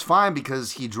 And that's fine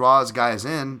because he draws guys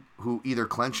in who either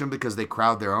clench him because they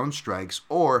crowd their own strikes,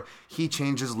 or he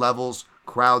changes levels,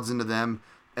 crowds into them,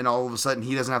 and all of a sudden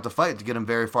he doesn't have to fight to get him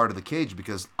very far to the cage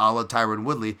because a la Tyron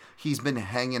Woodley, he's been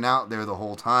hanging out there the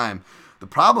whole time. The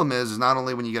problem is not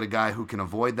only when you get a guy who can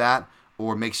avoid that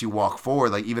or makes you walk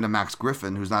forward, like even a Max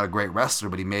Griffin, who's not a great wrestler,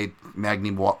 but he made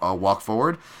Magny walk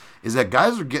forward, is that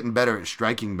guys are getting better at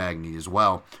striking Magny as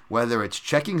well. Whether it's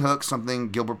checking hooks, something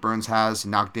Gilbert Burns has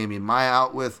knocked Damian Maia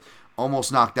out with,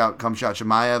 almost knocked out Khamzat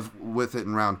Chimaev with it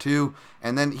in round 2.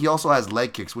 And then he also has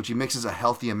leg kicks, which he mixes a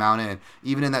healthy amount in,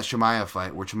 even in that Chimaev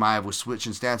fight, where Chimaev was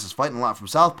switching stances, fighting a lot from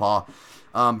southpaw.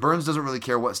 Burns doesn't really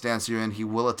care what stance you're in. He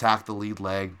will attack the lead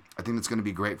leg. I think that's going to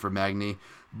be great for Magny.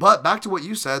 But back to what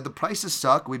you said, the prices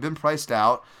suck. We've been priced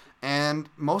out. And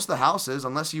most of the houses,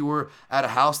 unless you were at a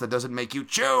house that doesn't make you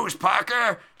choose,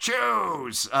 Parker,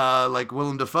 choose, like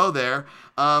Willem Dafoe there,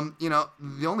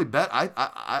 the only bet I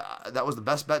that was the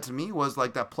best bet to me was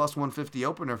like that plus 150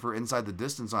 opener for inside the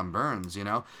distance on Burns.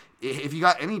 If you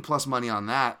got any plus money on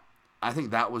that, I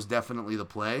think that was definitely the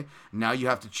play. Now you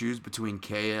have to choose between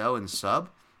KO and sub.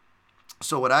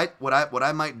 So what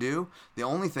I might do, the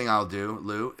only thing I'll do,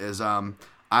 Lou, is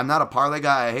I'm not a parlay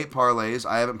guy. I hate parlays.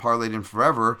 I haven't parlayed in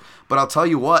forever. But I'll tell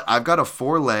you what, I've got a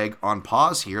 4-leg on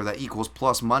pause here that equals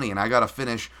plus money, and I got to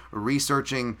finish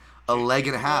researching a leg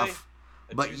and a half.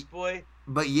 Juice boy.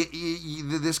 But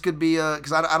this could be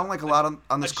because I don't like a lot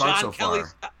on this card so far.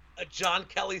 A John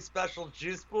Kelly special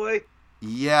juice boy.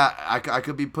 Yeah, I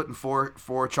could be putting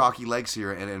four chalky legs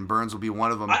here, and Burns will be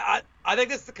one of them. I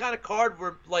think it's the kind of card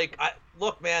where,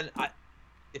 look, man,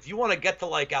 if you want to get to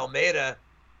like Almeida.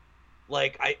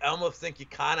 I almost think you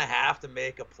kind of have to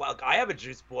make a plug. I have a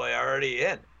juice boy already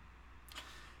in.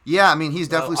 Yeah, I mean, he's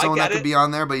definitely someone that could be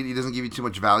on there, but he doesn't give you too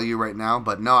much value right now.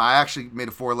 But no, I actually made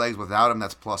a 4 legs without him.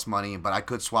 That's plus money, but I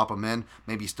could swap him in,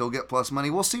 maybe still get plus money.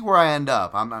 We'll see where I end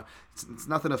up. I'm not. It's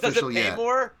nothing official yet. Does it pay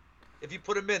more? If you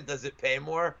put him in, does it pay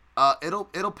more?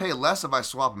 It'll pay less if I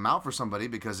swap him out for somebody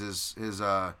because his.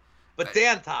 But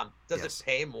Dan, Tom, does it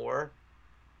pay more?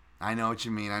 I know what you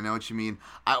mean.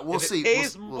 We'll see. If it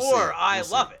pays more, I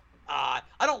love it. I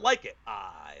don't like it.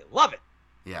 I love it.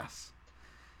 Yes.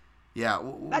 Yeah.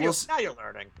 Now you're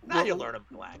learning. Now you're learning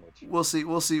the language. We'll see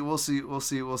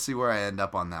where I end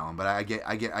up on that one. But I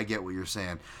get what you're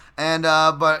saying. And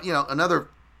but another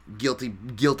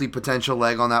guilty potential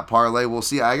leg on that parlay. We'll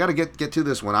see. I got to get to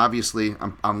this one. Obviously,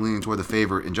 I'm leaning toward the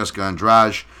favorite in Jessica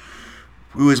Andrade,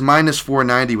 who is minus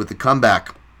 490 with the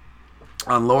comeback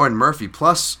on Lauren Murphy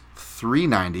plus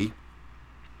 390,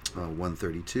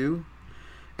 132.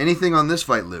 Anything on this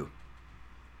fight, Lou?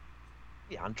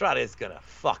 Yeah, Andrade is gonna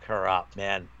fuck her up,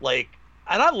 man. And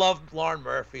I love Lauren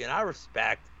Murphy, and I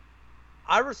respect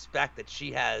that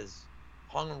she has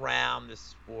hung around the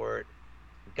sport,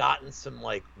 gotten some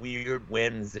weird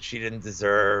wins that she didn't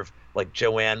deserve, like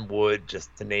Joanne Wood,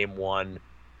 just to name one.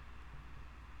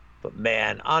 But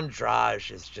man, Andrade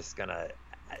is just gonna.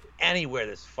 Anywhere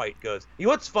this fight goes.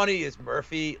 What's funny is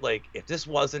Murphy, if this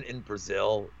wasn't in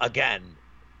Brazil, again,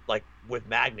 with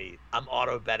Magny, I'm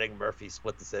auto betting Murphy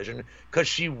split decision because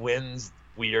she wins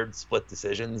weird split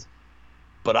decisions.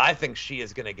 But I think she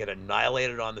is going to get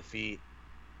annihilated on the feet.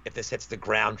 If this hits the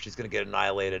ground, she's going to get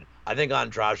annihilated. I think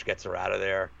Andrade gets her out of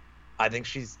there. I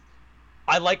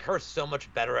I like her so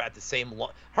much better at the same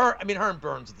her and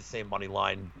Burns at the same money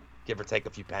line, give or take a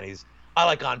few pennies. I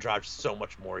like Andrade so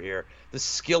much more here. The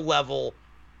skill level,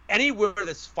 anywhere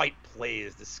this fight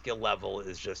plays, the skill level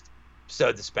is just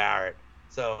so disparate.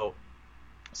 So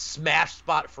smash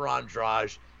spot for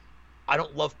Andrade. I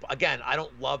don't love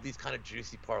these kind of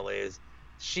juicy parlays.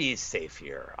 She's safe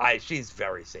here. She's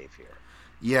very safe here.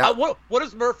 Yeah. What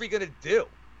is Murphy gonna do?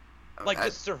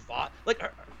 Just survive?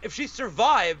 If she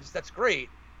survives, that's great.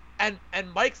 And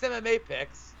Mike's MMA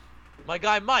picks, my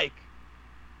guy Mike,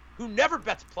 who never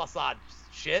bets plus odds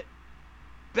shit,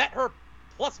 bet her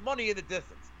plus money in the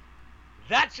distance.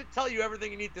 That should tell you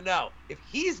everything you need to know. If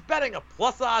he's betting a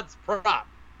plus odds prop,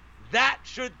 that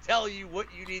should tell you what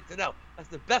you need to know. That's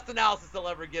the best analysis they'll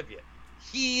ever give you.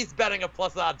 He's betting a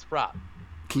plus odds prop.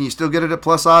 Can you still get it at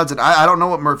plus odds? And I don't know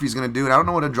what Murphy's going to do, and I don't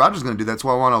know what Andrade's going to do. That's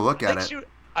why I want to look at it.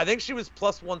 I think she was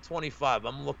plus 125.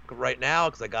 I'm looking right now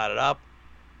because I got it up.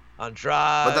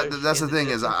 Andrade. But that's the thing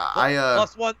is,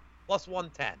 plus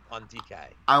 110 on DK.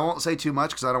 I won't say too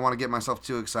much because I don't want to get myself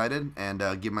too excited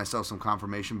and give myself some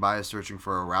confirmation bias searching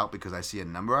for a route because I see a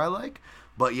number I like.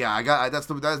 But yeah,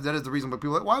 that is the reason why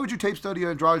people are like, why would you tape study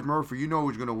Andrade Murphy? You know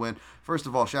who's going to win. First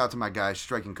of all, shout out to my guy,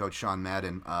 striking coach Sean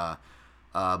Madden,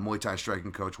 Muay Thai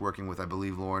striking coach, working with, I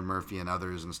believe, Lauren Murphy and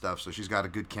others and stuff. So she's got a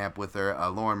good camp with her.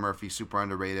 Lauren Murphy, super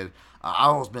underrated.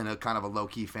 I've always been a kind of a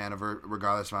low-key fan of her,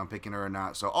 regardless if I'm picking her or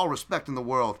not. So all respect in the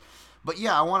world. But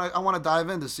yeah, I want to dive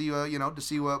in to see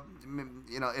what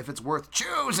if it's worth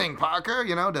choosing, Parker,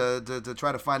 to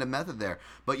try to find a method there.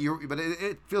 But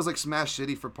it feels like Smash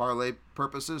City for parlay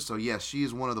purposes. So yes, she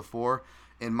is one of the four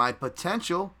in my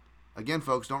potential. Again,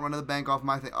 folks, don't run to the bank off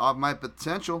my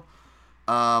potential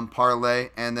parlay.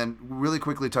 And then really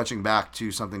quickly touching back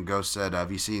to something Ghost said,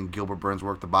 have you seen Gilbert Burns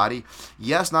work the body?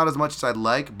 Yes, not as much as I'd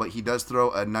like, but he does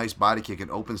throw a nice body kick in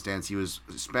open stance. He was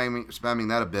spamming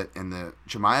that a bit in the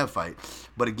Chimaev fight.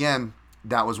 But again,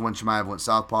 that was when Chimaev went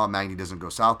southpaw. Magny doesn't go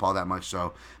southpaw that much,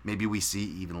 so maybe we see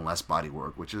even less body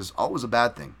work, which is always a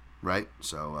bad thing, right?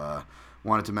 So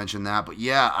wanted to mention that. But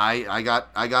yeah, I got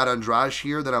Andrade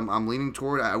here that I'm leaning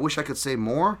toward. I wish I could say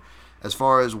more. As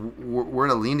far as we're in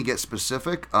a lean to get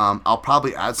specific, I'll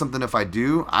probably add something if I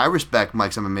do. I respect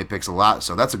Mike's MMA picks a lot,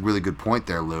 so that's a really good point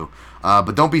there, Lou.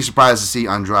 But don't be surprised to see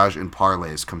Andrade in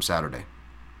parlays come Saturday.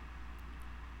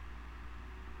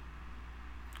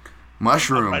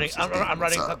 Mushroom. I'm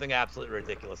writing something absolutely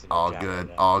ridiculous. All good,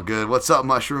 right all good. What's up,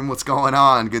 Mushroom? What's going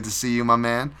on? Good to see you, my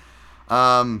man.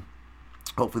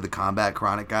 Hopefully the Combat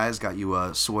Chronic guys got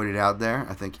you sorted out there.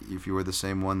 I think if you were the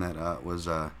same one that was...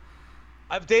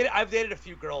 I've dated a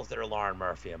few girls that are Lauren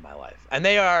Murphy in my life, and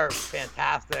they are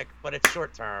fantastic. But it's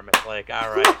short term. It's like,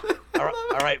 all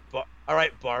right,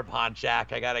 Barb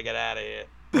Honchak, I gotta get out of here.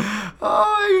 Oh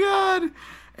my God!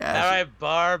 Yeah, all right,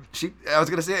 Barb. I was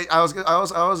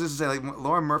just say like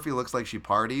Lauren Murphy looks like she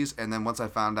parties, and then once I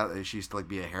found out that she used to like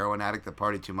be a heroin addict that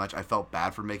partied too much, I felt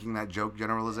bad for making that joke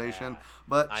generalization. Yeah,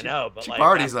 but I know, but she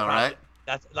parties though, right?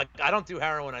 That's like I don't do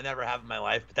heroin. I never have in my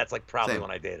life, but that's like probably Same.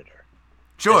 when I dated her.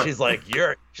 Sure. And she's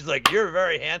like, you're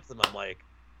very handsome. I'm like,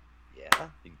 yeah.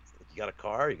 You got a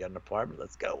car? You got an apartment?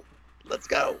 Let's go.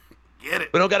 Get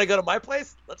it. We don't got to go to my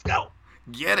place. Let's go.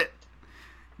 Get it.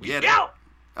 Get it.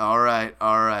 All right.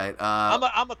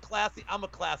 I'm a classy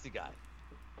guy.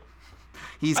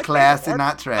 He's classy,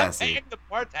 not trashy. I'm paying the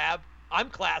bar tab.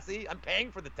 I'm classy. I'm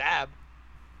paying for the tab.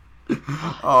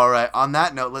 All right. On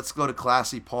that note, let's go to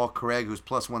classy Paul Craig, who's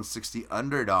plus 160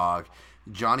 underdog.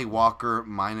 Johnny Walker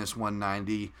minus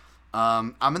 190.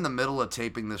 I'm in the middle of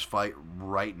taping this fight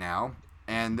right now,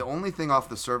 and the only thing off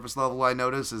the surface level I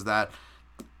notice is that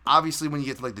obviously when you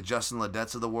get to like the Justin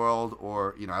Ledets of the world,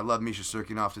 or I love Misha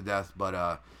Serkinov to death,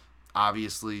 but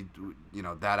obviously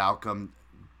that outcome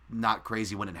not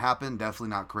crazy when it happened, definitely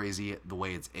not crazy the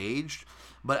way it's aged.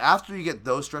 But after you get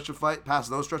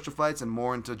past those stretch of fights and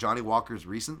more into Johnny Walker's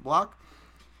recent block,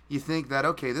 you think that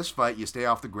okay, this fight you stay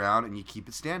off the ground and you keep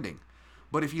it standing.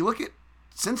 But if you look at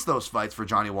since those fights for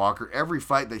Johnny Walker, every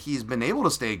fight that he's been able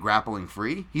to stay grappling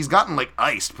free, he's gotten like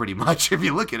iced pretty much if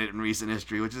you look at it in recent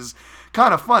history, which is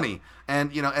kind of funny.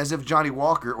 And, as if Johnny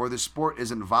Walker or this sport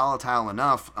isn't volatile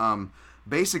enough,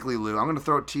 basically, Lou, I'm going to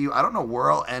throw it to you. I don't know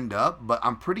where I'll end up, but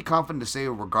I'm pretty confident to say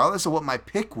regardless of what my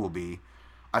pick will be,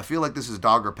 I feel like this is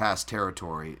dog or pass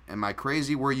territory. Am I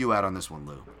crazy? Where are you at on this one,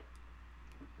 Lou?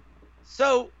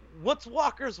 So, what's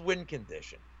Walker's win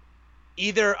condition?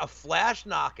 Either a flash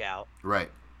knockout, right,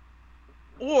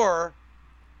 or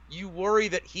you worry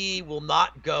that he will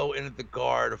not go into the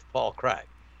guard of Paul Craig.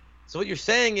 So what you're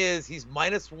saying is he's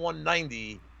minus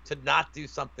 190 to not do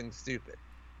something stupid.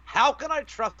 How can I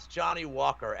trust Johnny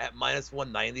Walker at minus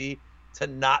 190 to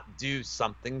not do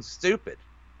something stupid.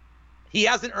 He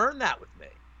hasn't earned that with me.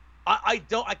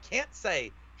 I can't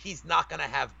say he's not going to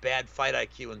have bad fight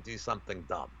IQ and do something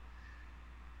dumb.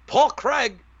 Paul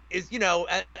Craig is,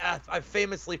 I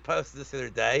famously posted this the other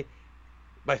day.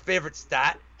 My favorite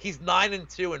stat, he's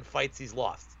 9-2 in fights he's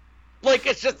lost. Like,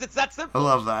 it's that simple. I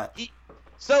love that.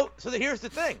 So here's the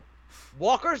thing.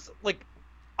 Walker's, like,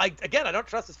 I don't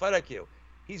trust his fight IQ.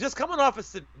 He's just coming off a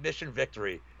submission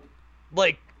victory.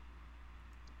 Like,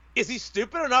 is he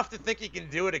stupid enough to think he can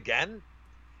do it again?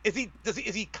 Is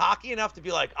he cocky enough to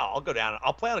be like, oh, I'll go down,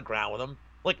 I'll play on the ground with him,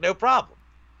 like, no problem.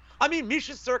 I mean,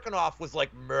 Misha Serkinov was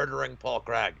like murdering Paul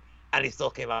Craig, and he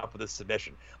still came up with a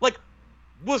submission. Like,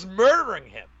 was murdering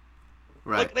him.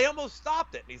 Right. Like, they almost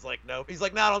stopped it. And he's like, no. He's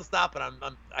like, no, don't stop it.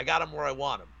 I got him where I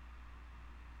want him.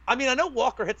 I mean, I know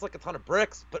Walker hits like a ton of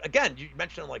bricks, but again, you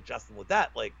mentioned like Justin Ledet.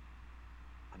 Like,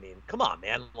 I mean, come on,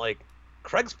 man. Like,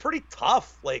 Craig's pretty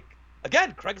tough. Like,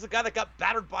 again, Craig's a guy that got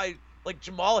battered by like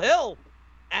Jamal Hill,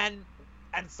 and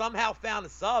somehow found a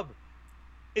sub.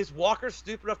 Is Walker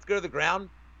stupid enough to go to the ground?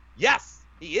 Yes,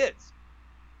 he is.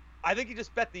 I think you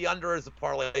just bet the under as a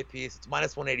parlay piece. It's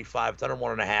minus 185. It's under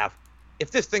 1.5. If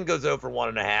this thing goes over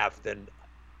 1.5, then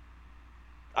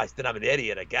I'm an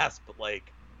idiot, I guess. But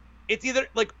like, it's either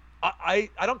like I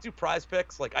don't do prize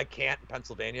picks. Like, I can't in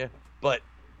Pennsylvania. But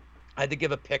I had to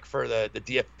give a pick for the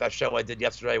DFS show I did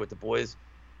yesterday with the boys,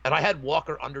 and I had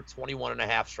Walker under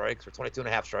 21.5 strikes or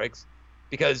 22.5 strikes,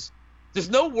 because there's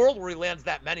no world where he lands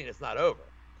that many and it's not over.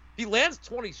 If he lands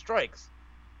 20 strikes,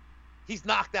 he's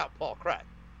knocked out Paul Craig.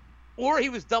 Or he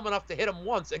was dumb enough to hit him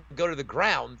once and go to the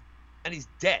ground, and he's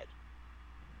dead.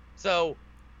 So,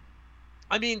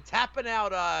 I mean, tapping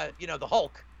out, the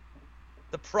Hulk,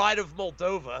 the pride of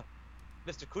Moldova,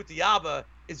 Mr. Kutiyaba,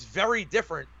 is very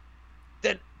different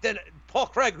than Paul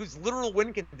Craig, whose literal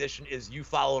win condition is you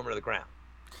follow him to the ground.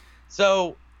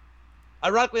 So,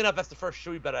 ironically enough, that's the first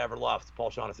shoey bet I ever lost to Paul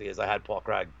Shaughnessy, is I had Paul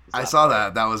Craig. I saw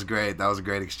that. That was great. That was a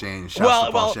great exchange. Shouts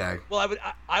to Paul Shag. Well,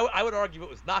 I would argue it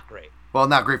was not great. Well,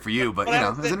 not great for you, but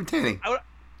it was entertaining.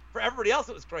 For everybody else,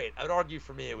 it was great. I would argue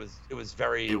for me, it was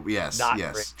very not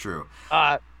great. True.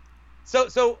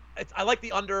 So I like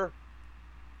the under.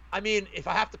 I mean, if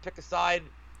I have to pick a side,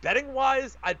 betting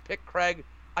wise, I'd pick Craig.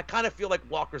 I kind of feel like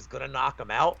Walker's gonna knock him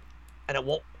out, and it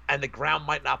won't, and the ground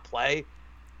might not play.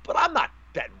 But I'm not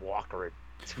betting Walker at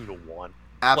 2-1.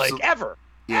 Like, ever.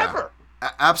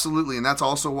 Absolutely, and that's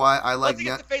also why I like. Unless you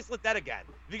get to face Ledet again.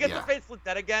 If you get to face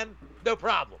Ledet again, no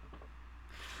problem.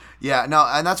 Yeah, no,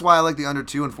 and that's why I like the under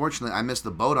too. Unfortunately, I missed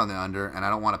the boat on the under, and I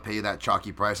don't want to pay that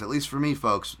chalky price. At least for me,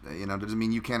 folks. Doesn't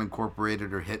mean you can't incorporate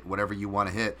it or hit whatever you want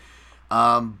to hit.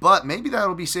 But maybe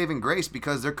that'll be saving grace,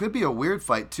 because there could be a weird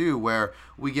fight too, where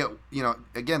we get,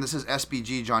 again, this is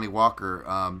SBG Johnny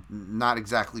Walker, not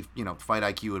exactly, fight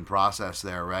IQ and process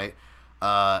there, right?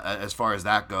 As far as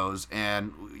that goes,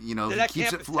 and that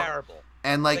keeps camp is terrible.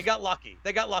 And like, they got lucky.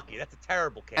 That's a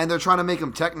terrible camp. And they're trying to make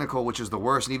him technical, which is the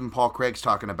worst. And even Paul Craig's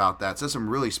talking about that. Says some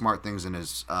really smart things in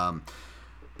his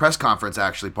press conference,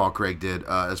 actually, Paul Craig did,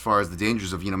 as far as the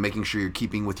dangers of, making sure you're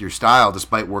keeping with your style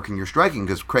despite working your striking,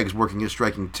 because Craig's working his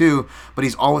striking too, but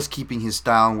he's always keeping his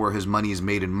style and where his money is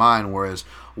made in mind, whereas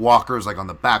Walker's like on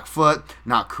the back foot,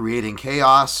 not creating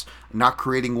chaos, not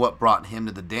creating what brought him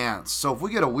to the dance. So if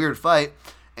we get a weird fight,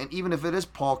 and even if it is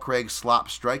Paul Craig slop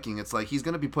striking, it's like he's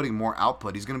going to be putting more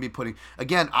output. He's going to be putting,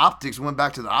 again, optics, went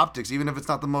back to the optics, even if it's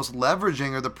not the most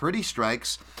leveraging or the pretty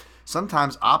strikes,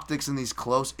 sometimes optics in these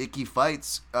close, icky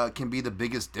fights can be the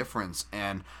biggest difference.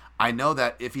 And I know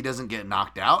that if he doesn't get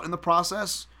knocked out in the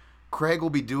process, Craig will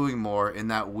be doing more in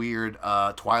that weird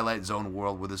Twilight Zone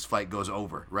world where this fight goes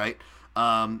over, right?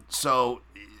 So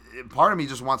part of me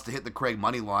just wants to hit the Craig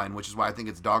money line, which is why I think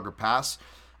it's dog or pass.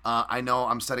 I know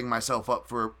I'm setting myself up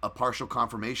for a partial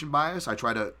confirmation bias. I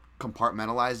try to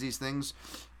compartmentalize these things.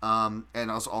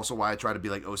 And also why I try to be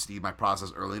like OCD my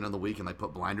process early in the week and like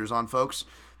put blinders on folks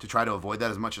to try to avoid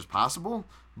that as much as possible.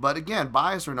 But again,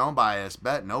 bias or no bias,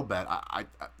 bet, no bet.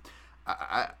 I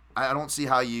don't see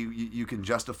how you can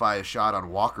justify a shot on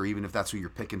Walker, even if that's who you're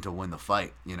picking to win the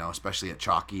fight, especially at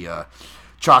chalky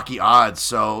odds.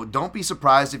 So don't be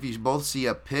surprised if you both see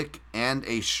a pick and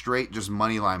a straight just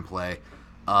money line play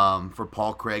for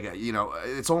Paul Craig.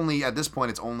 It's only at this point,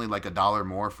 it's only like $1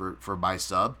 more for by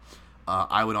sub.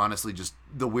 I would honestly just,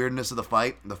 the weirdness of the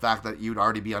fight, the fact that you'd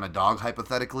already be on a dog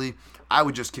hypothetically, I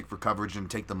would just kick for coverage and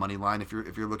take the money line if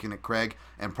you're looking at Craig.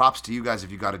 And props to you guys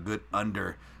if you got a good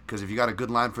under, because if you got a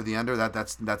good line for the under,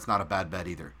 that's not a bad bet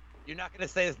either. You're not going to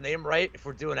say his name right if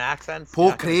we're doing accents?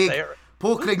 Paul Craig.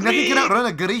 Paul Craig. Nothing can outrun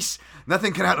a grease.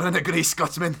 Nothing can outrun a grease,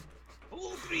 Scotsman.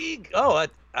 Paul Craig. Oh,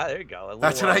 there you go.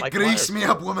 That's right. Grease me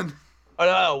up, woman. Oh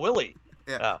no, Willie.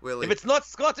 Yeah, Willie. If it's not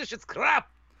Scottish, it's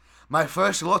crap. My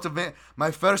first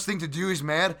thing to do is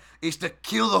to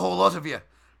kill the whole lot of you.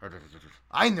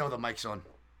 I know the mic's on.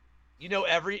 You know,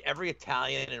 every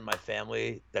Italian in my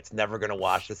family that's never gonna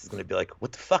watch this is gonna be like,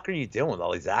 "What the fuck are you doing with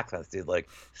all these accents, dude? Like,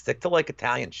 stick to like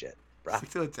Italian shit, bro.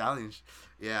 Stick to Italian.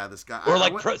 Yeah, this guy. Or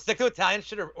stick to Italian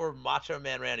shit, or Macho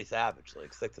Man Randy Savage.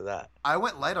 Like, stick to that. I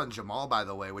went light on Jamal, by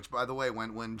the way.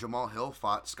 When Jamal Hill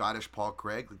fought Scottish Paul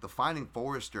Craig, like, the Finding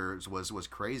Forresters was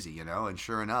crazy, you know. And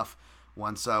sure enough,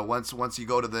 once you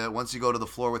go to the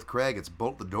floor with Craig, it's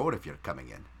bolt the door if you're coming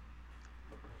in.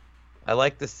 I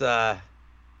like this. I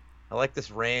like this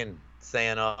Rain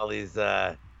saying all these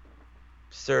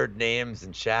absurd names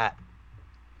in chat.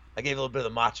 I gave a little bit of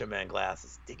the Macho Man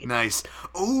glasses. Nice.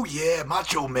 Oh yeah,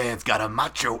 Macho Man's got a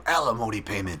macho alimony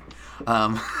payment.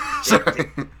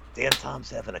 Sorry. Dan Tom's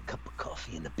having a cup of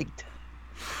coffee in the big time.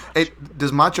 Hey,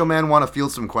 does Macho Man want to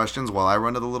field some questions while I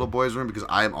run to the little boys' room, because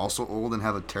I am also old and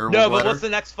have a terrible bladder? No, but what's the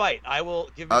next fight? I will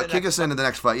give you the kick next us into the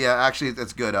next fight. Yeah, actually,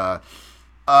 that's good.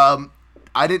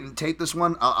 I didn't take this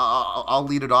one. I'll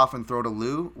lead it off and throw to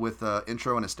Lou with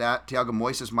intro and a stat. Thiago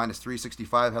Moises minus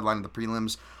 365, headlining the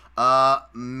prelims.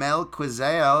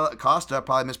 Melquizael Costa,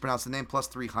 probably mispronounced the name, plus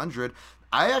 300.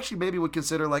 I actually maybe would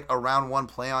consider like a round one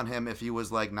play on him if he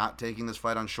was like not taking this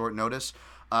fight on short notice.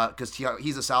 Because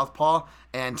he's a southpaw,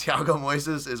 and Thiago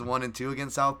Moises is 1-2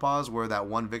 against southpaws, where that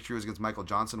one victory was against Michael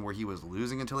Johnson, where he was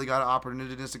losing until he got an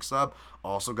opportunistic sub.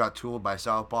 Also got tooled by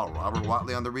southpaw Robert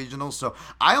Watley on the regionals. So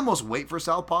I almost wait for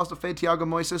southpaws to fade Thiago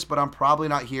Moises, but I'm probably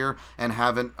not here and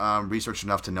haven't researched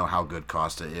enough to know how good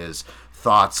Costa is.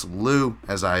 Thoughts, Lou,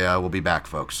 as I will be back,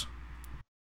 folks.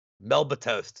 Melba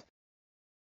toast.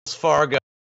 Fargo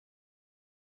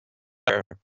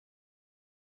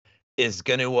is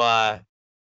going to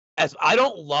as I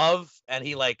don't love, and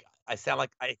he like, I feel like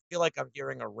I'm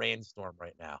hearing a rainstorm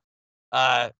right now.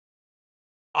 I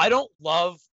don't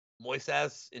love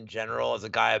Moises in general as a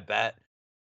guy I bet,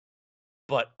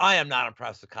 but I am not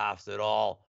impressed with Costa at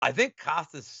all. I think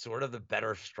Costa's sort of the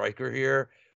better striker here,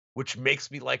 which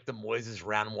makes me like the Moises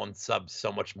round one sub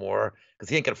so much more, because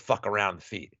he ain't gonna fuck around the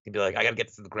feet. He'd be like, I gotta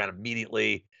get to the ground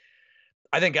immediately.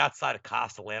 I think outside of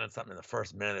Costa landing something in the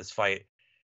first minute of this fight,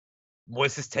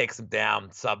 Moises takes him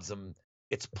down, subs him.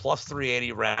 It's plus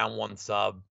 380 round one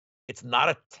sub. It's not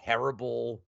a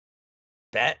terrible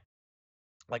bet,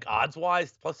 like odds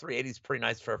wise. Plus 380 is pretty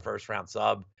nice for a first round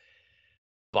sub,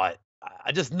 but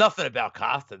I just nothing about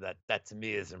Costa that to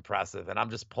me is impressive. And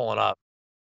I'm just pulling up.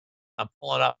 I'm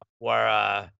pulling up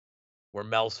where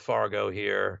Mel's Fargo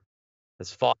here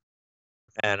has fought,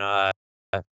 and I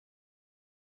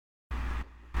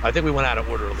think we went out of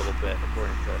order a little bit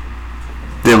according to.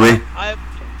 Did we?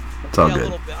 It's all good. A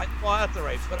little bit. Well, that's all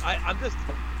right. But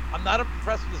I'm not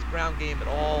impressed with his ground game at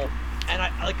all. And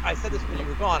I said this when you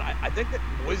were gone. I think that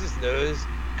Moises knows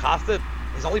Costa,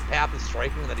 his only path is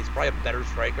striking, that he's probably a better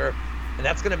striker, and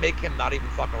that's going to make him not even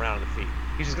fuck around on the feet.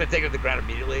 He's just going to take it to the ground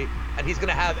immediately, and he's going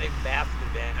to have a massive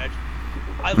advantage.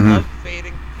 I love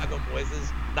fading Thiago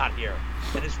Moises, not here.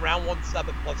 And his round one sub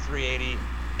at plus 380.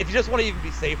 If you just want to even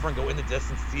be safer and go in the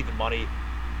distance, it's even money.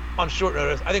 On short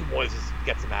notice, I think Moises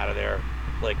gets him out of there,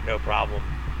 like, no problem.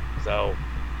 So,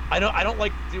 I don't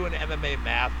like doing MMA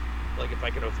math, like, if I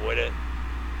can avoid it,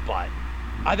 but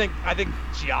I think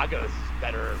Thiago's is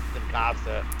better than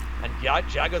Costa, and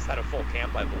Thiago's had a full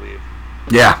camp, I believe.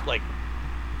 Yeah. Like,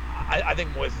 I think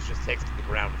Moises just takes to the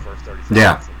ground the first 30 seconds,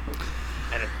 yeah,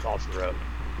 and it's all to the road.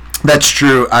 That's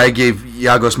true. I gave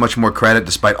Giagos much more credit,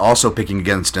 despite also picking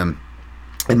against him.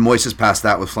 And Moises passed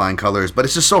that with flying colors. But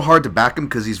it's just so hard to back him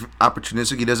because he's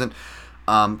opportunistic. He doesn't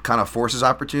kind of force his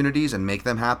opportunities and make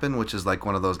them happen, which is like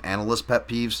one of those analyst pet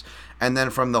peeves. And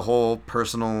then from the whole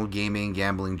personal gaming,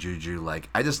 gambling juju, like,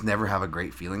 I just never have a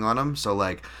great feeling on him. So,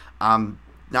 like, I'm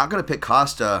not going to pick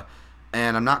Costa,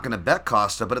 and I'm not going to bet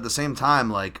Costa. But at the same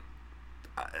time, like,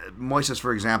 Moises,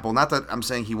 for example, not that I'm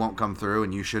saying he won't come through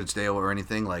and you should stay or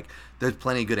anything, like, there's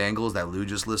plenty of good angles that Lou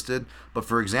just listed, but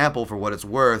for example, for what it's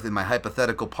worth, in my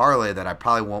hypothetical parlay that I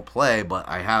probably won't play, but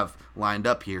I have lined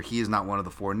up here, he is not one of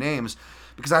the four names,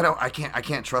 because I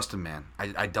can't trust him, man.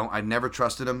 I've never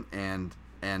trusted him,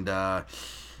 and I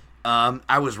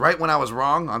was right when I was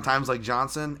wrong on times like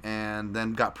Johnson, and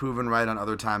then got proven right on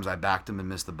other times I backed him and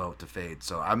missed the boat to fade.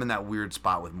 So I'm in that weird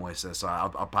spot with Moises, so I'll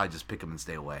probably just pick him and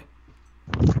stay away.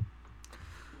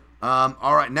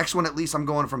 All right, next one, at least I'm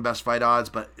going from best fight odds,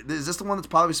 but is this the one that's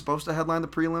probably supposed to headline the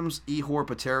prelims? Ihor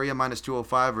Pateria minus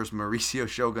 205 versus Mauricio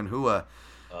Shogun Hua.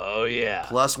 Oh, yeah.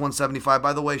 Plus 175.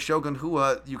 By the way, Shogun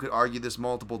Hua, you could argue this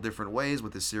multiple different ways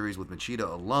with this series with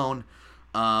Machida alone.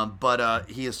 But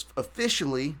he is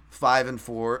officially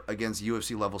 5-4 against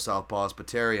UFC level southpaws.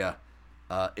 Betya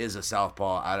is a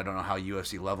southpaw. I don't know how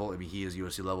UFC level. I mean, he is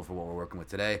UFC level for what we're working with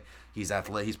today. He's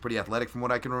athletic. He's pretty athletic from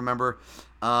what I can remember.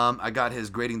 I got his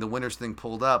grading the winners thing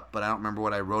pulled up, but I don't remember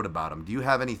what I wrote about him. Do you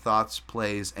have any thoughts,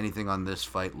 plays, anything on this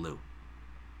fight, Lou?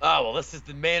 Oh, well, this is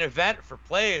the main event for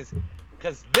plays,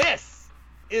 because this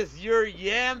is your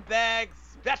Yam Bag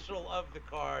special of the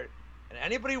card. And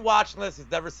anybody watching this has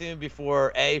never seen him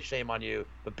before, A, shame on you.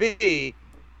 But B,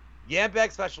 Yam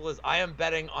Bag special is I am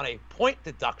betting on a point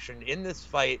deduction in this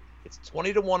fight. It's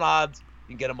 20-1 odds.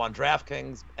 You can get them on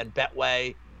DraftKings and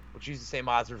Betway, which use the same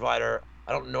odds provider.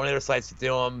 I don't know any other sites to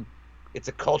do them. It's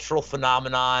a cultural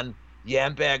phenomenon.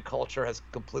 Yam Bag culture has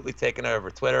completely taken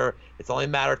over Twitter. It's only a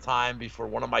matter of time before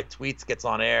one of my tweets gets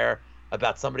on air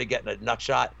about somebody getting a nut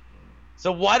shot.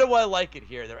 So why do I like it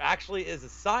here? There actually is a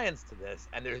science to this,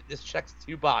 and this checks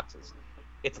 2 boxes.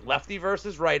 It's lefty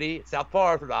versus righty. It's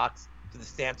southpaw orthodox, so the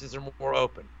stances are more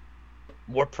open.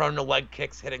 More prone to leg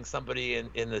kicks hitting somebody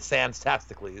in the sans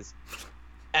testicles.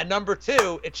 And number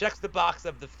 2, it checks the box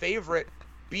of the favorite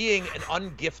being an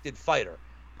ungifted fighter.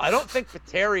 I don't think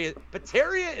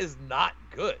Betya is not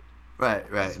good. Right.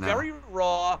 He's very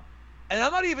raw. And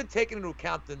I'm not even taking into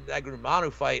account the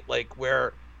Negreanu fight, like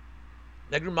where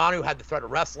Negreanu had the threat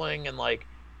of wrestling and like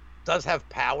does have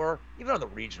power, even on the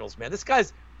regionals, man. This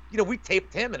guy's, we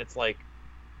taped him and it's like,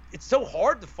 it's so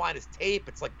hard to find his tape.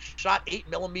 It's like shot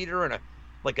 8mm in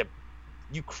a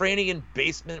Ukrainian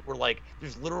basement where like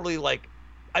there's literally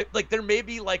there may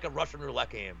be like a Russian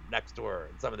roulette game next door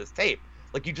in some of this tape.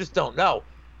 Like you just don't know.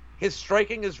 His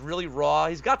striking is really raw.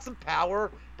 He's got some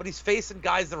power, but he's facing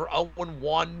guys that are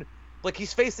 0-1. Like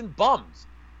he's facing bums.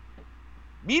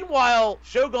 Meanwhile,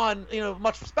 Shogun,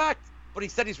 much respect, but he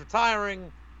said he's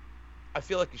retiring. I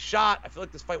feel like he's shot. I feel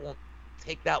like this fight won't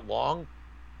take that long.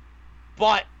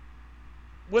 But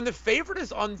when the favorite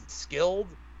is unskilled,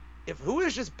 if who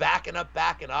is just backing up,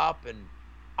 and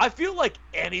I feel like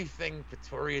anything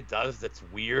Betya does that's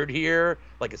weird here,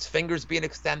 like his fingers being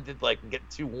extended, like and getting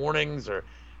 2 warnings, or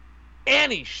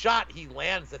any shot he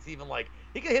lands that's even like,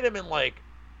 he could hit him in like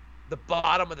the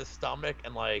bottom of the stomach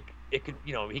and like it could,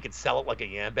 he could sell it like a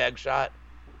Yam Bag shot.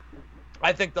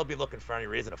 I think they'll be looking for any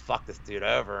reason to fuck this dude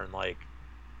over and like,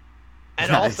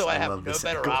 and nice. Also I have no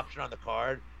better option on the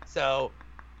card. So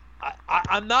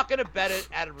I'm not going to bet it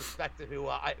out of respect to who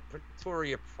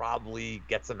Betya probably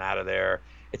gets him out of there.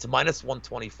 It's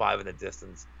 -125 in the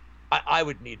distance. I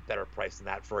would need better price than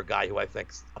that for a guy who I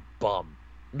think's a bum.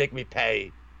 Make me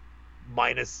pay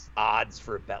minus odds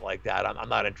for a bet like that. I'm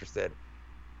not interested.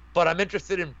 But I'm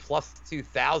interested in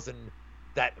 +2,000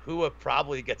 that Hua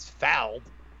probably gets fouled.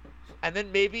 And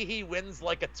then maybe he wins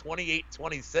like a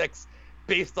 28-26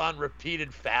 based on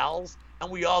repeated fouls. And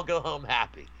we all go home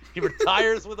happy. He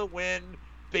retires with a win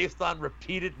based on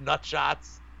repeated nut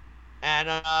shots. And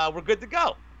we're good to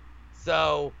go.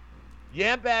 So,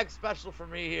 Yam Bag special for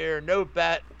me here. No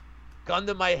bet. Gun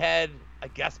to my head. I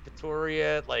guess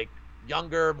Betya, like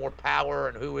younger, more power,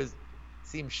 and who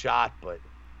seems shot. But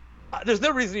there's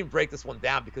no reason to even break this one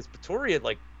down because Betya,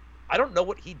 like, I don't know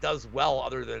what he does well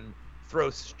other than throw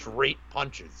straight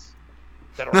punches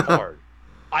that are hard.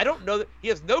 I don't know that he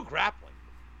has no grappling.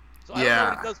 So I don't know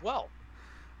what he does well.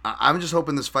 I'm just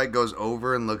hoping this fight goes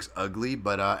over and looks ugly,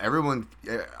 but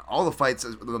all the fights,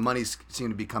 the money seem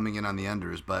to be coming in on the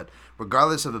unders, but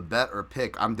regardless of a bet or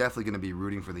pick, I'm definitely going to be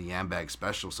rooting for the Yam Bag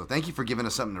special, so thank you for giving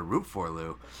us something to root for,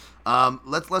 Lou.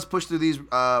 Let's push through these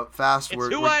fast. It's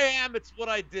who I am, it's what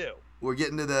I do. We're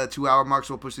getting to the 2-hour mark,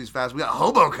 so we'll push these fast. We got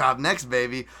Hobo Cop next,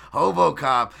 baby. Hobo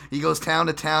Cop. He goes town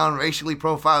to town, racially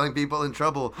profiling people in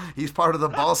trouble. He's part of the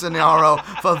Bolsonaro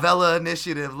Favela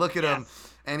Initiative. Look at him.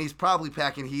 And he's probably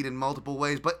packing heat in multiple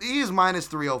ways. But he is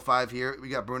 -305 here. We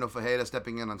got Bruno Ferreira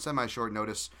stepping in on semi-short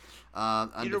notice.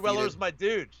 Peter Weller's my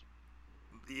dude.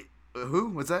 Who?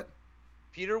 What's that?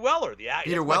 Peter Weller.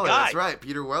 Peter Weller. That's right.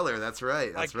 Peter Weller. That's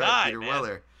right. That's right. Guy, Peter man.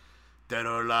 Weller. Dead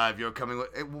or alive, you're coming.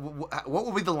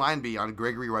 What would the line be on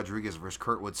Gregory Rodriguez versus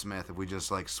Kurtwood Smith if we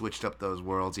just like switched up those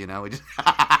worlds? We just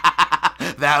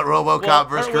that RoboCop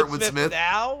versus Kurtwood Smith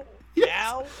now,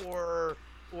 or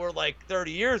like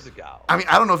 30 years ago. I mean,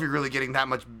 I don't know if you're really getting that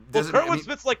much. Kurtwood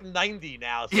Smith's like 90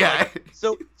 now. So yeah. Like,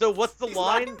 so what's the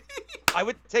line? I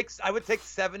would take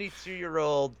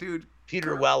 72-year-old dude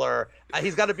Peter Weller.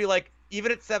 He's got to be like,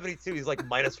 even at 72, he's like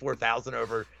 -4,000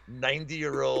 over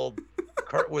 90-year-old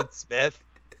Kurtwood Smith.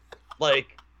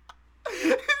 Like,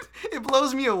 it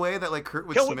blows me away that like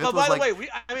Kurtwood Smith was by like. the way,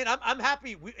 I'm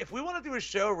happy. If we want to do a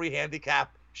show where we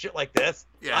handicap shit like this,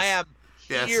 yes. I am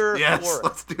here yes, for it.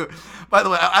 let's do it. By the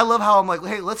way, I love how I'm like,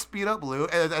 hey, let's speed up, Lou,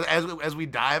 as we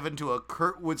dive into a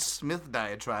Kurtwood Smith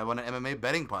diatribe on an MMA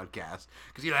betting podcast,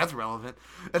 because that's relevant.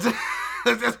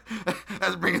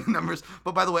 That's bringing the numbers.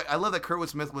 But by the way, I love that Kurtwood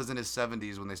Smith was in his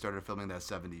 70s when they started filming that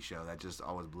 70s show. That just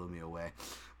always blew me away.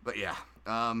 But yeah,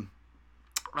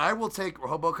 I will take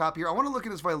Robocop here. I want to look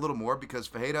at this fight a little more because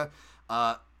Fajeda,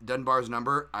 Dunbar's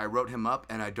number, I wrote him up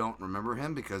and I don't remember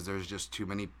him because there's just too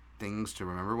many things to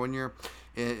remember when you're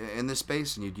in this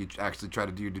space and you actually try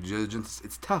to do due diligence.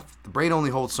 It's tough. The brain only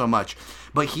holds so much.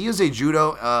 But he is a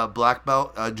judo black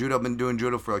belt. Been doing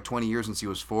judo for like 20 years since he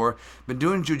was 4. Been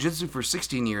doing jiu-jitsu for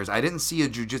 16 years. I didn't see a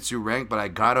jiu-jitsu rank, but I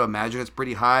gotta imagine it's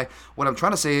pretty high. What I'm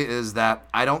trying to say is that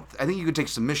I think you could take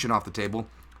submission off the table.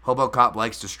 Robocop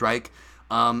likes to strike.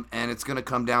 And it's gonna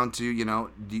come down to,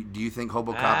 do you think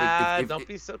Robocop? Don't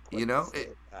be so quick.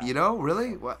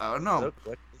 Really? Well, I don't know. So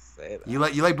quick to say that. You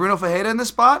like Bruno Fajeda in this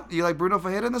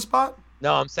spot?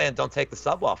 No, I'm saying don't take the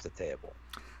sub off the table.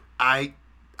 I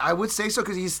would say so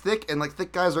because he's thick and like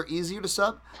thick guys are easier to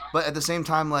sub, but at the same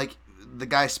time, like the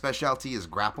guy's specialty is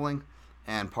grappling,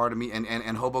 and part of me and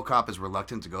Robocop is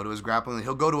reluctant to go to his grappling.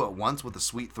 He'll go to it once with a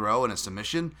sweet throw and a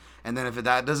submission, and then if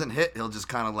that doesn't hit, he'll just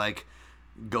kind of like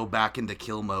go back into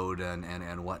kill mode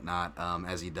and whatnot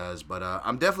as he does. But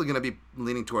I'm definitely going to be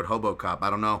leaning toward Robocop. I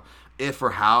don't know if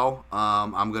or how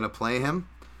I'm going to play him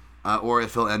or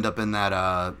if he'll end up in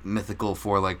that mythical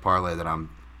 4-leg parlay that I'm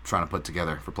trying to put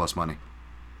together for plus money.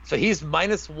 So he's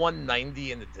minus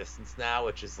 190 in the distance now,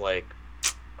 which is like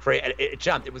crazy. It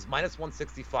jumped. It was minus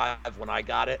 165 when I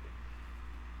got it.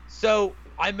 So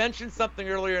I mentioned something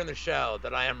earlier in the show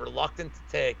that I am reluctant to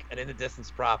take an in the distance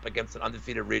prop against an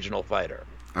undefeated regional fighter.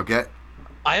 Okay.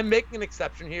 I am making an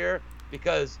exception here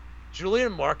because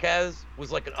Julian Marquez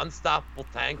was like an unstoppable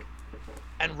tank,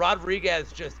 and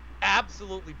Rodriguez just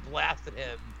absolutely blasted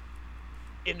him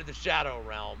into the shadow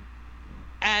realm.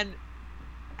 And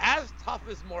as tough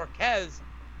as Marquez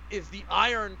is the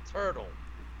Iron Turtle,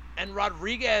 and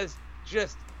Rodriguez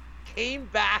just came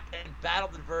back and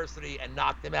battled adversity and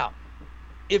knocked him out.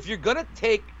 If you're going to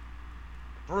take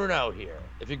Bruno here,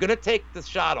 if you're going to take the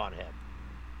shot on him,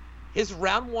 his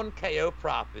round 1 KO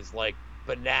prop is like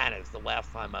bananas the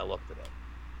last time I looked at it.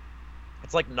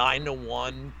 It's like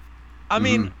 9-1. I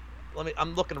mean,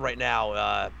 I'm looking right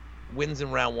now. Wins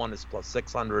in round 1 is plus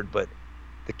 600, but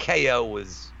the KO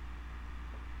was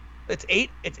it's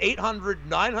 800,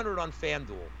 900 on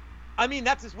FanDuel. I mean,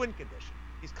 that's his win condition.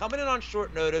 He's coming in on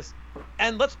short notice,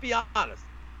 and let's be honest,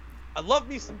 I love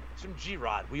me some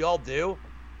G-Rod. We all do.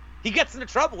 He gets into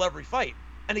trouble every fight,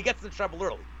 and he gets into trouble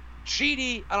early.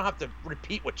 Cheaty, I don't have to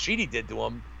repeat what Cheaty did to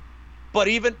him, but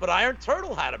Iron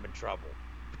Turtle had him in trouble.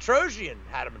 Petrosian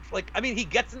had him in he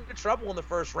gets into trouble in the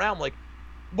first round. Like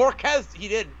Marquez, he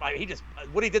didn't.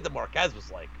 What he did to Marquez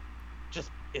was like just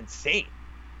insane.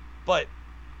 But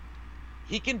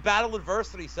he can battle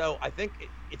adversity. So I think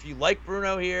if you like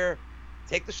Bruno here,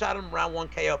 take the shot on round 1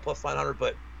 KO plus 900.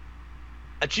 But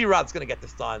a G-Rod's going to get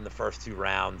this done in the first 2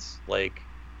 rounds.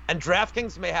 And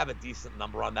DraftKings may have a decent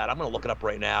number on that. I'm going to look it up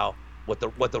right now. What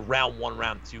the round 1,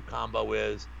 round 2 combo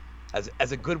is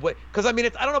as a good way. Because I don't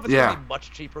know if it's going to be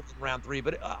much cheaper than round 3,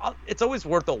 but it's always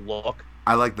worth a look.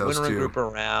 I like those Winner too. in group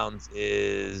of rounds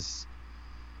is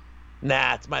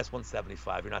it's minus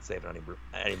 175. You're not saving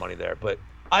any money there. But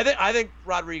I think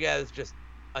Rodriguez just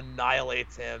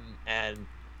annihilates him, and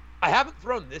I haven't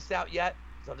thrown this out yet,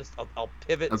 so I'll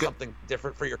pivot something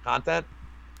different for your content.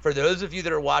 For those of you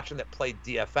that are watching that play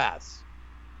DFS,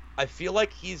 I feel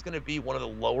like he's going to be one of the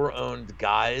lower owned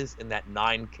guys in that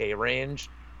 9K range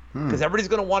because everybody's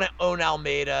going to want to own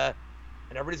Almeida,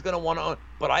 and everybody's going to want to own.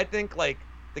 But I think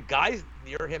the guys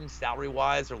near him salary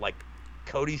wise are like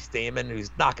Cody Stamen,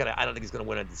 who's not gonna. I don't think he's gonna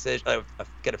win a decision,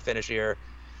 get a finish here.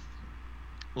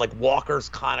 Like Walker's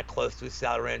kind of close to his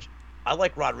salary range. I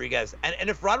like Rodriguez, and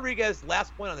if Rodriguez,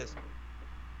 last point on this,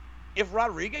 if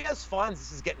Rodriguez finds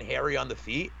this is getting hairy on the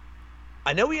feet,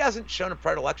 I know he hasn't shown a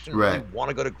predilection to really want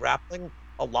to go to grappling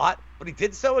a lot, but he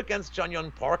did so against Jun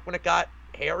Young Park when it got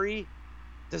hairy.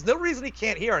 There's no reason he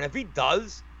can't here, and if he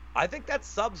does, I think that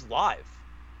sub's live.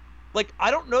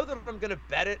 I don't know that I'm gonna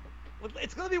bet it.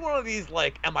 It's gonna be one of these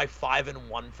am I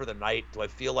 5-1 for the night? Do I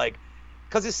feel like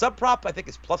because his sub prop I think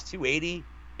is plus 280.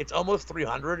 It's almost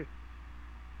 300.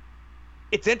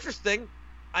 It's interesting.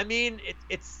 I mean,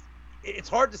 it's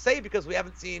hard to say because we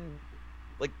haven't seen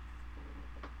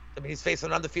he's facing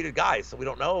an undefeated guy, so we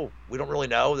don't know. We don't really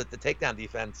know that the takedown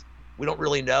defense. We don't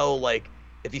really know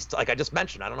if he's I just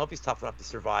mentioned. I don't know if he's tough enough to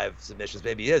survive submissions.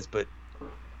 Maybe he is, but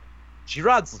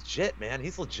G-Rod's legit, man.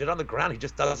 He's legit on the ground. He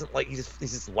just doesn't he's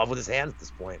just in love with his hands at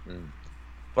this point. And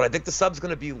But I think the sub's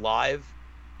going to be live.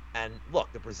 And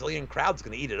look, the Brazilian crowd's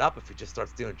going to eat it up if he just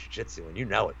starts doing jiu-jitsu, and you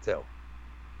know it too.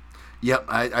 Yep,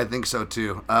 I think so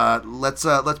too. Let's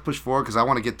push forward because I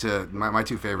want to get to my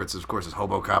two favorites. Of course, is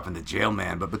Hobo Cop and the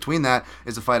Jailman. But between that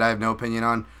is a fight I have no opinion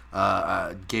on.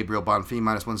 Gabriel Bonfim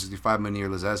minus 165. Munir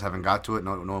Lazez, haven't got to it.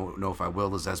 No, if I will.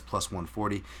 Lazez plus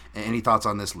 140. Any thoughts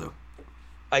on this, Lou?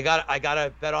 I got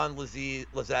to bet on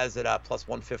Lazez at plus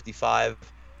 155.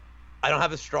 I don't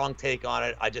have a strong take on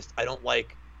it. I don't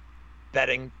like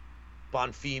betting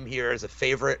Bonfim here as a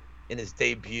favorite in his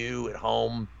debut at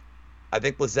home. I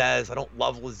think Lazez, I don't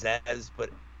love Lazez, but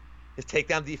his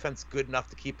takedown defense good enough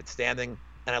to keep it standing,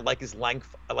 and I like his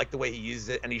length. I like the way he uses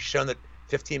it, and he's shown that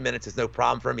 15 minutes is no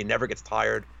problem for him. He never gets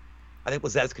tired. I think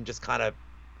Lazez can just kind of.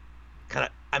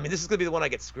 I mean, this is going to be the one I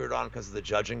get screwed on because of the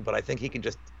judging, but I think he can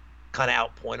just kind of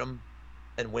outpoint him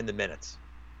and win the minutes.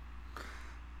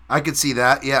 I could see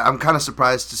that. Yeah, I'm kind of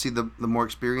surprised to see the more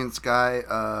experienced guy, as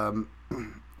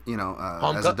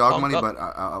a dog money, but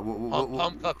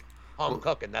home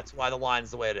cooking. That's why the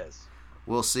line's the way it is.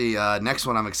 We'll see. Next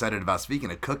one I'm excited about.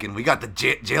 Speaking of cooking, we got the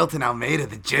Jailton Almeida,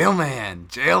 the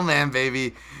Jailman,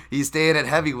 baby. He's staying at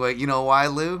heavyweight. You know why,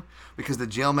 Lou? Because the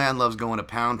Jailman loves going to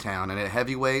Pound Town, and at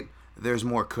heavyweight, there's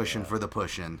more cushion for the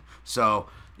pushing. So,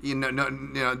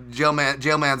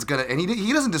 Jailman's gonna, and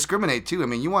he doesn't discriminate too. I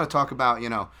mean, you want to talk about,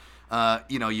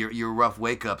 your rough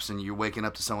wake ups and you're waking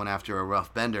up to someone after a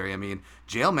rough bender. I mean,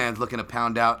 Jailman's looking to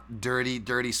pound out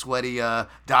dirty, sweaty,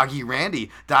 doggy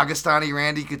Dagestani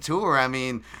Randy Couture. I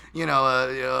mean,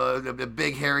 a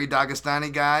big hairy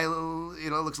Dagestani guy,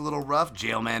 looks a little rough.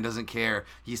 Jailman doesn't care.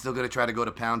 He's still going to try to go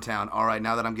to Pound Town. All right,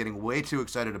 now that I'm getting way too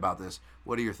excited about this,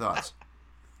 what are your thoughts?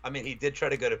 I mean, he did try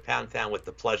to go to Pound Town with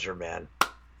the Pleasure Man.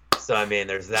 So, I mean,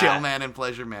 there's that. Jailman and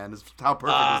Pleasure Man. How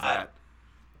perfect is that?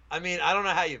 I mean, I don't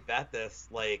know how you bet this.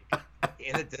 Like,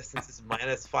 in the distance is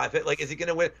minus 5. Like, is he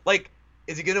gonna win? Like,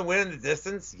 is he gonna win in the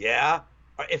distance? Yeah.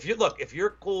 If you're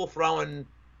cool throwing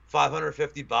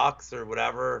 $550 or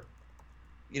whatever,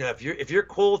 if you're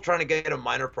cool trying to get a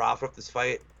minor profit off this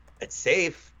fight, it's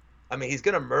safe. I mean, he's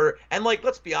gonna murder. And like,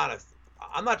 let's be honest,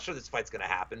 I'm not sure this fight's gonna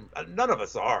happen. None of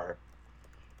us are.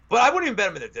 But I wouldn't even bet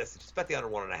him in the distance. Just bet the under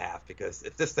 1.5 because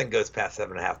if this thing goes past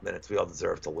 7.5 minutes, we all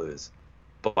deserve to lose.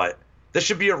 But this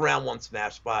should be a round one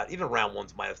smash spot. Even round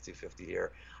one's minus 250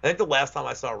 here. I think the last time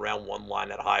I saw a round one line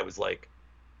that high was like,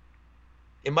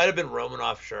 it might have been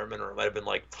Romanov Sherman or it might have been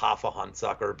like Tafa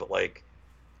Hunsucker, but like,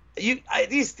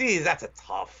 these that's a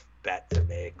tough bet to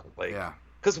make. Like, yeah,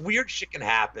 because weird shit can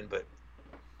happen, but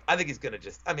I think he's gonna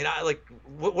just. I mean,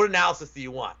 what analysis do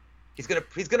you want? He's gonna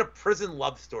prison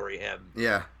love story him.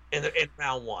 Yeah. In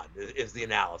round one is the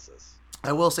analysis.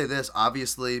 I will say this,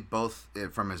 obviously, both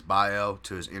from his bio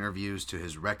to his interviews to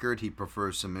his record, he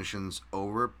prefers submissions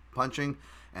over punching,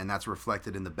 and that's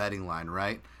reflected in the betting line,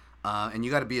 right? And you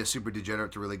got to be a super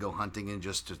degenerate to really go hunting and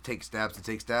just to take stabs.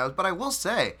 But I will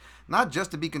say, not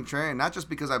just to be contrarian, not just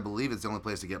because I believe it's the only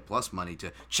place to get plus money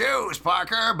to choose,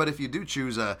 Parker, but if you do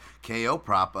choose a KO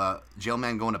prop,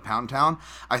 Jailman going to Pound Town,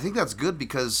 I think that's good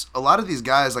because a lot of these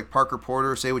guys, like Parker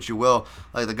Porter, say what you will,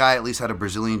 like the guy at least had a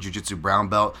Brazilian Jiu-Jitsu brown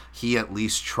belt. He at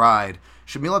least tried.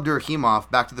 Shamil Abdurakhimov,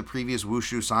 back to the previous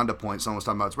Wushu Sanda point, someone was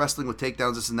talking about it's wrestling with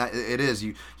takedowns, this and that. It is.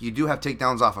 You do have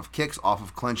takedowns off of kicks, off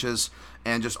of clinches,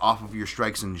 and just off of your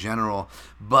strikes in general.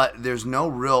 But there's no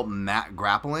real mat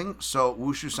grappling. So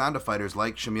Wushu Sanda fighters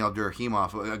like Shamil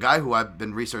Abdurakhimov, a guy who I've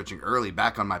been researching early,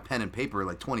 back on my pen and paper,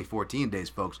 like 2014 days,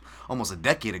 folks. Almost a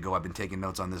decade ago, I've been taking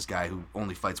notes on this guy who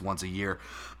only fights once a year.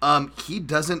 He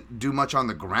doesn't do much on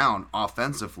the ground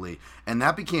offensively. And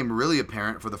that became really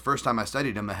apparent for the first time I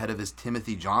studied him ahead of his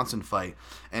Timothy Johnson fight.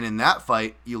 And in that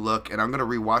fight, you look, and I'm going to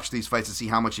rewatch these fights to see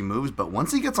how much he moves, but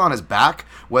once he gets on his back,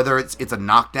 whether it's a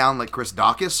knockdown like Chris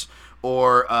Dawkins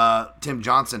or Tim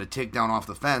Johnson, a takedown off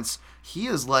the fence, he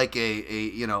is like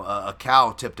a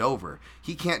cow tipped over.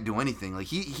 He can't do anything. Like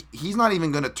he's not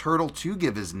even going to turtle to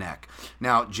give his neck.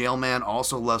 Now, Jailman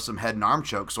also loves some head and arm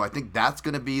chokes, so I think that's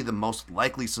going to be the most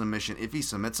likely submission if he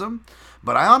submits him.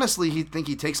 But I honestly think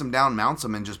he takes him down, mounts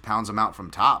him, and just pounds him out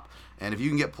from top. And if you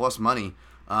can get plus money,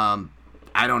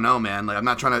 I don't know, man. Like, I'm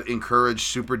not trying to encourage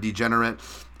super degenerate.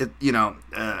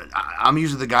 I'm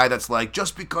usually the guy that's like,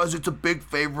 just because it's a big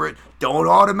favorite, don't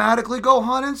automatically go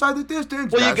hunt inside the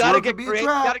distance. Well, you got to get creative. You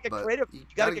got to get creative. You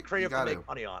got to get creative to make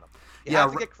money on them. You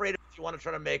have to get creative if you want to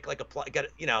try to make like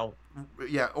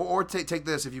Yeah, or take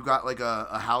this if you got like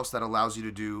a house that allows you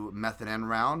to do method end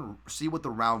round. See what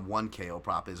the round one KO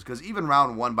prop is, because even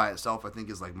round one by itself, I think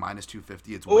is like minus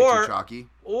 250. It's way too chalky.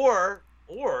 Or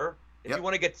if you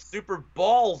want to get super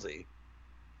ballsy,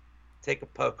 take a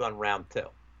poke on round two.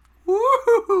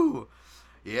 Woo!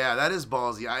 Yeah, that is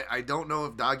ballsy. I don't know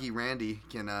if Doggy Randy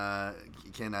can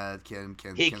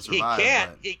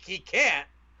survive. He can't.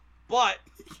 But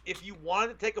if you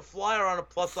wanted to take a flyer on a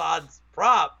plus odds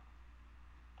prop,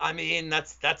 I mean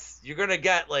that's you're gonna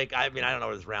get like I don't know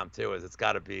what his round 2 is. It's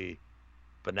got to be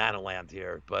banana land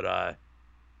here. But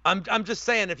I'm just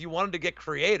saying if you wanted to get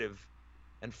creative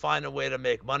and find a way to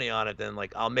make money on it, then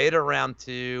like Almeida round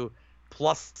 2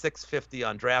 plus 650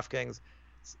 on DraftKings.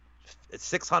 It's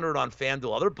 600 on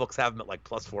FanDuel. Other books have them at like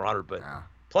plus 400, but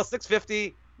plus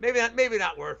 650, maybe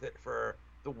not worth it for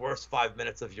the worst 5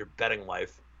 minutes of your betting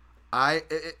life.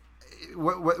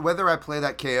 Whether I play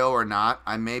that KO or not,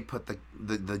 I may put the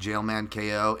Jailman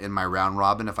KO in my round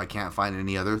robin if I can't find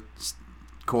any other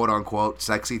quote unquote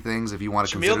sexy things. If you want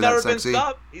to consider that sexy,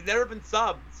 he's never been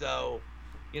subbed, so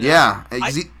yeah.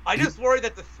 I just worry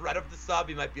that the threat of the sub,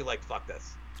 he might be like, fuck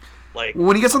this. Like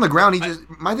when he gets on the ground,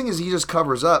 my thing is he just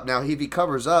covers up. Now if he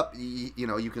covers up,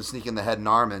 you can sneak in the head and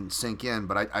arm and sink in.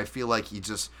 But I feel like he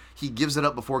gives it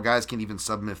up before guys can even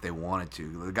sub him if they wanted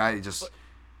to. The guy just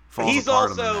falls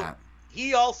apart on the mat.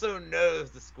 He also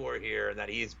knows the score here and that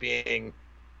he's being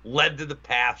led to the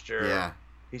pasture. Yeah,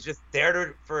 he's just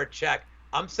there for a check.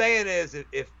 I'm saying is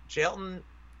if Shelton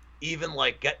even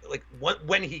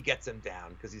when he gets him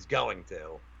down, because he's going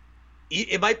to.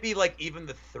 It might be like even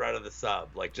the threat of the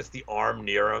sub, like just the arm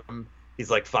near him. He's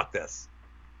like, "Fuck this!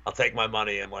 I'll take my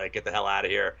money and like get the hell out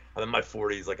of here." I'm in my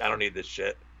 40s, like I don't need this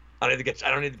shit. I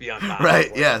don't need to be on time.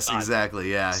 Right? Yes, exactly.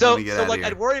 Yeah. So like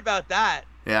I'd worry about that.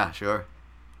 Yeah, sure.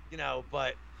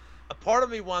 But a part of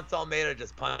me wants Almeida to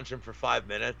just punch him for 5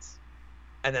 minutes,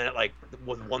 and then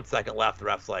with 1 second left, the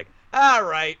ref's like, "All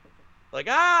right." Like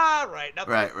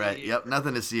nothing. Right. Yep,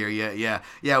 nothing to see here.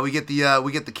 Yeah. We get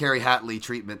the Kerry Hatley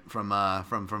treatment from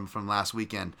last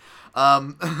weekend.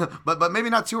 But maybe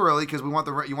not too early because you want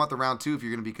the round 2 if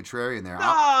you're going to be contrarian there. No,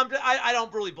 I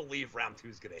don't really believe round 2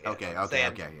 is going to hit. Okay.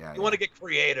 Yeah. You want to get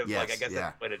creative. Yes, I guess that's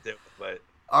the way to do it. But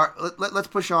all right, let's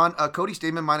push on. Cody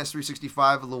Stamann minus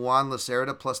 365, Luan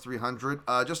Lacerda plus 300.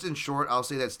 Just in short, I'll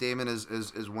say that Stamann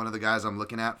is one of the guys I'm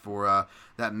looking at for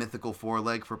that mythical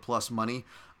 4-leg for plus money.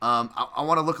 I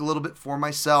want to look a little bit for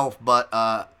myself, but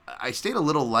I stayed a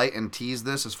little light and teased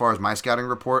this as far as my scouting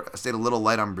report. I stayed a little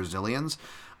light on Brazilians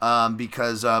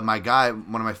because my guy,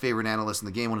 one of my favorite analysts in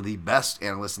the game, one of the best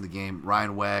analysts in the game,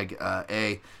 Ryan Wag,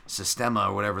 Sistema,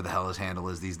 or whatever the hell his handle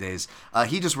is these days,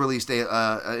 he just released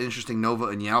an interesting Nova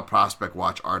and Yao Prospect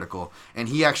Watch article, and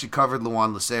he actually covered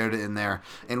Luan Lacerda in there,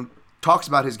 and talks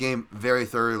about his game very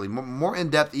thoroughly, more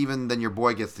in-depth even than your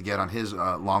boy gets to get on his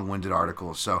long-winded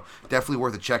articles. So definitely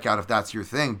worth a check out if that's your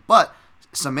thing. But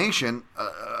summation,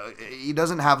 he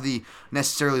doesn't have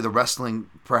necessarily the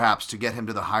wrestling perhaps to get him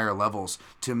to the higher levels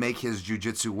to make his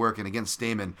jiu-jitsu work. And against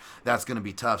Stamann, that's going to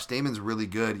be tough. Stamann's really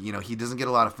good. He doesn't get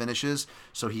a lot of finishes,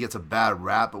 so he gets a bad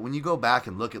rap. But when you go back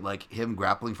and look at like him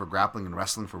grappling for grappling and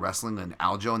wrestling for wrestling and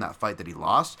Aljo in that fight that he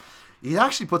lost, he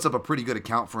actually puts up a pretty good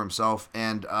account for himself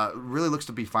and really looks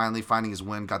to be finally finding his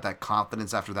win. Got that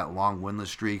confidence after that long winless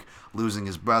streak, losing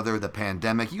his brother, the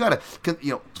pandemic. You got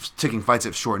to, taking fights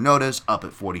at short notice, up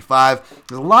at 45.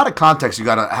 There's a lot of context you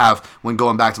got to have when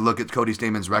going back to look at Cody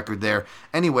Stamann's record there.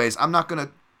 Anyways, I'm not going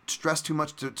to stress too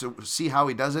much to see how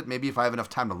he does it. Maybe if I have enough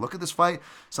time to look at this fight,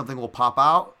 something will pop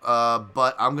out.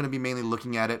 But I'm going to be mainly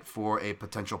looking at it for a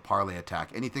potential parlay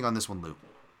attack. Anything on this one, Lou?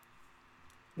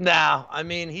 No,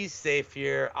 he's safe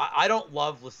here. I don't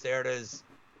love Lacerda's.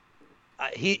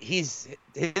 His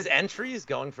entries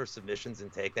going for submissions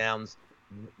and takedowns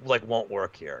won't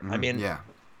work here.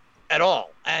 At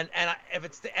all. And if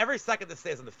it's every second that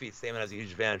stays on the feet, Stamann has a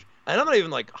huge advantage. And I'm not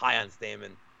even high on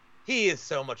Stamann. He is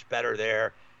so much better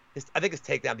there. I think his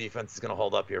takedown defense is going to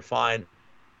hold up here fine.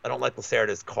 I don't like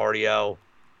Lacerda's cardio.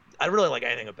 I don't really like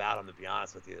anything about him, to be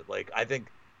honest with you.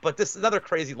 But this is another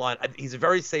crazy line. He's a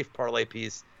very safe parlay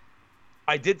piece.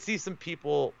 I did see some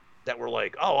people that were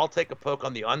like, "Oh, I'll take a poke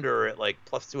on the under at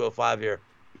plus 205 here."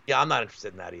 Yeah, I'm not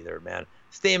interested in that either, man.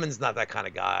 Stamann's not that kind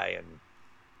of guy, and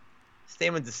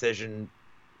Stamann's decision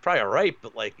probably all right,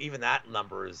 but even that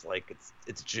number is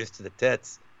it's just to the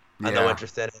tits. Yeah. I'm no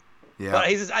interest in it. Yeah.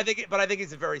 But I think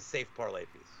he's a very safe parlay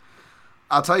piece.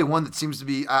 I'll tell you one that seems to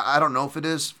be, I don't know if it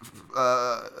is,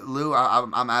 Lou.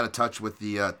 I'm out of touch with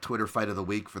the Twitter fight of the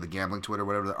week for the gambling Twitter,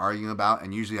 whatever they're arguing about.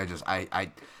 And usually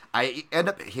I end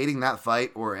up hating that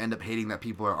fight or end up hating that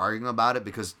people are arguing about it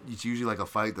because it's usually a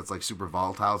fight that's super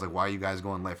volatile. It's why are you guys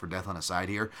going life or death on a side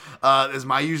here? Is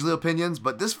my usual opinions.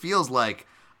 But this feels like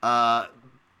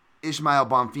Ishmael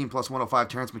Bonfim plus 105,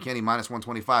 Terrence McKinney minus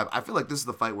 125. I feel like this is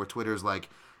the fight where Twitter's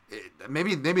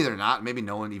maybe they're not. Maybe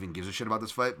no one even gives a shit about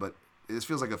this fight, but this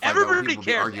feels like a fight everybody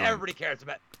cares. Everybody cares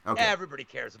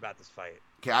about this fight.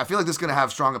 Okay, I feel like this is going to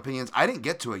have strong opinions. I didn't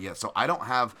get to it yet, so I don't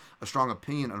have a strong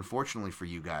opinion, unfortunately, for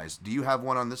you guys. Do you have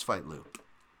one on this fight, Lou?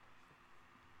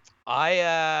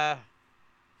 I'm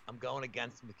going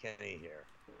against McKinney here.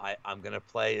 I'm gonna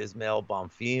play Ismail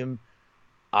Bonfim.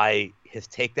 His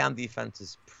takedown defense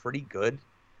is pretty good,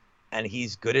 and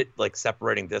he's good at like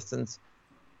separating distance.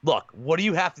 Look, what do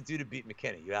you have to do to beat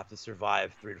McKinney? You have to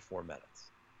survive 3 to 4 minutes.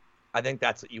 I think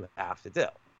that's what you have to do.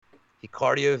 He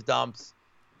cardio dumps.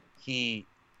 He's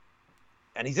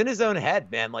in his own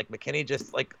head, man. Like McKinney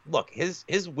just like look,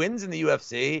 his wins in the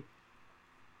UFC,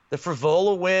 the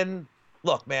Frivola win.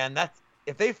 Look, man, that's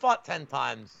if they fought 10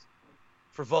 times,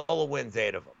 Frivola wins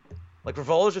 8 of them. Like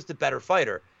Frivola's just a better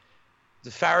fighter.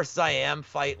 The Faris Zayam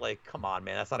fight, like, come on,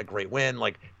 man, that's not a great win.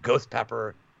 Like Ghost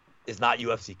Pepper is not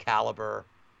UFC caliber.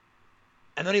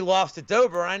 And then he lost to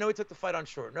Dober, and I know he took the fight on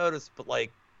short notice, but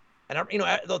like, and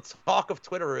the talk of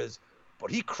Twitter is,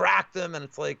 but he cracked him, and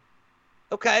it's like,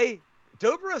 okay,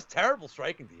 Dober has terrible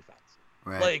striking defense.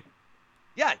 Right. Like,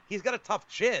 yeah, he's got a tough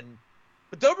chin,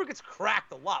 but Dober gets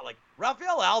cracked a lot. Like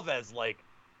Rafael Alves, like,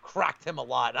 cracked him a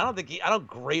lot. I don't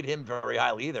grade him very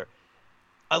highly either.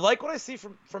 I like what I see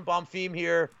from Bonfim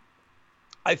here.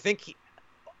 I think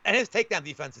and his takedown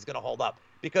defense is going to hold up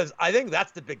because I think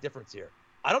that's the big difference here.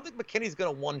 I don't think McKinney's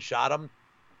going to one-shot him,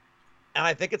 and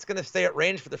I think it's going to stay at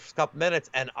range for the first couple minutes.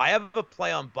 And I have a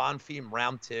play on Bonfim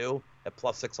round 2 at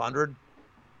plus 600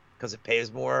 because it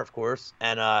pays more, of course.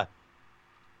 And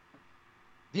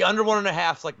the under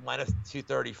 1.5 is like minus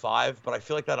 235, but I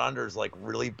feel like that under is like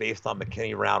really based on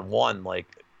McKinney round 1. Like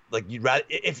you'd rather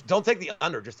don't take the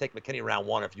under, just take McKinney round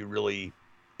 1 if you really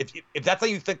if that's how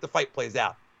you think the fight plays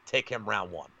out. Take him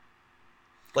round 1.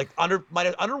 Like under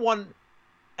 1.5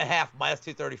 minus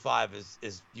 235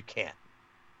 is you can't.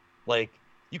 Like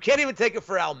you can't even take it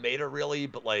for Almeida really,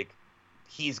 but like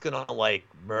he's gonna like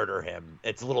murder him.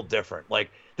 It's a little different.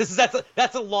 Like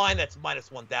that's a line that's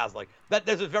minus 1,000. Like that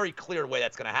there's a very clear way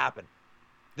that's gonna happen.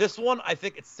 This one I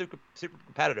think it's super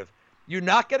competitive. You're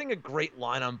not getting a great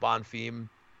line on Bonfim.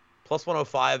 Plus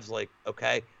 105 is like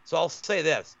okay. So I'll say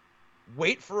this: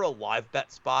 wait for a live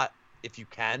bet spot if you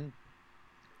can.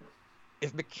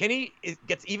 If McKinney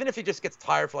even if he just gets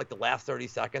tired for like the last 30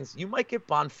 seconds, you might get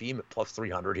Bonfim at plus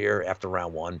 300 here after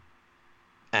round 1.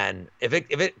 And if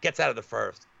it gets out of the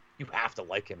first, you have to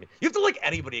like him. You have to like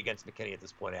anybody against McKinney at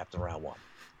this point after round 1.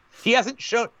 He hasn't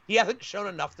shown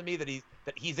enough to me that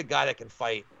he's a guy that can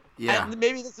fight. Yeah. And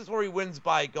maybe this is where he wins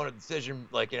by going to decision,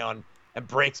 like and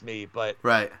breaks me. But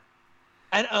right.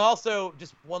 And also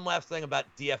just one last thing about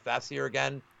DFS here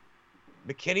again.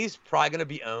 McKinney's probably going to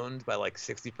be owned by like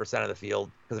 60% of the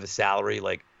field because of his salary.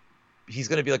 Like he's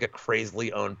going to be like a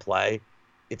crazily owned play.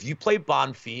 If you play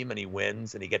Bonfim and he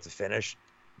wins and he gets a finish,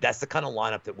 that's the kind of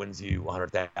lineup that wins you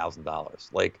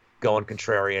 $100,000. Like going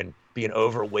contrarian, being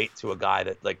overweight to a guy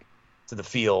that like to the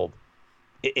field.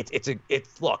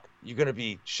 It's look, you're going to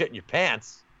be shitting your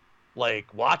pants,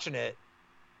 like watching it,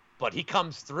 but he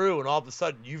comes through and all of a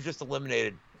sudden you've just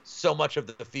eliminated so much of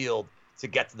the field to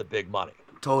get to the big money.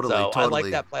 Totally. I like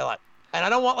that play a lot. And I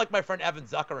don't want like my friend Evan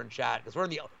Zucker in chat because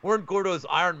we're in Gordo's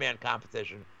Iron Man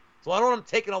competition. So I don't want him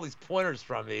taking all these pointers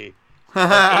from me,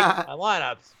 like my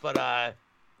lineups. But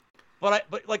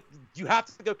like you have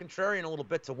to go contrarian a little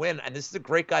bit to win, and this is a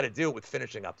great guy to do it with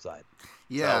finishing upside.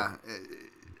 Yeah. So,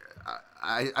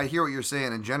 I hear what you're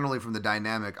saying, and generally from the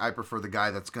dynamic, I prefer the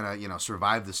guy that's gonna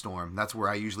survive the storm. That's where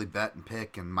I usually bet and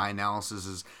pick, and my analysis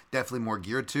is definitely more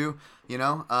geared to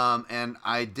And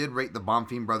I did rate the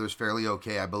Bonfim brothers fairly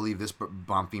okay. I believe this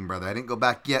Bonfim brother. I didn't go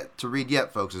back to read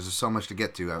yet, folks. There's so much to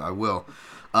get to. I will,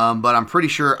 but I'm pretty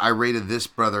sure I rated this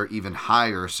brother even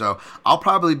higher. So I'll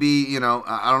probably be I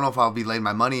don't know if I'll be laying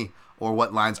my money or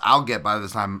what lines I'll get by the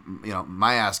time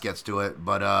my ass gets to it.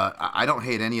 But I don't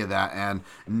hate any of that. And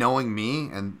knowing me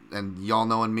and y'all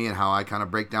knowing me and how I kind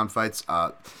of break down fights,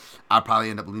 I'll probably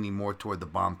end up leaning more toward the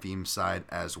Bonfim side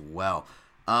as well.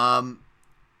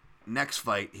 Next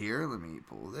fight here. Let me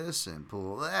pull this and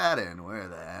pull that in. Where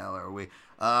the hell are we?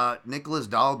 Nicholas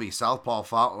Dalby, Southpaw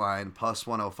fault line, plus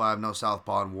 105. No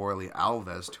Southpaw and Warley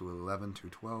Alves, 211,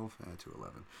 212,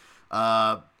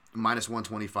 211. Minus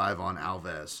 125 on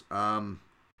Alves. I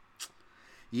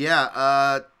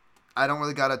don't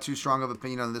really got a too strong of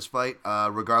opinion on this fight.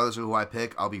 Regardless of who I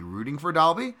pick, I'll be rooting for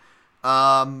Dalby.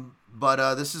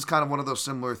 But this is kind of one of those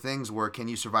similar things where can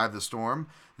you survive the storm?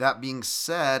 That being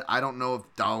said, I don't know if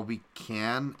Dalby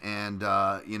can. And,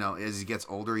 as he gets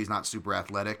older, he's not super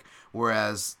athletic.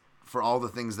 Whereas for all the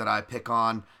things that I pick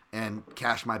on, and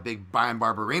cash my big Brian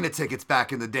Barberena tickets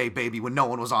back in the day, baby, when no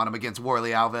one was on him against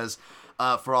Warley Alves.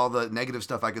 For all the negative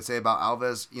stuff I could say about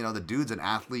Alves, the dude's an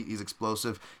athlete. He's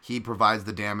explosive. He provides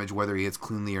the damage, whether he hits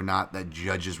cleanly or not, that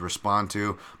judges respond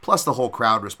to. Plus the whole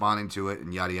crowd responding to it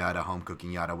and yada yada, home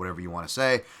cooking yada, whatever you want to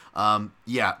say.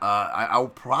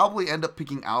 I'll probably end up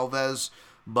picking Alves,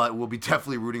 but we'll be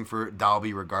definitely rooting for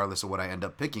Dalby regardless of what I end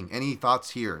up picking. Any thoughts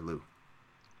here, Lou?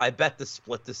 I bet the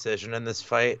split decision in this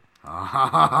fight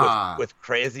with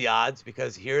crazy odds,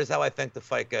 because here's how I think the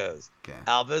fight goes. Okay.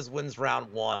 Alves wins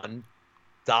round 1.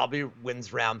 Dalby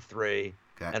wins round 3,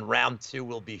 and round 2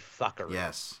 will be fuckery.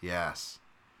 Yes.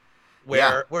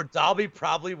 Where Dalby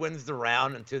probably wins the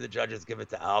round until the judges give it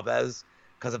to Alves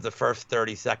because of the first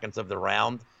 30 seconds of the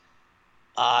round.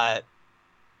 Dalby,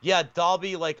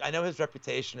 I know his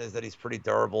reputation is that he's pretty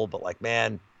durable, but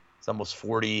man, it's almost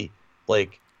 40.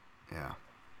 And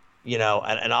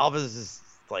Alves is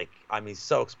he's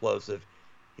so explosive.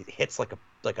 He hits like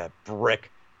a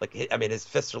brick. His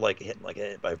fists are hitting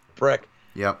hit by a brick.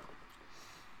 Yep.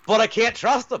 But I can't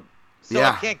trust him, so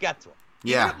I can't get to him.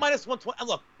 Yeah. Even at minus 120. And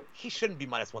look, he shouldn't be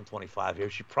minus 125 here.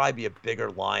 He should probably be a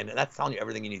bigger line, and that's telling you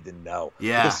everything you need to know.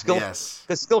 Yeah. Because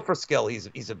skill for skill,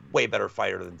 he's a way better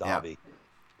fighter than Dalby. Yeah.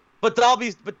 But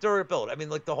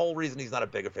durability. The whole reason he's not a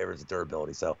bigger favorite is the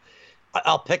durability. So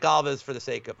I'll pick Alves for the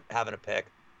sake of having a pick.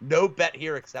 No bet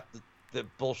here except the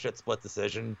bullshit split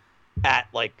decision at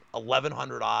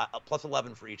 1,100 plus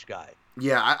 11 for each guy.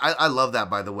 Yeah, I love that,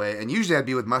 by the way. And usually I'd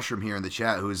be with Mushroom here in the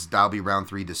chat, who's Dalby round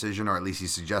 3 decision, or at least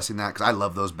he's suggesting that, because I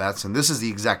love those bets. And this is the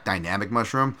exact dynamic,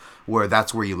 Mushroom, where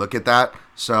that's where you look at that.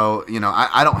 So,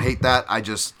 I don't hate that. I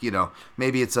just,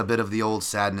 maybe it's a bit of the old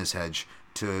sadness hedge,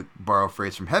 to borrow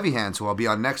phrase from Heavy Hands, who I'll be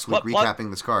on next week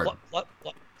recapping this card.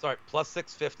 Plus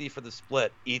 650 for the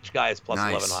split. Each guy is plus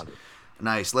 1,100.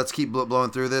 Nice. Let's keep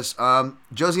blowing through this.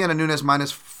 Josiana Nunes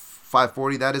minus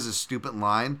 540. That is a stupid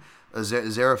line.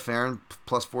 Zara Farron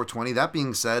plus 420. That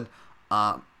being said,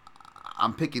 I'm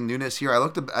picking Nunes here. I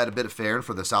looked at a bit of Farron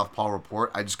for the Southpaw report.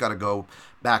 I just got to go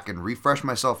back and refresh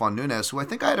myself on Nunes, who I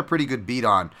think I had a pretty good beat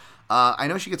on. I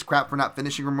know she gets crap for not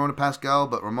finishing Ramona Pascal,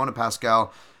 but Ramona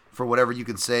Pascal, for whatever you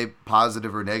can say,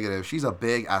 positive or negative, she's a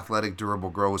big, athletic, durable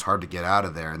girl who was hard to get out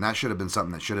of there, and that should have been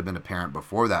something that should have been apparent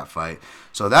before that fight.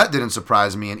 So that didn't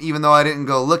surprise me, and even though I didn't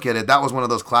go look at it, that was one of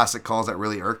those classic calls that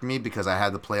really irked me, because I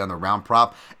had to play on the round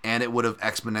prop, and it would have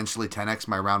exponentially 10x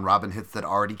my round robin hits that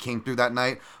already came through that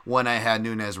night when I had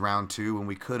Nunes round 2, and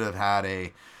we could have had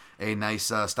a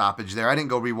nice stoppage there. I didn't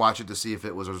go rewatch it to see if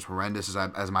it was as horrendous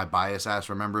as my bias ass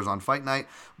remembers on fight night,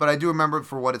 but I do remember,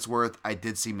 for what it's worth, I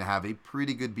did seem to have a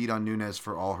pretty good beat on Nunes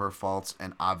for all her faults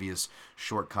and obvious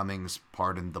shortcomings,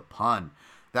 pardon the pun.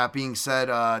 That being said,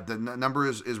 the number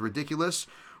is ridiculous.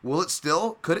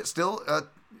 Could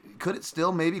it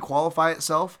still maybe qualify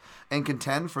itself and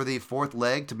contend for the fourth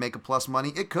leg to make a plus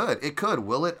money? It could.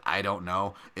 Will it? I don't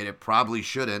know. It probably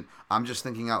shouldn't. I'm just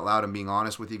thinking out loud and being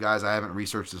honest with you guys. I haven't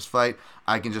researched this fight.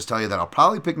 I can just tell you that I'll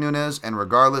probably pick Nunes, and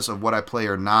regardless of what I play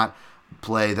or not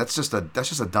play, that's just a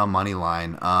dumb money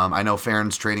line. I know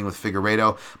Farron's trading with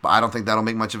Figueiredo, but I don't think that'll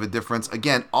make much of a difference.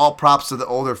 Again, all props to the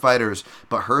older fighters,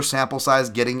 but her sample size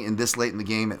getting in this late in the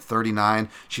game at 39,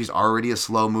 she's already a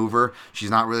slow mover. She's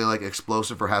not really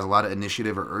explosive or has a lot of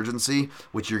initiative or urgency,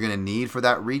 which you're going to need for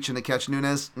that reach and to catch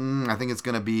Nunes. I think it's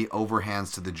going to be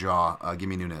overhands to the jaw. Give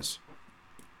me Nunes.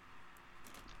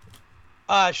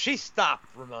 She stopped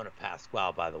Ramona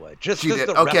Pascal, by the way. Just she did.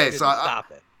 The okay, ref so didn't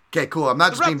stop it. Okay, cool. I'm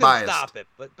not just being biased. Stop it,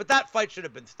 but that fight should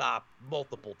have been stopped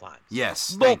multiple times.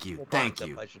 Yes, thank you.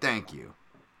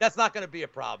 That's not going to be a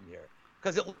problem here,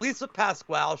 because at least with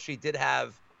Pascal, she did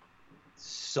have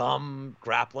some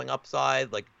grappling upside.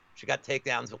 She got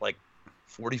takedowns with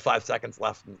 45 seconds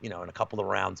left, in a couple of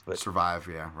rounds, but survive.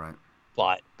 Yeah, right.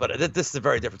 But this is a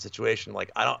very different situation.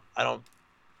 I don't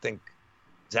think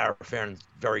Zara Farron's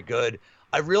very good.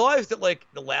 I realized that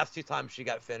the last 2 times she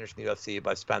got finished in the UFC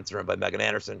by Spencer and by Megan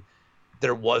Anderson,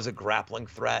 there was a grappling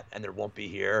threat, and there won't be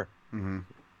here. Mm-hmm.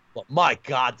 But my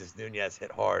God, this Nunes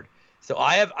hit hard. So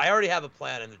I already have a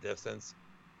plan in the distance.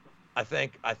 I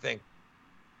think the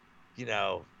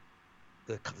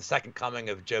second coming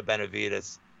of Joe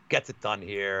Benavidez gets it done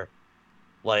here,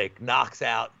 knocks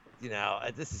out.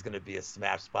 This is going to be a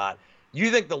smash spot. You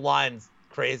think the line's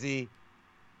crazy?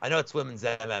 I know it's women's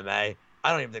MMA.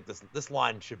 I don't even think this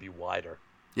line should be wider.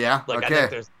 Yeah. Okay. I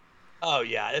think there's. Oh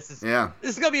yeah, this is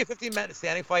gonna be a 15-minute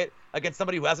standing fight against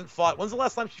somebody who hasn't fought. When's the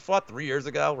last time she fought? 3 years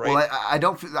ago, right? Well,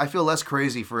 I feel less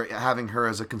crazy for having her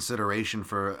as a consideration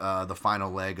for the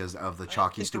final leg of the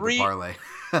chalky stupid parlay.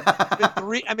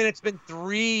 It's been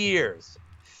 3 years.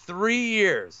 3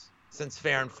 years since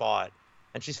Farron fought,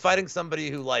 and she's fighting somebody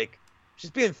who like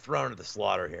she's being thrown to the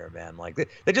slaughter here, man. Like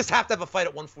they just have to have a fight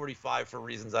at 145 for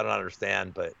reasons I don't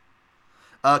understand, but.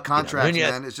 Contracts,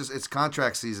 Nunez, man. It's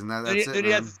contract season. That's it,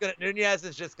 man. Nunez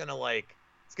is just gonna like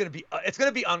it's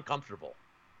gonna be uncomfortable,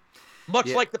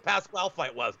 much like the Pascal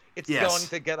fight was. It's going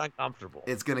to get uncomfortable.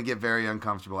 It's going to get very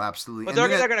uncomfortable, absolutely. But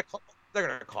they're gonna call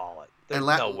it. There's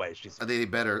no way she's. They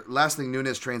better. Last thing,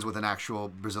 Nunez trains with an actual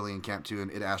Brazilian camp too,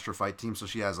 an Astro Fight team, so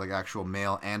she has like actual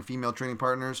male and female training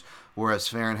partners. Whereas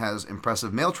Farron has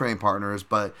impressive male training partners,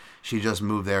 but she just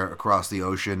moved there across the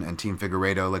ocean, and Team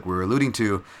Figueiredo, like we were alluding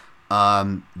to.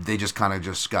 They just kind of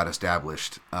just got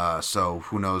established. So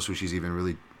who knows who she's even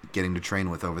really getting to train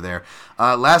with over there.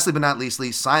 Lastly but not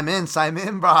leastly, Simon,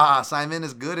 brah. Simon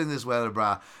is good in this weather,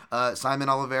 brah. Simon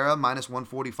Oliveira, minus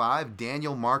 145.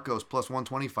 Daniel Marcos, plus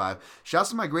 125.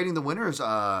 Shouts to my grading the winners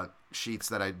sheets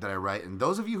that I write. And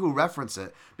those of you who reference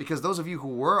it, because those of you who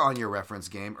were on your reference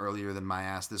game earlier than my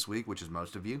ass this week, which is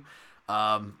most of you,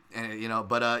 someone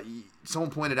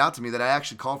pointed out to me that I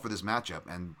actually called for this matchup,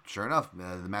 and sure enough,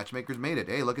 the matchmakers made it.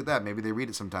 Hey, look at that. Maybe they read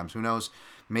it sometimes. Who knows?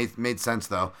 Made sense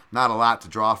though. Not a lot to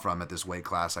draw from at this weight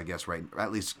class, I guess, right?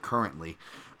 At least currently.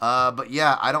 But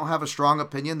yeah, I don't have a strong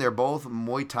opinion. They're both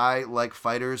Muay Thai-like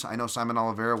fighters. I know Simon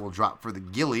Oliveira will drop for the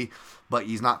gilly, but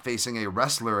he's not facing a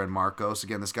wrestler in Marcos.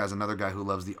 Again, this guy's another guy who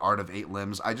loves the art of 8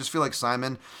 limbs. I just feel like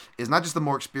Simon is not just the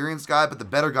more experienced guy, but the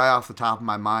better guy off the top of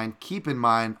my mind. Keep in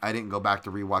mind, I didn't go back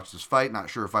to rewatch this fight. Not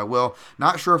sure if I will.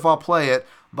 Not sure if I'll play it,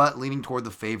 but leaning toward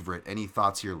the favorite. Any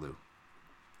thoughts here, Lou?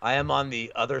 I am on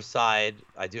the other side.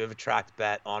 I do have a tracked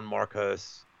bet on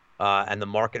Marcos, and the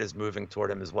market is moving toward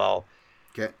him as well.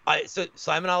 Okay. So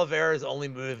Simon Oliveira's only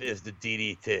move is the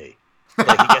DDT.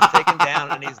 Like he gets taken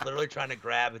down and he's literally trying to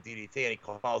grab a DDT and he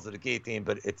calls it a guillotine,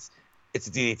 but it's a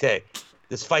DDT.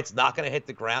 This fight's not going to hit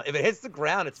the ground. If it hits the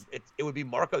ground, it would be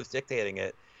Marcos dictating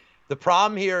it. The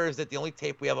problem here is that the only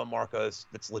tape we have on Marcos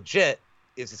that's legit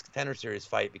is his Contender Series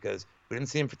fight, because we didn't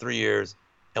see him for 3 years,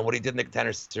 and what he did in the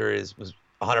Contender Series was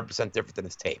 100% different than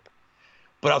his tape.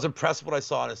 But I was impressed with what I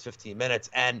saw in his 15 minutes,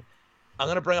 and I'm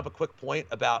going to bring up a quick point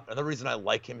about another reason I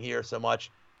like him here so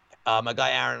much. My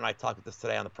guy Aaron and I talked about this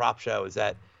today on the prop show, is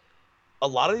that a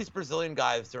lot of these Brazilian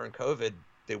guys during COVID,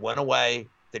 they went away,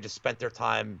 they just spent their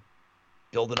time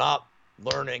building up,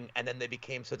 learning, and then they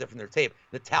became so different in their tape.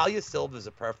 Natalia Silva is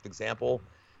a perfect example.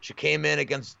 She came in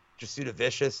against Jasuda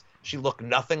Vicious. She looked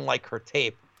nothing like her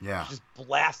tape. Yeah. She's just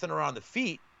blasting her on the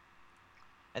feet.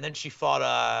 And then she fought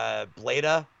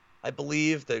Bleda, I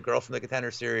believe, the girl from the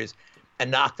Contender Series, and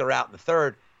knocked her out in the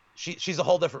third. She's a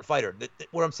whole different fighter.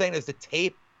 What I'm saying is the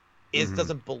tape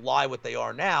doesn't belie what they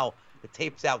are now. The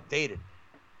tape's outdated.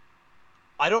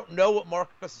 I don't know what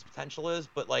Marcos' potential is,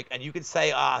 but and you could say,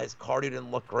 his cardio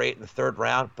didn't look great in the third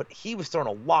round, but he was throwing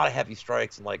a lot of heavy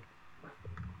strikes, and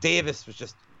Davis was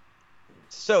just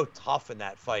so tough in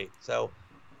that fight. So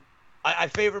I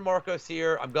favor Marcos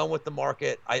here. I'm going with the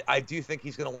market. I do think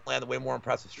he's going to land way more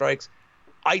impressive strikes.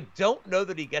 I don't know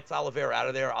that he gets Oliveira out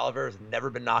of there. Oliveira's never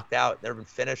been knocked out, never been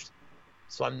finished.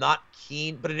 So I'm not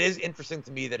keen, but it is interesting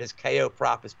to me that his KO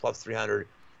prop is plus 300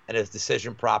 and his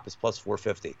decision prop is plus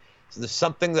 450. So there's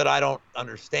something that I don't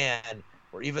understand,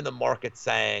 where even the market's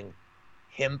saying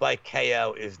him by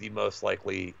KO is the most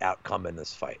likely outcome in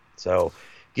this fight. So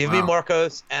give me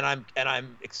Marcos, and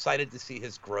I'm excited to see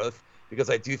his growth, because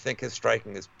I do think his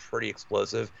striking is pretty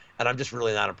explosive, and I'm just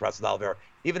really not impressed with Oliveira.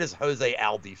 Even his Jose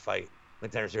Aldi fight in the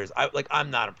Contender Series,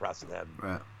 I'm not impressed with him.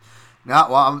 Right.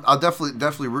 Now, well, I'll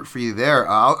definitely root for you there.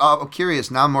 I'm curious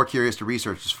now. I'm more curious to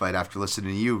research this fight after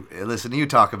listening to you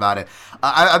talk about it.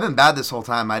 I've been bad this whole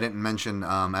time. I didn't mention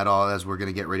at all, as we're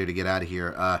gonna get ready to get out of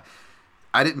here.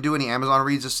 I didn't do any Amazon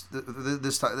reads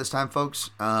this time, folks.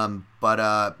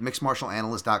 But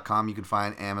mixedmartialanalyst.com, you can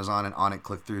find Amazon, and on it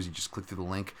click-throughs. You just click through the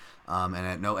link, and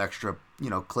at no extra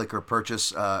click or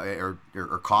purchase or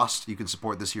cost, you can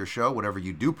support this here show. Whatever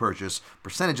you do purchase,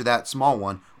 percentage of that small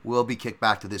one will be kicked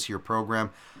back to this here program.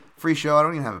 Free show. I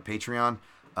don't even have a Patreon,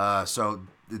 so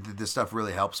this stuff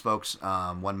really helps, folks.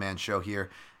 One-man show here.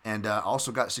 And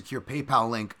also got a secure PayPal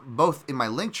link, both in my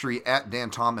link tree at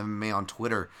DanTomMMA on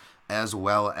Twitter, as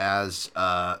well as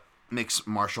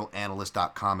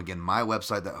mixedmartialanalyst.com. Again, my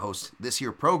website that hosts this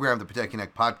here program, the Protect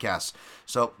Connect podcast.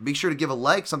 So be sure to give a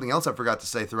like. Something else I forgot to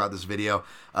say throughout this video: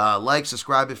 like,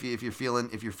 subscribe if you're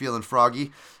feeling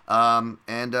froggy, and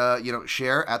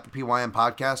share at the PYM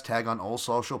podcast. Tag on all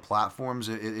social platforms.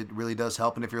 It really does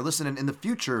help. And if you're listening in the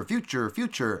future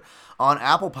on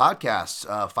Apple Podcasts.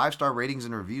 5-star ratings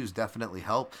and reviews definitely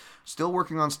help. Still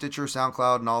working on Stitcher,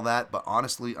 SoundCloud, and all that, but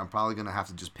honestly, I'm probably going to have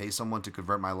to just pay someone to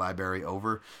convert my library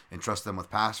over and trust them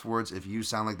with passwords. If you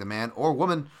sound like the man or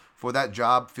woman for that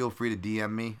job, feel free to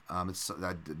DM me.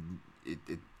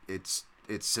 It's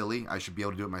silly. I should be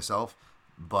able to do it myself,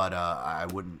 but I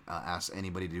wouldn't ask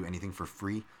anybody to do anything for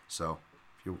free. So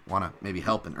if you want to maybe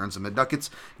help and earn some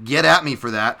ducats, get at me for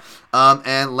that.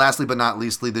 And lastly but not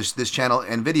leastly, this channel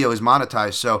and video is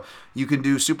monetized, so you can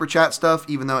do super chat stuff,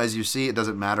 even though, as you see, it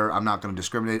doesn't matter. I'm not going to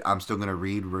discriminate. I'm still going to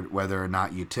read whether or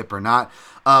not you tip or not.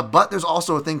 But there's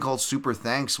also a thing called super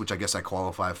thanks, which I guess I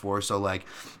qualify for. So, like,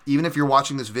 even if you're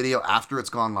watching this video after it's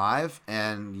gone live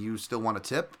and you still want to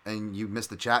tip and you missed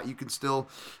the chat, you can still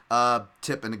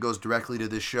tip, and it goes directly to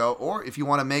this show. Or if you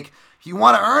want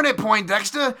to earn it,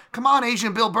 Poindexter. Come on,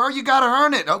 Asian Bill Burr, you got to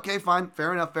earn it. Okay, fine.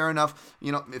 Fair enough.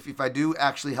 You know, if I do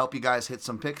actually help you guys hit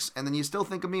some picks and then you still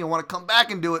think of me and want to come back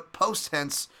and do it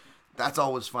post-tense, that's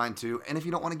always fine too. And if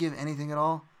you don't want to give anything at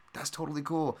all, that's totally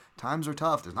cool. Times are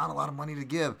tough. There's not a lot of money to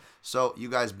give. So you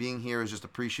guys being here is just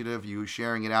appreciative. You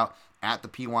sharing it out at the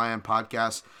PYN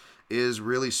podcast is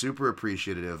really super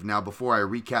appreciative. Now, before I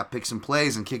recap picks and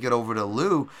plays and kick it over to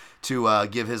Lou to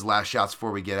give his last shots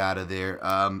before we get out of there,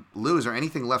 Lou, is there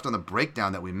anything left on the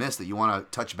breakdown that we missed that you want to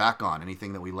touch back on?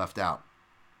 Anything that we left out?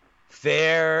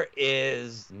 There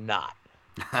is not.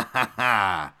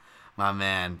 My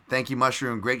man. Thank you,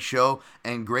 Mushroom. Great show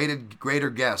and greater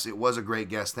guest. It was a great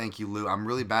guest. Thank you, Lou. I'm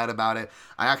really bad about it.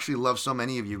 I actually love so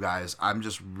many of you guys. I'm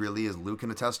just really, as Lou can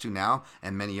attest to now,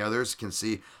 and many others can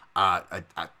see,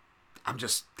 I'm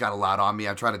just got a lot on me.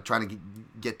 I'm trying to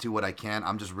get to what I can.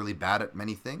 I'm just really bad at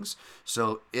many things.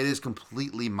 So it is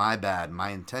completely my bad. My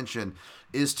intention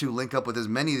is to link up with as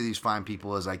many of these fine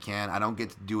people as I can. I don't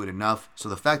get to do it enough. So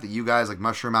the fact that you guys like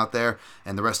Mushroom out there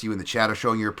and the rest of you in the chat are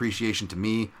showing your appreciation to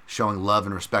me, showing love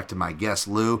and respect to my guest,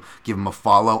 Lou, give him a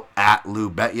follow at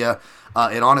Lou Betya.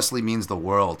 It honestly means the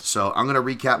world. So I'm going to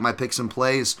recap my picks and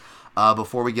plays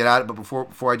before we get out. But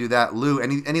before I do that, Lou,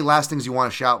 any last things you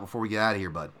want to shout before we get out of here,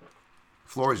 bud?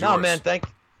 Floor is yours. No, man,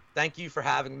 thank you for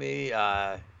having me.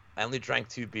 I only drank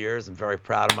 2 beers. I'm very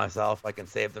proud of myself. I can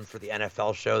save them for the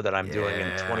NFL show that I'm doing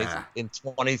in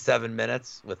 27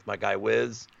 minutes with my guy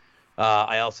Wiz.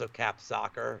 I also cap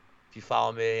soccer. If you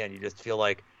follow me and you just feel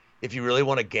like if you really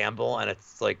want to gamble and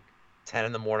it's like 10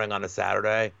 in the morning on a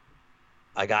Saturday,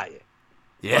 I got you.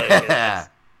 Yeah. Like,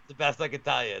 the best I can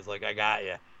tell you is like, I got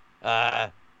you.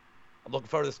 I'm looking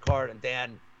forward to this card. And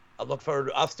Dan, I look forward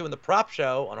to us doing the prop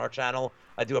show on our channel.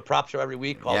 I do a prop show every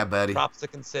week called Props to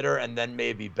Consider and Then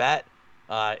Maybe Bet.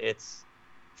 It's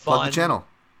fun. Plug the channel.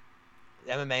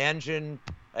 MMA Engine.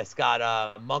 It's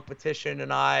got Monk Petition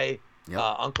and I,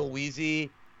 Uncle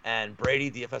Wheezy, and Brady,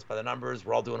 DFS by the Numbers.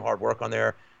 We're all doing hard work on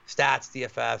there. Stats,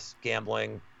 DFS,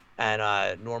 gambling,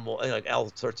 and normal, like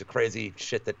all sorts of crazy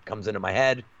shit that comes into my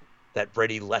head that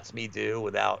Brady lets me do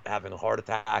without having a heart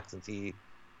attack, since he,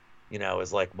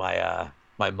 is like my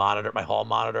monitor, my hall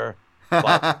monitor.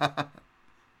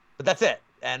 But that's it.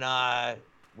 And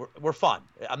we're fun.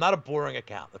 I'm not a boring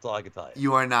account. That's all I can tell you.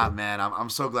 You are not, man. I'm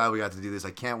so glad we got to do this. I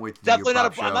can't wait to definitely do your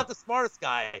prop show. I'm not the smartest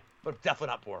guy, but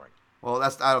definitely not boring. Well, I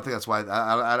don't think that's why.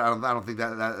 I don't think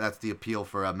that's the appeal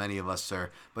for many of us, sir.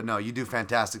 But no, you do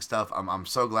fantastic stuff. I'm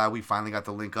so glad we finally got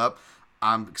to link up.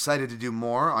 I'm excited to do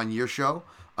more on your show.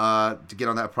 To get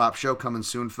on that prop show coming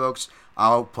soon, folks.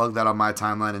 I'll plug that on my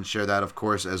timeline and share that, of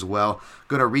course, as well.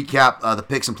 Going to recap the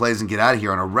picks and plays and get out of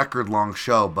here on a record-long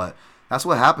show, but that's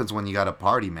what happens when you got a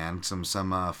party, man. Some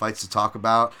fights to talk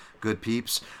about, good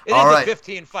peeps. It is a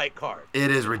 15-fight card.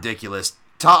 It is ridiculous.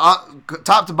 Top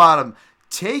to bottom,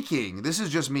 taking. This is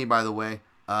just me, by the way.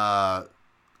 I'll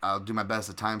do my best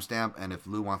to timestamp, and if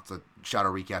Lou wants to shout a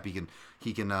recap,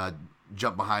 he can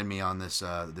jump behind me on this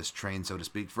train, so to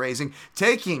speak. Phrasing.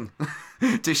 Taking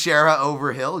Teixeira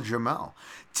Overhill, Jamel.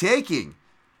 Taking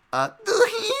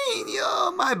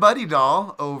my buddy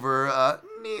doll over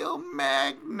Neil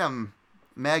Magny.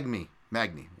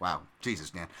 Wow.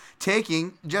 Jesus, man.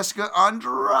 Taking Jessica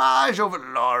Andrade over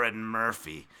Lauren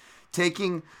Murphy.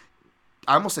 Taking,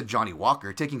 I almost said Johnny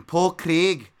Walker. Taking Paul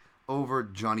Craig over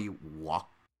Johnny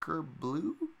Walker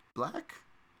Black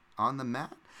on the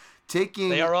mat. Taking,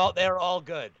 they are all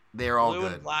good. They are all Blue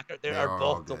good. And black are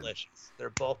both delicious. They're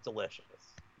both delicious.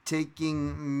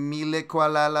 Taking Mile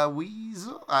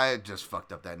Kuala-Luiso. I just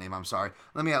fucked up that name. I'm sorry.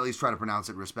 Let me at least try to pronounce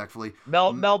it respectfully.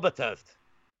 Melbatov.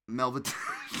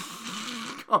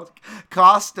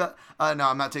 Costa. No,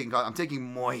 I'm not taking Costa. I'm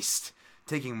taking Moist.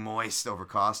 Taking Moist over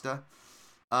Costa.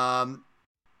 Oh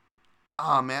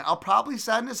man, I'll probably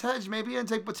Sadness Hedge maybe and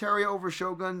take Bateria over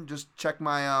Shogun. Just check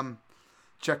my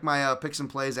check my picks and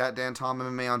plays at Dan Tom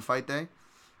MMA on Fight Day.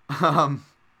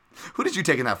 Who did you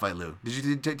take in that fight, Lou? Did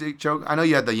you take Choke? I know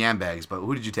you had the yam bags, but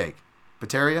who did you take?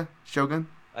 Pateria? Shogun?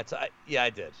 Yeah, I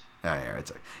did. Oh, yeah,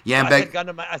 it's like yam bag.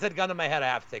 I said gun to my head. I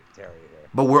have to take Pateria here.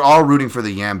 But we're all rooting for the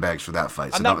yam bags for that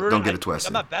fight, so don't get it twisted.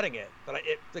 I'm not betting it, but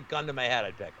it's a gun to my head.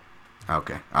 I'd pick him.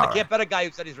 Okay, I can't bet a guy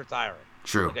who said he's retiring.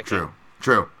 True.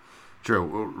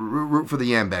 Root for the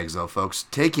yam bags, though, folks.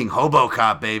 Taking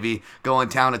Hobocop, baby. Going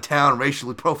town to town,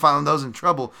 racially profiling those in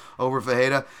trouble over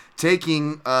Fajeda.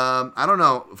 Taking, I don't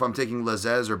know if I'm taking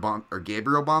Lazez or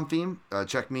Gabriel Bonfim.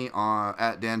 Check me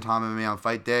at Dan Tom MMA on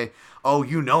Fight Day. Oh,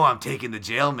 you know I'm taking the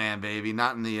Jailman, baby.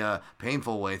 Not in the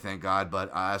painful way, thank God.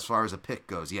 But as far as a pick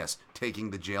goes, yes, taking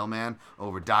the Jailman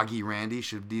over Doggy Randy,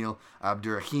 Shavdil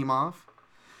Abdurakhimov.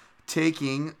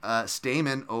 Taking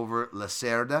Stamen over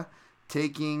Lacerda.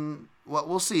 Taking, well,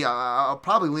 we'll see. I'll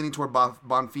probably leaning toward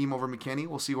Bonfim over McKinney.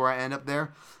 We'll see where I end up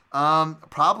there.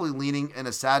 Probably leaning in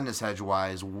a sadness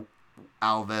hedge-wise,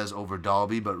 Alves over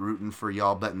Dalby, but rooting for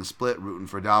y'all betting the split, rooting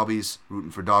for Dalby's,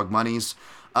 rooting for dog monies.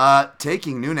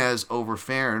 Taking Nunes over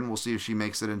Farron. We'll see if she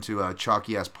makes it into a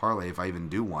chalky-ass parlay if I even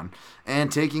do one. And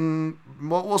taking,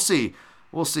 well, we'll see.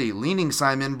 We'll see. Leaning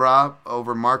Simon Bra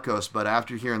over Marcos, but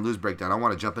after hearing Lou's breakdown, I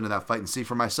want to jump into that fight and see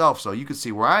for myself. So you can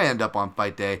see where I end up on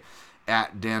Fight Day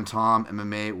at Dan Tom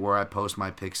MMA, where I post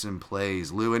my picks and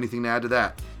plays. Lou, anything to add to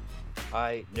that?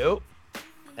 Nope.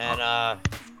 And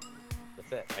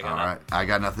that's it. All right. I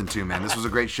got nothing too, man. This was a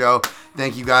great show.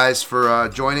 Thank you guys for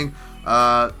joining.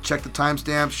 Check the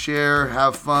timestamps, share,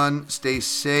 have fun, stay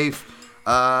safe.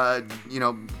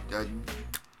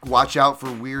 Watch out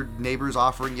for weird neighbors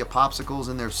offering you popsicles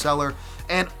in their cellar.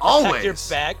 And always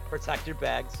protect your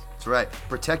bags. That's right.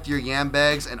 Protect your yam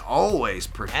bags and always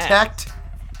protect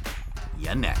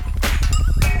your neck.